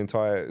like an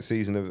entire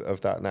season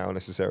of that now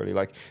necessarily?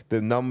 Like the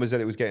numbers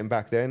that it was getting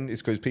back then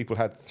is because people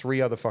had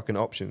 3 other fucking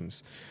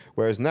options.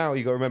 Whereas now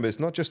you got to remember,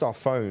 it's not just our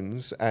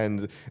phones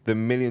and the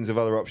millions of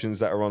other options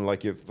that are on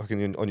like your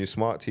fucking on your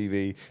smart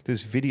TV.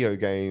 There's video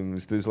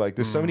games. There's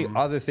so many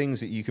other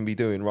things that you can be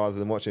doing rather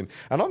than watching.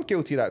 And I'm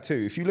guilty of that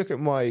too. If you look at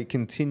my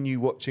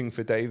continue watching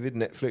for David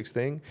Netflix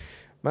thing,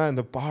 man,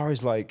 the bar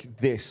is like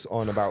this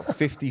on about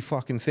 50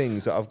 fucking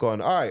things that I've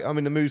gone, all right, I'm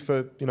in the mood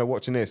for, you know,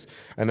 watching this.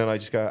 And then I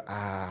just go,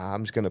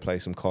 I'm just going to play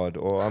some COD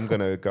or I'm going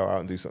to go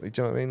out and do something.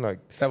 Do you know what I mean? Like,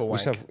 have a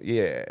wank.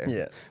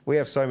 We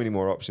have so many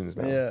more options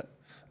now. Yeah.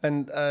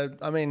 And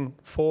I mean,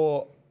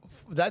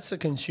 that's the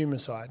consumer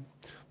side.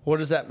 What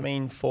does that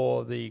mean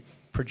for the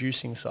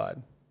producing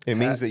side? It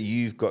means that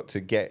you've got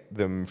to get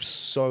them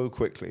so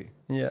quickly.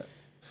 Yeah.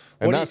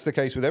 And that's the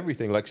case with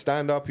everything. Like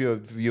stand up, your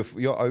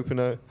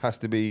opener has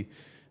to be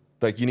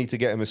Like, you need to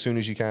get them as soon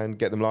as you can,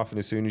 get them laughing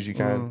as soon as you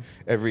can.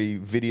 Every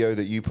video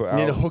that you put out.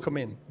 You need to hook them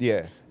in.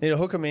 Yeah. You need to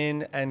hook them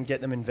in and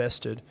get them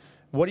invested.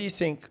 What do you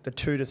think the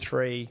 2 to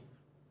 3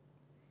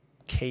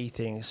 key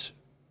things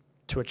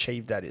to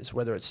achieve that is,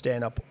 whether it's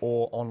stand-up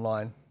or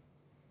online?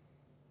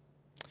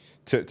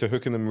 To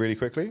hooking them really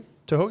quickly?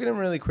 To hooking them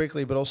really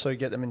quickly, but also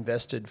get them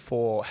invested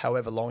for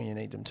however long you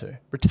need them to.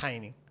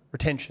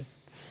 Retention.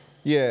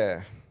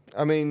 Yeah.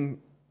 I mean,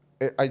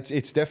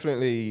 it's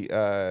definitely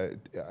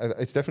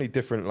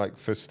different, like,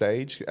 for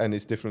stage, and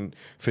it's different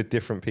for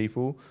different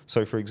people.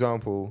 So, for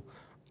example,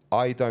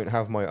 I don't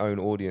have my own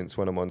audience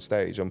when I'm on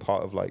stage. I'm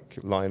part of, like,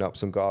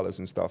 lineups and galas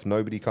and stuff.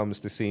 Nobody comes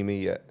to see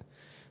me yet.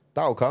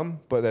 That'll come,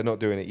 but they're not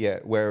doing it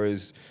yet.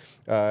 Whereas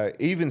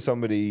even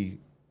somebody,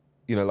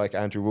 you know, like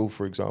Andrew Wolf,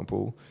 for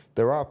example,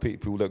 there are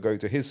people that go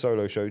to his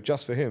solo show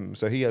just for him.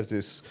 So he has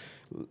this,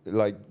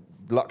 like,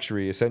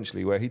 luxury,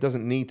 essentially, where he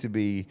doesn't need to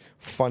be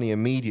funny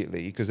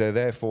immediately because they're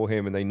there for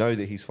him and they know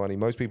that he's funny.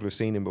 Most people have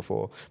seen him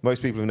before.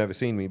 Most people have never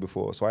seen me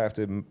before. So I have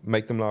to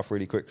make them laugh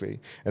really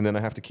quickly, and then I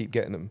have to keep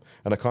getting them.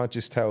 And I can't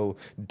just tell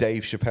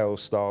Dave Chappelle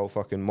style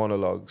fucking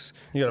monologues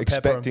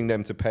expecting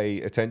them to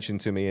pay attention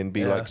to me and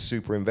be like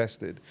super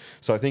invested.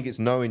 So I think it's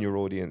knowing your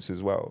audience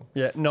as well.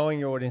 Yeah, knowing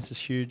your audience is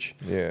huge.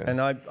 Yeah. And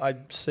I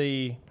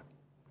see,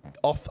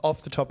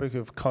 off the topic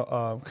of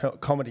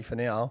comedy for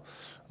now,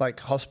 like,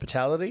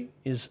 hospitality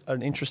is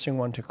an interesting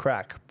one to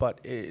crack,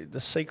 but the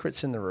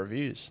secret's in the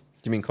reviews.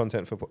 Do you mean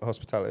content for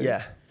hospitality?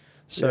 Yeah.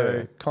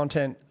 So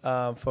content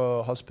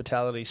for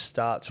hospitality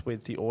starts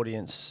with the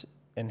audience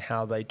and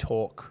how they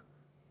talk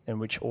and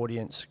which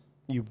audience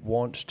you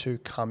want to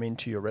come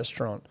into your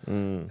restaurant.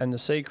 And the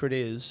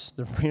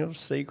real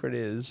secret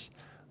is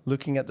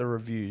looking at the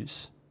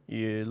reviews.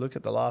 You look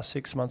at the last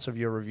 6 months of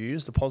your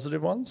reviews, the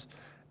positive ones,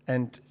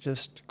 and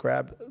just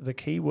grab the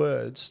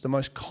keywords, the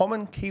most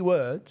common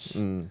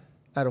keywords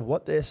out of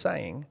what they're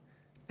saying,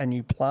 and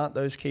you plant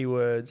those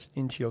keywords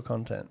into your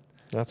content.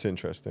 That's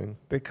interesting.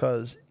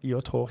 Because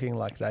you're talking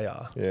like they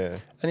are. Yeah.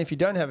 And if you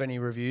don't have any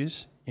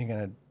reviews, you're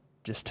going to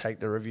just take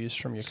the reviews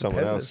from your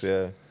competitors.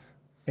 Someone else,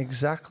 yeah.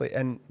 Exactly.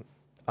 And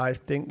I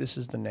think this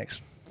is the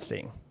next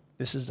thing.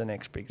 This is the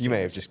next big thing. You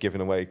may have just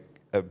given away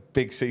a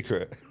big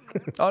secret.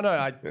 Oh,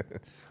 no,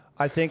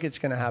 I think it's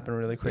going to happen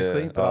really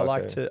quickly, but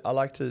I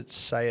like to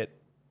say it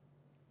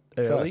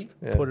early,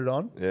 put it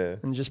on,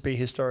 and just be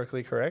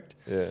historically correct.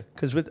 Yeah.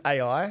 Because with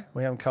AI,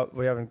 we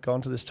haven't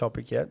gone to this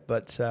topic yet,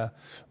 but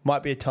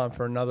might be a time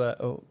for another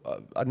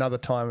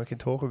time we can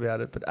talk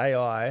about it. But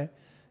AI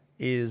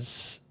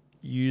is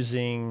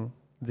using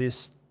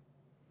this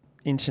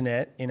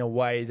internet in a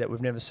way that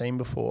we've never seen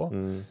before,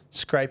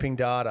 scraping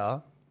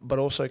data, but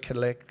also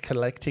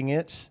collecting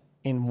it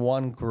in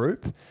one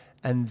group,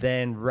 and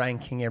then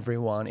ranking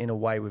everyone in a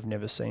way we've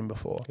never seen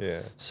before.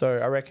 Yeah. So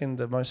I reckon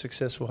the most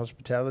successful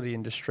hospitality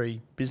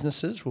industry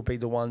businesses will be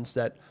the ones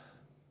that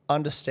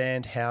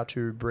understand how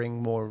to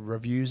bring more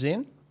reviews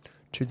in,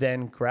 to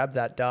then grab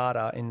that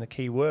data in the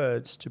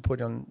keywords to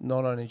put on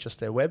not only just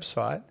their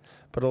website,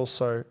 but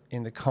also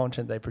in the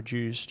content they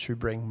produce to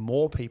bring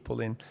more people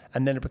in.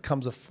 And then it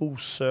becomes a full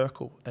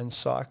circle and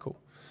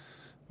cycle.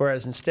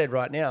 Whereas instead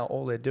right now,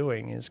 all they're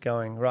doing is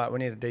going, right, we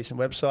need a decent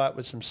website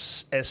with some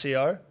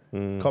SEO,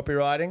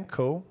 copywriting,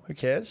 cool, who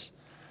cares?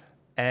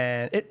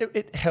 And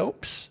it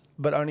helps,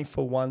 but only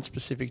for one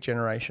specific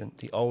generation,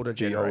 the older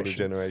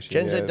generation.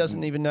 Gen Z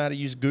doesn't even know how to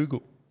use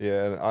Google.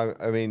 Yeah,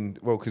 I mean,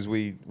 well, because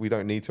we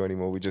don't need to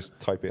anymore. We just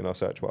type it in our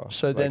search bar.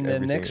 So like then the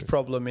next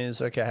problem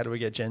is, okay, how do we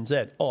get Gen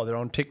Z? Oh, they're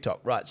on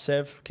TikTok. Right,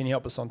 Sev, can you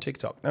help us on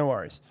TikTok? No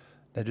worries.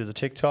 They do the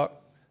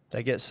TikTok.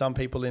 They get some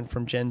people in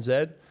from Gen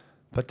Z.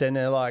 But then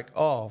they're like,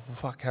 oh,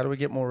 fuck, how do we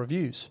get more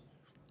reviews?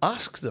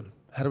 Ask them.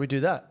 How do we do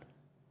that?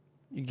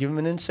 You give them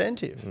an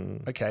incentive.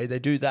 Okay, they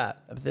do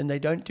that. But then they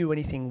don't do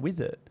anything with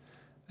it.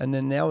 And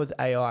then now with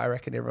AI, I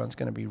reckon everyone's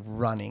going to be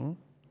running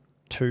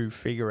to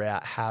figure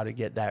out how to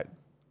get that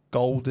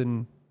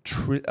golden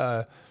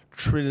trilogy,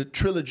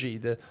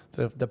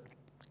 the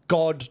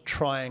God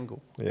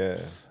triangle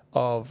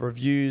of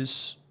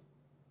reviews,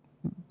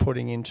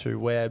 putting into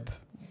web,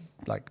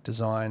 like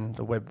design,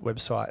 the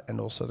website,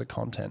 and also the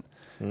content.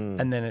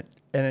 And then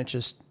it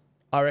just,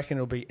 I reckon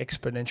it'll be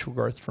exponential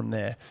growth from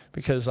there.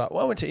 Because I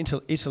went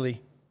to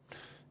Italy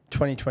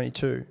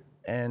 2022,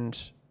 and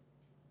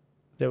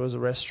there was a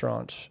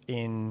restaurant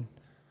in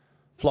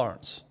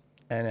Florence,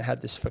 and it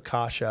had this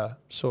focaccia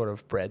sort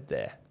of bread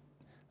there,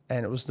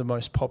 and it was the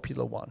most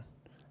popular one.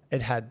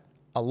 It had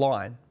a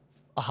line,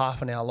 a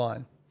half an hour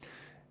line.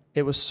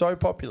 It was so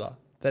popular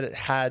that it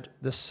had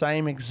the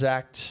same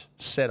exact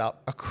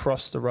setup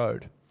across the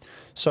road.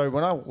 So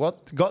when I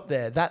got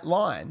there, that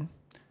line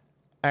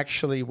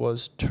actually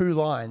was 2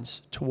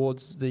 lines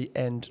towards the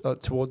end,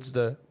 towards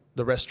the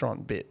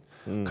restaurant bit,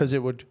 because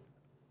it would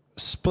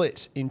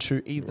split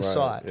into either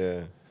side.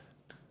 Yeah.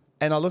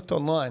 And I looked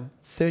online,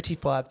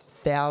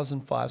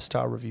 35,000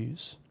 5-star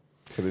reviews.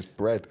 For this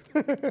bread.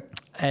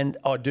 And,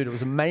 oh, dude, it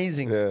was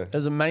amazing. Yeah. It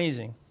was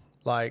amazing.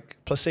 Like,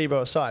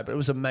 placebo aside, but it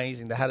was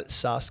amazing. They had it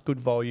sussed, good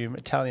volume.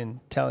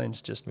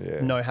 Italians just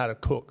know how to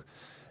cook.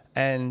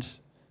 And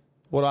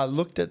what I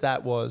looked at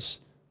that was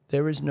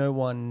there is no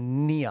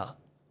one near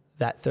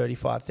that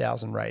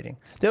 35,000 rating.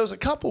 There was a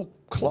couple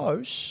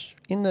close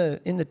in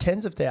the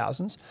tens of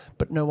thousands,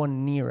 but no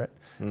one near it.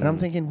 And I'm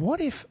thinking,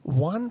 what if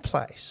one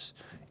place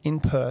in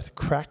Perth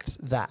cracked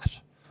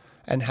that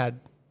and had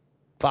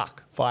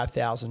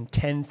 5,000,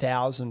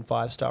 10,000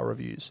 5-star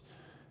reviews?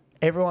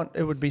 Everyone,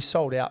 it would be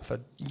sold out for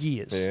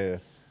years. Yeah.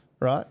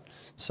 Right?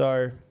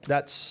 So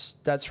that's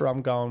where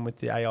I'm going with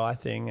the AI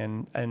thing,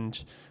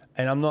 and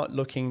I'm not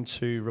looking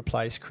to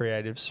replace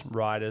creatives,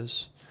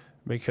 writers,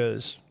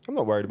 because I'm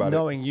not worried about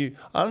knowing you,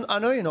 I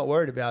know you're not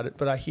worried about it,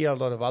 but I hear a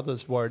lot of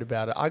others worried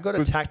about it. I got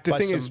attacked by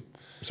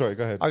sorry,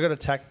 go ahead. I got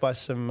attacked by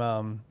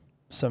some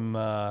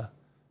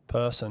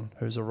person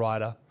who's a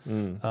writer.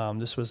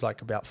 This was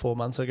like about 4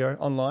 months ago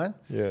online.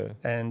 Yeah.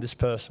 And this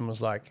person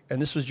was like,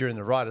 and this was during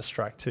the writer's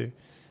strike too.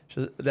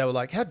 So they were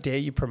like, how dare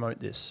you promote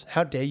this?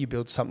 How dare you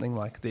build something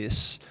like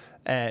this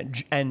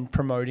and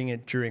promoting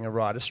it during a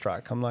writer's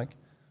strike? I'm like,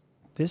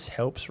 this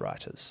helps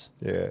writers.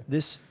 Yeah.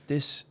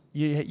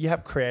 You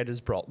have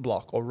creators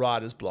block or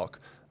writer's block.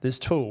 This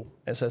tool,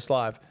 SS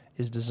Live,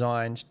 is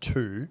designed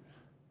to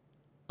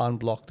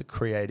unblock the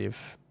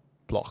creative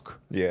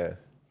block. Yeah.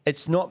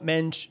 It's not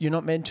meant, you're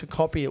not meant to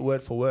copy it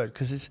word for word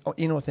because it's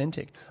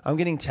inauthentic. I'm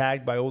getting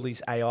tagged by all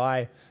these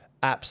AI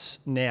apps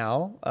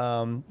now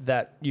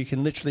that you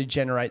can literally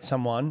generate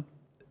someone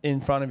in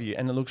front of you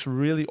and it looks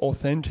really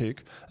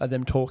authentic of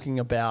them talking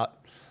about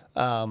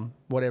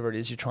whatever it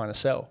is you're trying to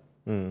sell.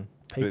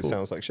 But it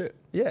sounds like shit.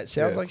 Yeah, it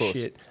sounds like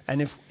shit.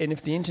 And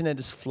if the internet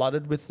is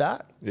flooded with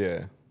that.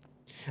 Yeah.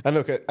 And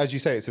look, as you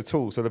say, it's a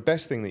tool. So the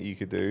best thing that you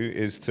could do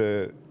is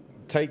to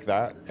take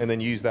that and then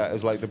use that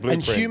as like the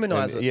blueprint. And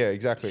humanize it. Yeah,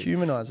 exactly.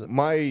 Humanize it.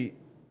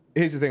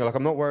 Here's the thing, like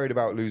I'm not worried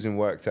about losing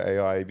work to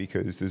AI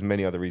because there's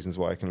many other reasons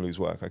why I can lose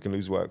work. I can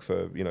lose work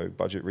for,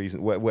 budget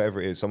reasons, whatever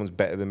it is. Someone's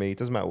better than me. It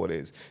doesn't matter what it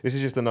is. This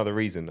is just another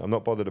reason. I'm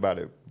not bothered about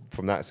it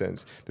from that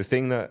sense. The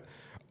thing that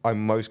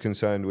I'm most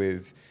concerned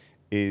with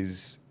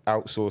is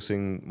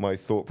outsourcing my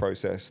thought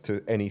process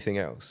to anything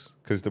else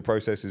because the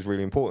process is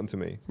really important to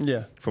me.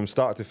 Yeah. From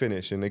start to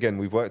finish. And again,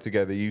 we've worked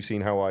together. You've seen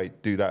how I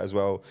do that as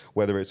well,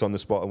 whether it's on the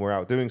spot and we're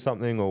out doing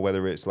something or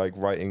whether it's like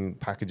writing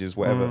packages,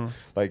 whatever.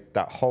 Like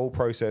that whole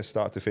process,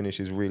 start to finish,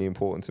 is really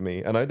important to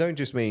me. And I don't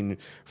just mean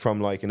from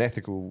like an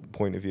ethical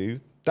point of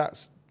view.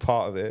 That's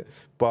part of it.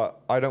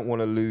 But I don't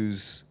want to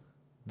lose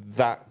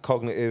that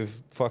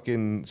cognitive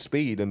fucking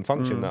speed and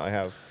function that I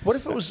have. What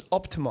if it was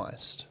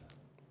optimized?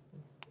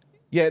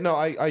 Yeah, no,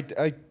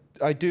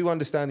 I do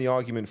understand the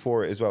argument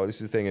for it as well. This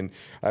is the thing, and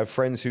I have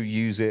friends who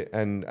use it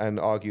and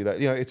argue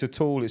that it's a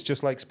tool. It's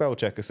just like spell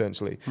check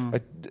essentially.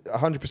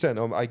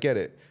 100%, I get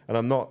it,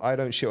 and I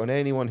don't shit on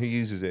anyone who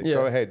uses it. Yeah.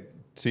 Go ahead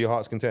to your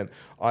heart's content.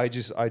 I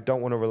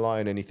don't want to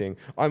rely on anything.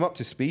 I'm up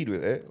to speed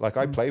with it. Like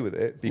I play with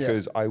it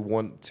because I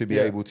want to be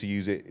able to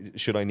use it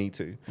should I need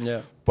to.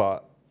 Yeah.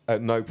 But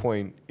at no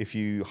point, if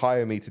you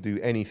hire me to do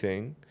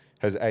anything,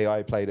 has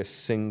AI played a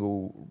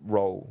single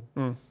role.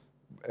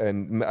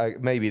 And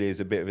maybe it is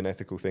a bit of an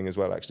ethical thing as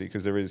well, actually,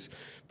 because there is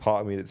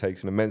part of me that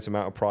takes an immense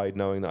amount of pride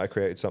knowing that I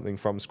created something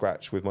from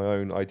scratch with my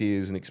own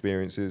ideas and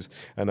experiences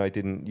and I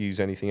didn't use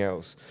anything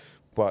else.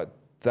 But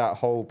that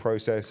whole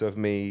process of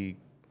me,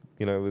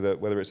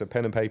 whether it's a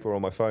pen and paper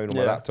on my phone or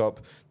my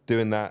laptop,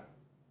 doing that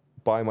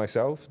by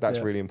myself, that's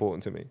really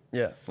important to me.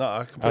 Yeah.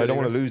 No, I don't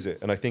want to lose it.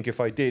 And I think if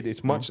I did,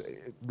 it's much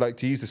like,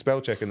 to use the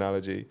spell check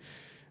analogy,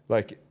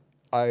 like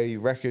I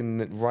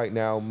reckon right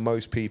now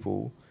most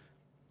people,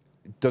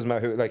 it doesn't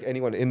matter who, like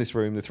anyone in this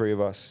room, the three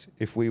of us,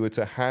 if we were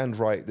to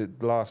handwrite the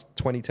last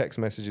 20 text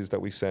messages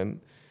that we've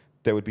sent,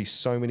 there would be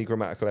so many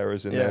grammatical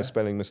errors in there,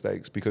 spelling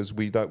mistakes, because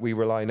we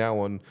rely now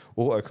on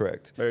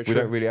autocorrect. We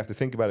don't really have to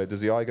think about it. Does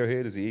the I go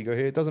here? Does the E go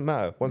here? It doesn't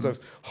matter. Once I've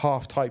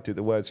half typed it,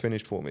 the word's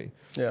finished for me.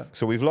 Yeah.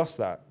 So we've lost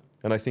that.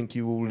 And I think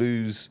you will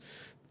lose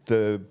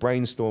the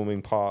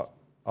brainstorming part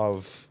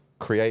of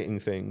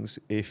creating things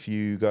if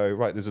you go,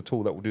 right, there's a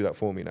tool that will do that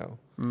for me now.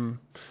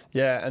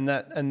 Yeah, and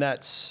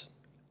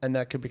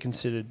that could be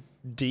considered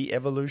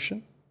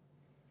de-evolution?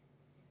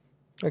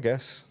 I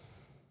guess.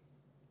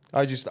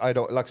 I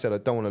don't, like I said, I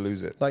don't want to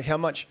lose it. Like how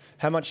much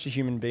do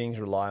human beings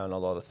rely on a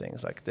lot of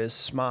things? Like there's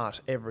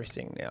smart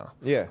everything now.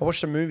 Yeah. I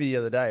watched a movie the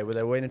other day where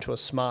they went into a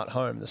smart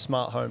home. The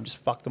smart home just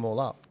fucked them all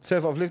up. So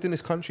if I've lived in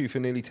this country for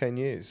nearly 10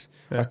 years,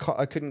 I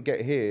couldn't get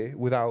here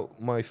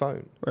without my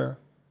phone. Yeah.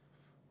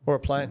 Or a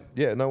plane.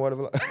 Yeah, no word of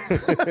a lie.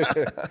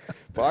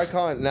 But I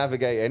can't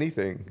navigate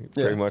anything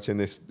pretty much in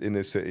this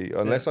city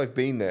unless I've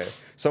been there.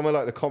 Somewhere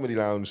like the Comedy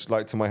Lounge,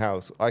 like to my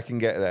house, I can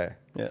get there.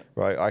 Yeah.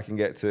 Right. I can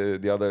get to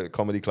the other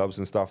comedy clubs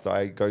and stuff that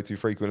I go to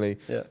frequently.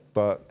 Yeah.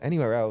 But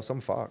anywhere else, I'm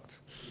fucked.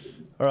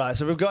 All right.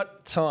 So we've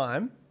got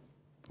time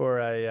for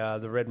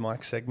the Red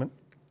Mic segment.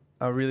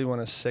 I really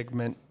want to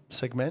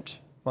segment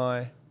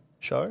my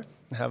show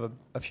and have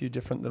a few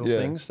different little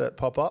things that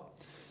pop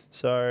up.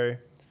 So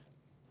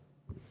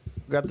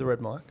grab the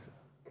red mic,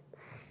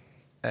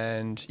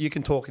 and you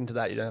can talk into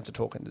that. You don't have to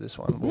talk into this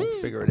one.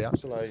 We'll figure it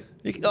out.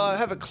 You can,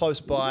 have it close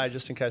by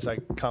just in case I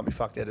can't be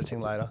fucked editing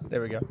later. There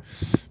we go.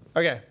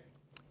 Okay.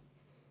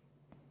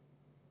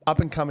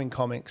 up-and-coming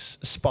comics,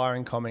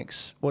 aspiring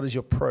comics, what is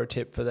your pro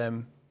tip for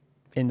them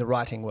in the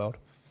writing world?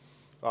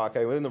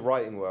 Okay, within the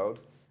writing world,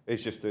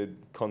 it's just to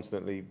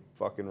constantly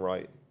fucking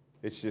write.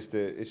 It's just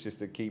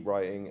to keep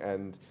writing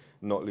and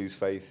not lose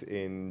faith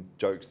in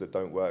jokes that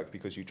don't work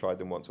because you tried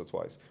them once or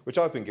twice, which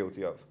I've been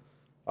guilty of.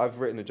 I've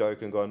written a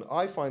joke and gone,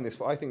 I think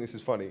this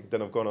is funny.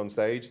 Then I've gone on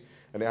stage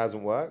and it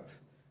hasn't worked.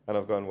 And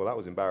I've gone, well, that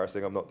was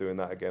embarrassing. I'm not doing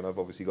that again. I've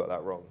obviously got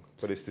that wrong.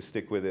 But it's to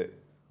stick with it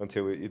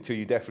until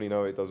you definitely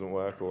know it doesn't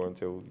work or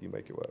until you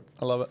make it work.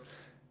 I love it.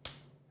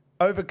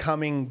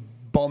 Overcoming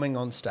bombing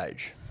on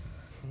stage.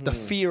 The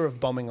fear of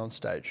bombing on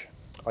stage.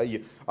 I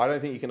don't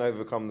think you can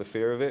overcome the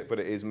fear of it, but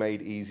it is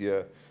made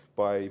easier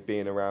by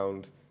being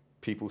around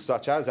people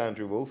such as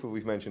Andrew Wolf, who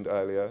we've mentioned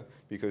earlier,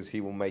 because he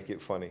will make it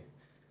funny.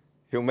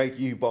 He'll make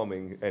you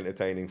bombing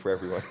entertaining for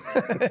everyone.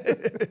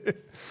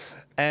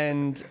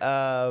 And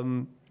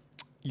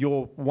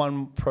your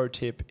one pro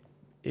tip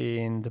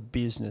in the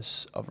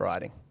business of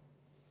writing?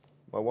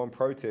 My one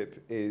pro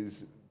tip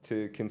is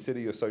to consider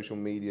your social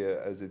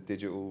media as a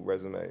digital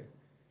resume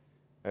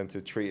and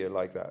to treat it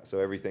like that. So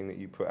everything that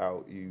you put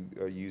out, you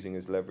are using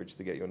as leverage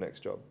to get your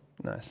next job.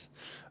 Nice.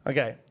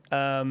 Okay.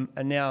 And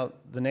now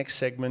the next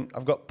segment,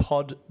 I've got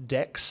pod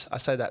decks. I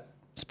say that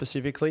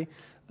specifically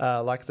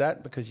like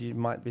that because you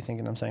might be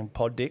thinking I'm saying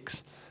pod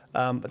dicks.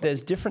 But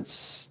there's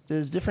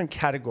different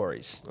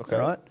categories. Okay.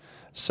 Right?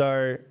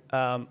 So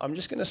I'm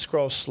just going to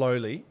scroll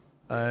slowly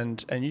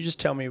and you just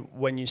tell me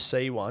when you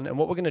see one. And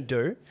what we're going to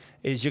do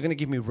is you're going to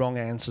give me wrong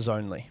answers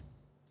only.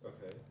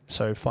 Okay.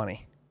 So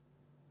funny.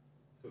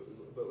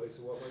 But wait,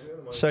 so what am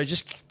I doing? So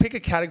just pick a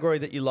category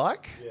that you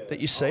like, that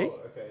you see,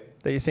 Okay.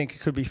 that you think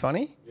could be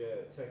funny. Yeah,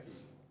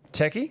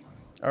 techie. Techie?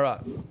 All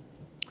right.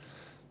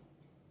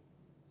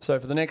 So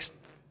for the next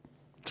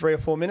 3 or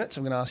 4 minutes,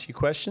 I'm going to ask you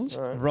questions.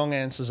 All right. Wrong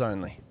answers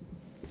only.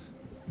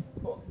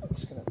 Oh, I'm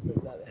just going to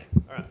move that there.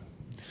 All right.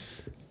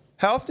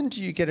 How often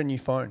do you get a new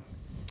phone?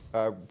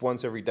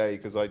 Once every day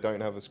because I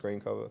don't have a screen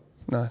cover.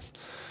 Nice.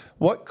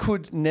 What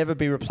could never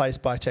be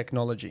replaced by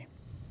technology?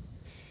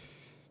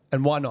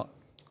 And why not?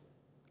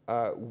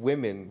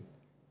 Women,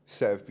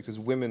 Sev, because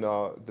women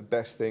are the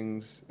best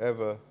things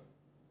ever.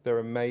 They're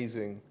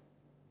amazing.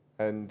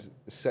 And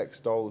sex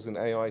dolls and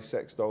AI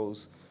sex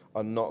dolls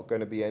are not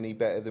going to be any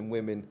better than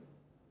women.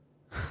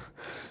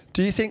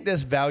 Do you think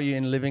there's value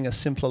in living a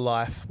simpler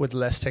life with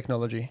less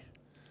technology?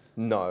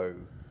 No.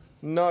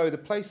 No, the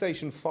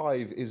PlayStation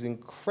 5 is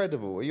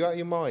incredible. Are you out of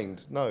your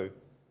mind? No.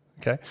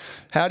 Okay.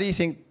 How do you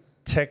think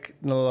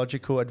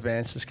technological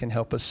advances can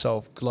help us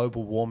solve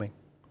global warming?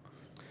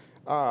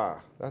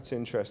 That's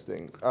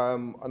interesting.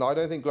 And I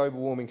don't think global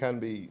warming can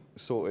be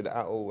sorted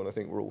at all, and I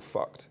think we're all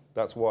fucked.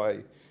 That's why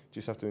you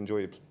just have to enjoy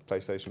your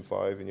PlayStation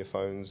 5 and your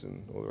phones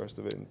and all the rest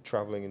of it and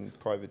traveling in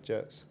private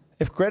jets.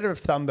 If Greta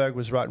Thunberg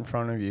was right in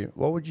front of you,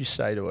 what would you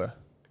say to her?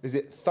 Is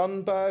it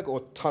Thunberg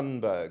or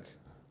Thunberg?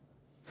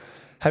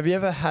 Have you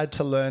ever had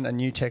to learn a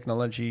new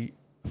technology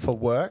for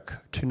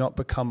work to not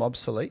become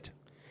obsolete?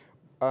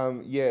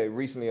 Yeah,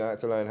 recently I had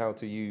to learn how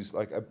to use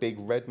like a big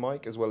red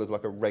mic as well as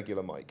like a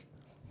regular mic.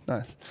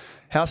 Nice.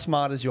 How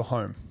smart is your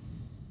home?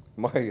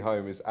 My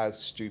home is as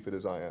stupid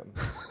as I am.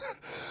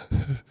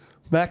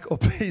 Mac or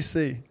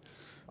PC?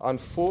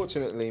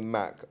 Unfortunately,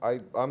 Mac.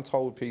 I'm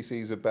told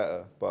PCs are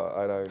better, but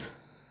I don't.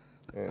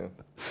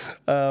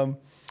 Yeah.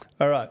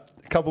 All right,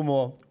 a couple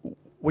more.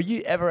 Were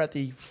you ever at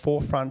the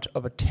forefront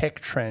of a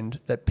tech trend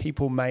that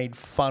people made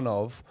fun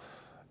of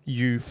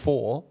you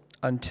for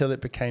until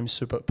it became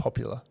super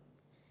popular?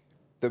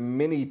 The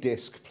mini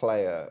disc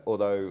player,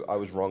 although I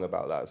was wrong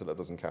about that, so that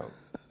doesn't count.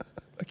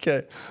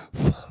 Okay,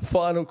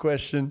 final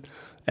question,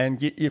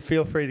 and you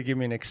feel free to give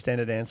me an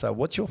extended answer.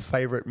 What's your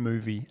favorite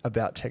movie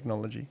about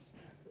technology?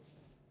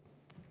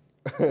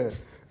 Have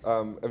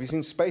you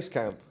seen Space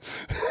Camp?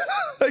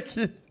 Thank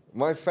you.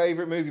 My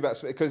favorite movie about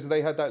space, because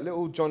they had that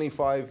little Johnny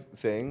Five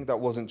thing that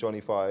wasn't Johnny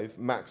Five.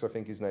 Max, I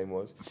think his name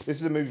was. This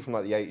is a movie from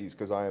like the 80s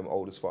because I am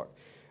old as fuck.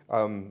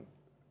 And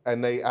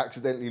they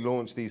accidentally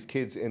launched these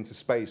kids into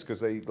space because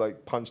they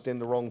like punched in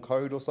the wrong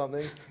code or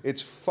something.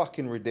 It's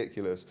fucking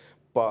ridiculous.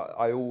 But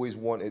I always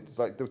wanted, it's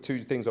like the two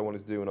things I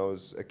wanted to do when I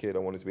was a kid. I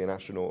wanted to be an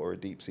astronaut or a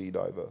deep sea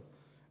diver.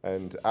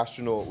 And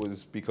astronaut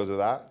was because of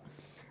that.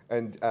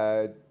 And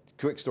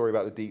quick story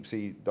about the deep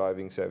sea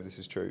diving, Sev, this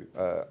is true.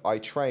 I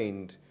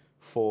trained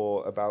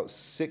for about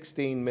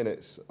 16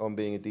 minutes on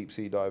being a deep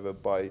sea diver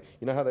by, you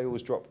know how they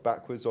always drop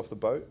backwards off the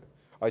boat?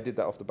 I did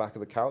that off the back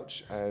of the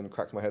couch and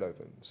cracked my head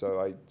open. So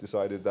I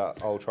decided that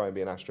I'll try and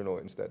be an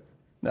astronaut instead.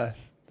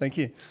 Nice. Thank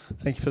you.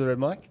 Thank you for the red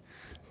mic.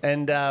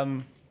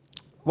 And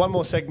one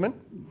more segment.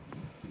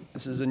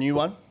 This is a new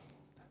one.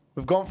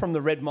 We've gone from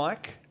the red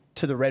mic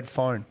to the red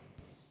phone.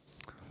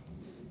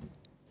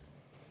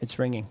 It's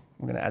ringing.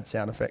 I'm going to add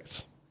sound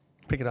effects.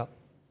 Pick it up.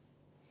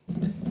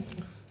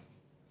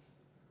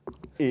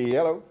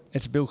 Hello.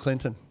 It's Bill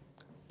Clinton.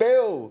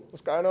 Bill,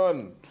 what's going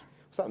on?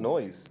 What's that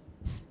noise?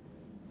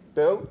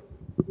 Bill?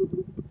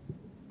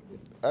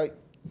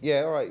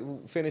 Yeah, all right, we'll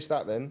finish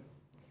that then.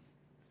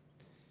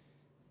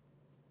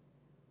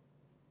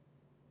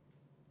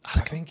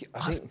 Ask think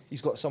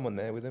he's got someone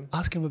there with him.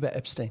 Ask him about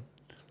Epstein.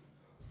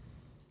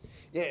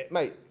 Yeah,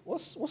 mate.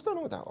 What's going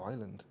on with that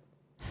island?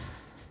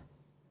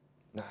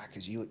 Nah,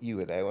 because you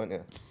were there, weren't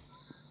you?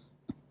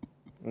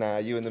 Nah,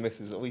 you and the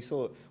missus. We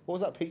saw. What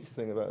was that pizza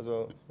thing about as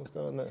well? What's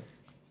going on there?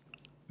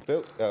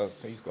 Bill? Oh,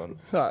 he's gone.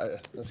 Oh,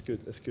 that's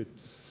good. That's good.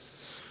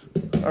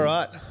 All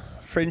right,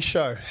 Fringe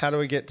Show. How do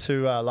we get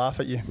to laugh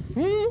at you?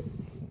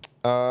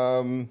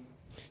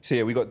 So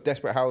yeah, we got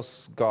Desperate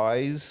House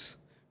Guys,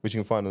 which you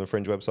can find on the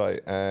Fringe website,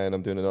 and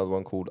I'm doing another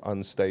one called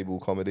Unstable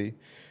Comedy,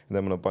 and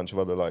then on a bunch of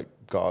other like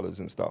galas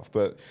and stuff.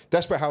 But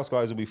Desperate House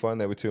Guys will be fun.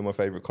 They were two of my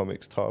favourite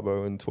comics,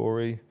 Tarbo and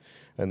Tori.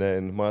 And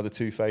then my other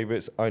two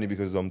favourites, only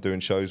because I'm doing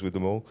shows with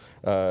them all,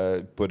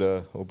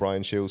 Buddha or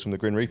Brian Shields from the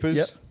Grin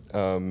Reapers,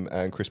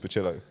 and Chris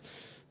Pacillo.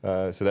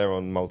 So they're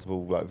on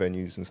multiple like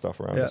venues and stuff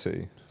around the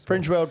city. So.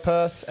 Fringe World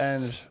Perth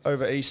and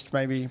over east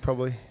maybe,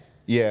 probably.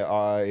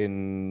 Yeah,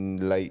 in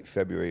late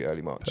February,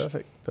 early March.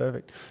 Perfect.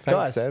 Thanks,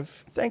 Guys,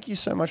 Sev. thank you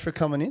so much for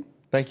coming in.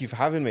 Thank you for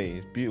having me.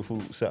 It's a beautiful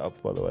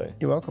setup, by the way.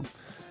 You're welcome.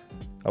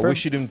 I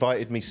wish you'd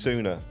invited me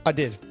sooner. I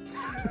did.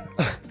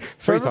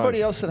 For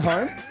everybody else at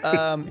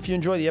home, if you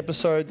enjoy the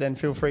episode, then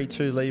feel free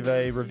to leave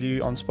a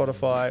review on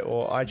Spotify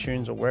or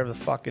iTunes or wherever the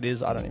fuck it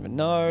is. I don't even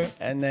know.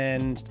 And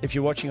then if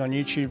you're watching on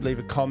YouTube, leave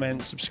a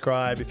comment,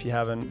 subscribe if you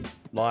haven't,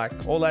 like,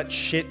 all that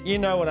shit. You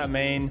know what I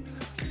mean.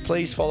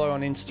 Please follow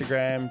on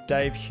Instagram,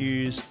 Dave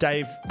Hughes,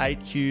 Dave 8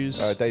 Hughes.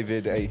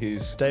 David A.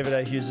 Hughes. David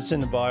A. Hughes, it's in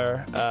the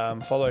bio.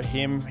 Follow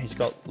him. He's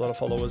got a lot of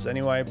followers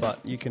anyway, but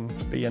you can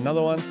be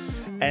another one.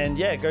 And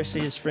yeah, go see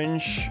his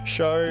Fringe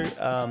show.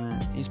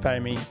 He's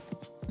paying me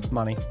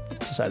money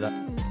to say that.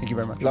 Thank you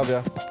very much. Love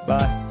ya.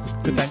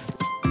 Bye. Good, thanks.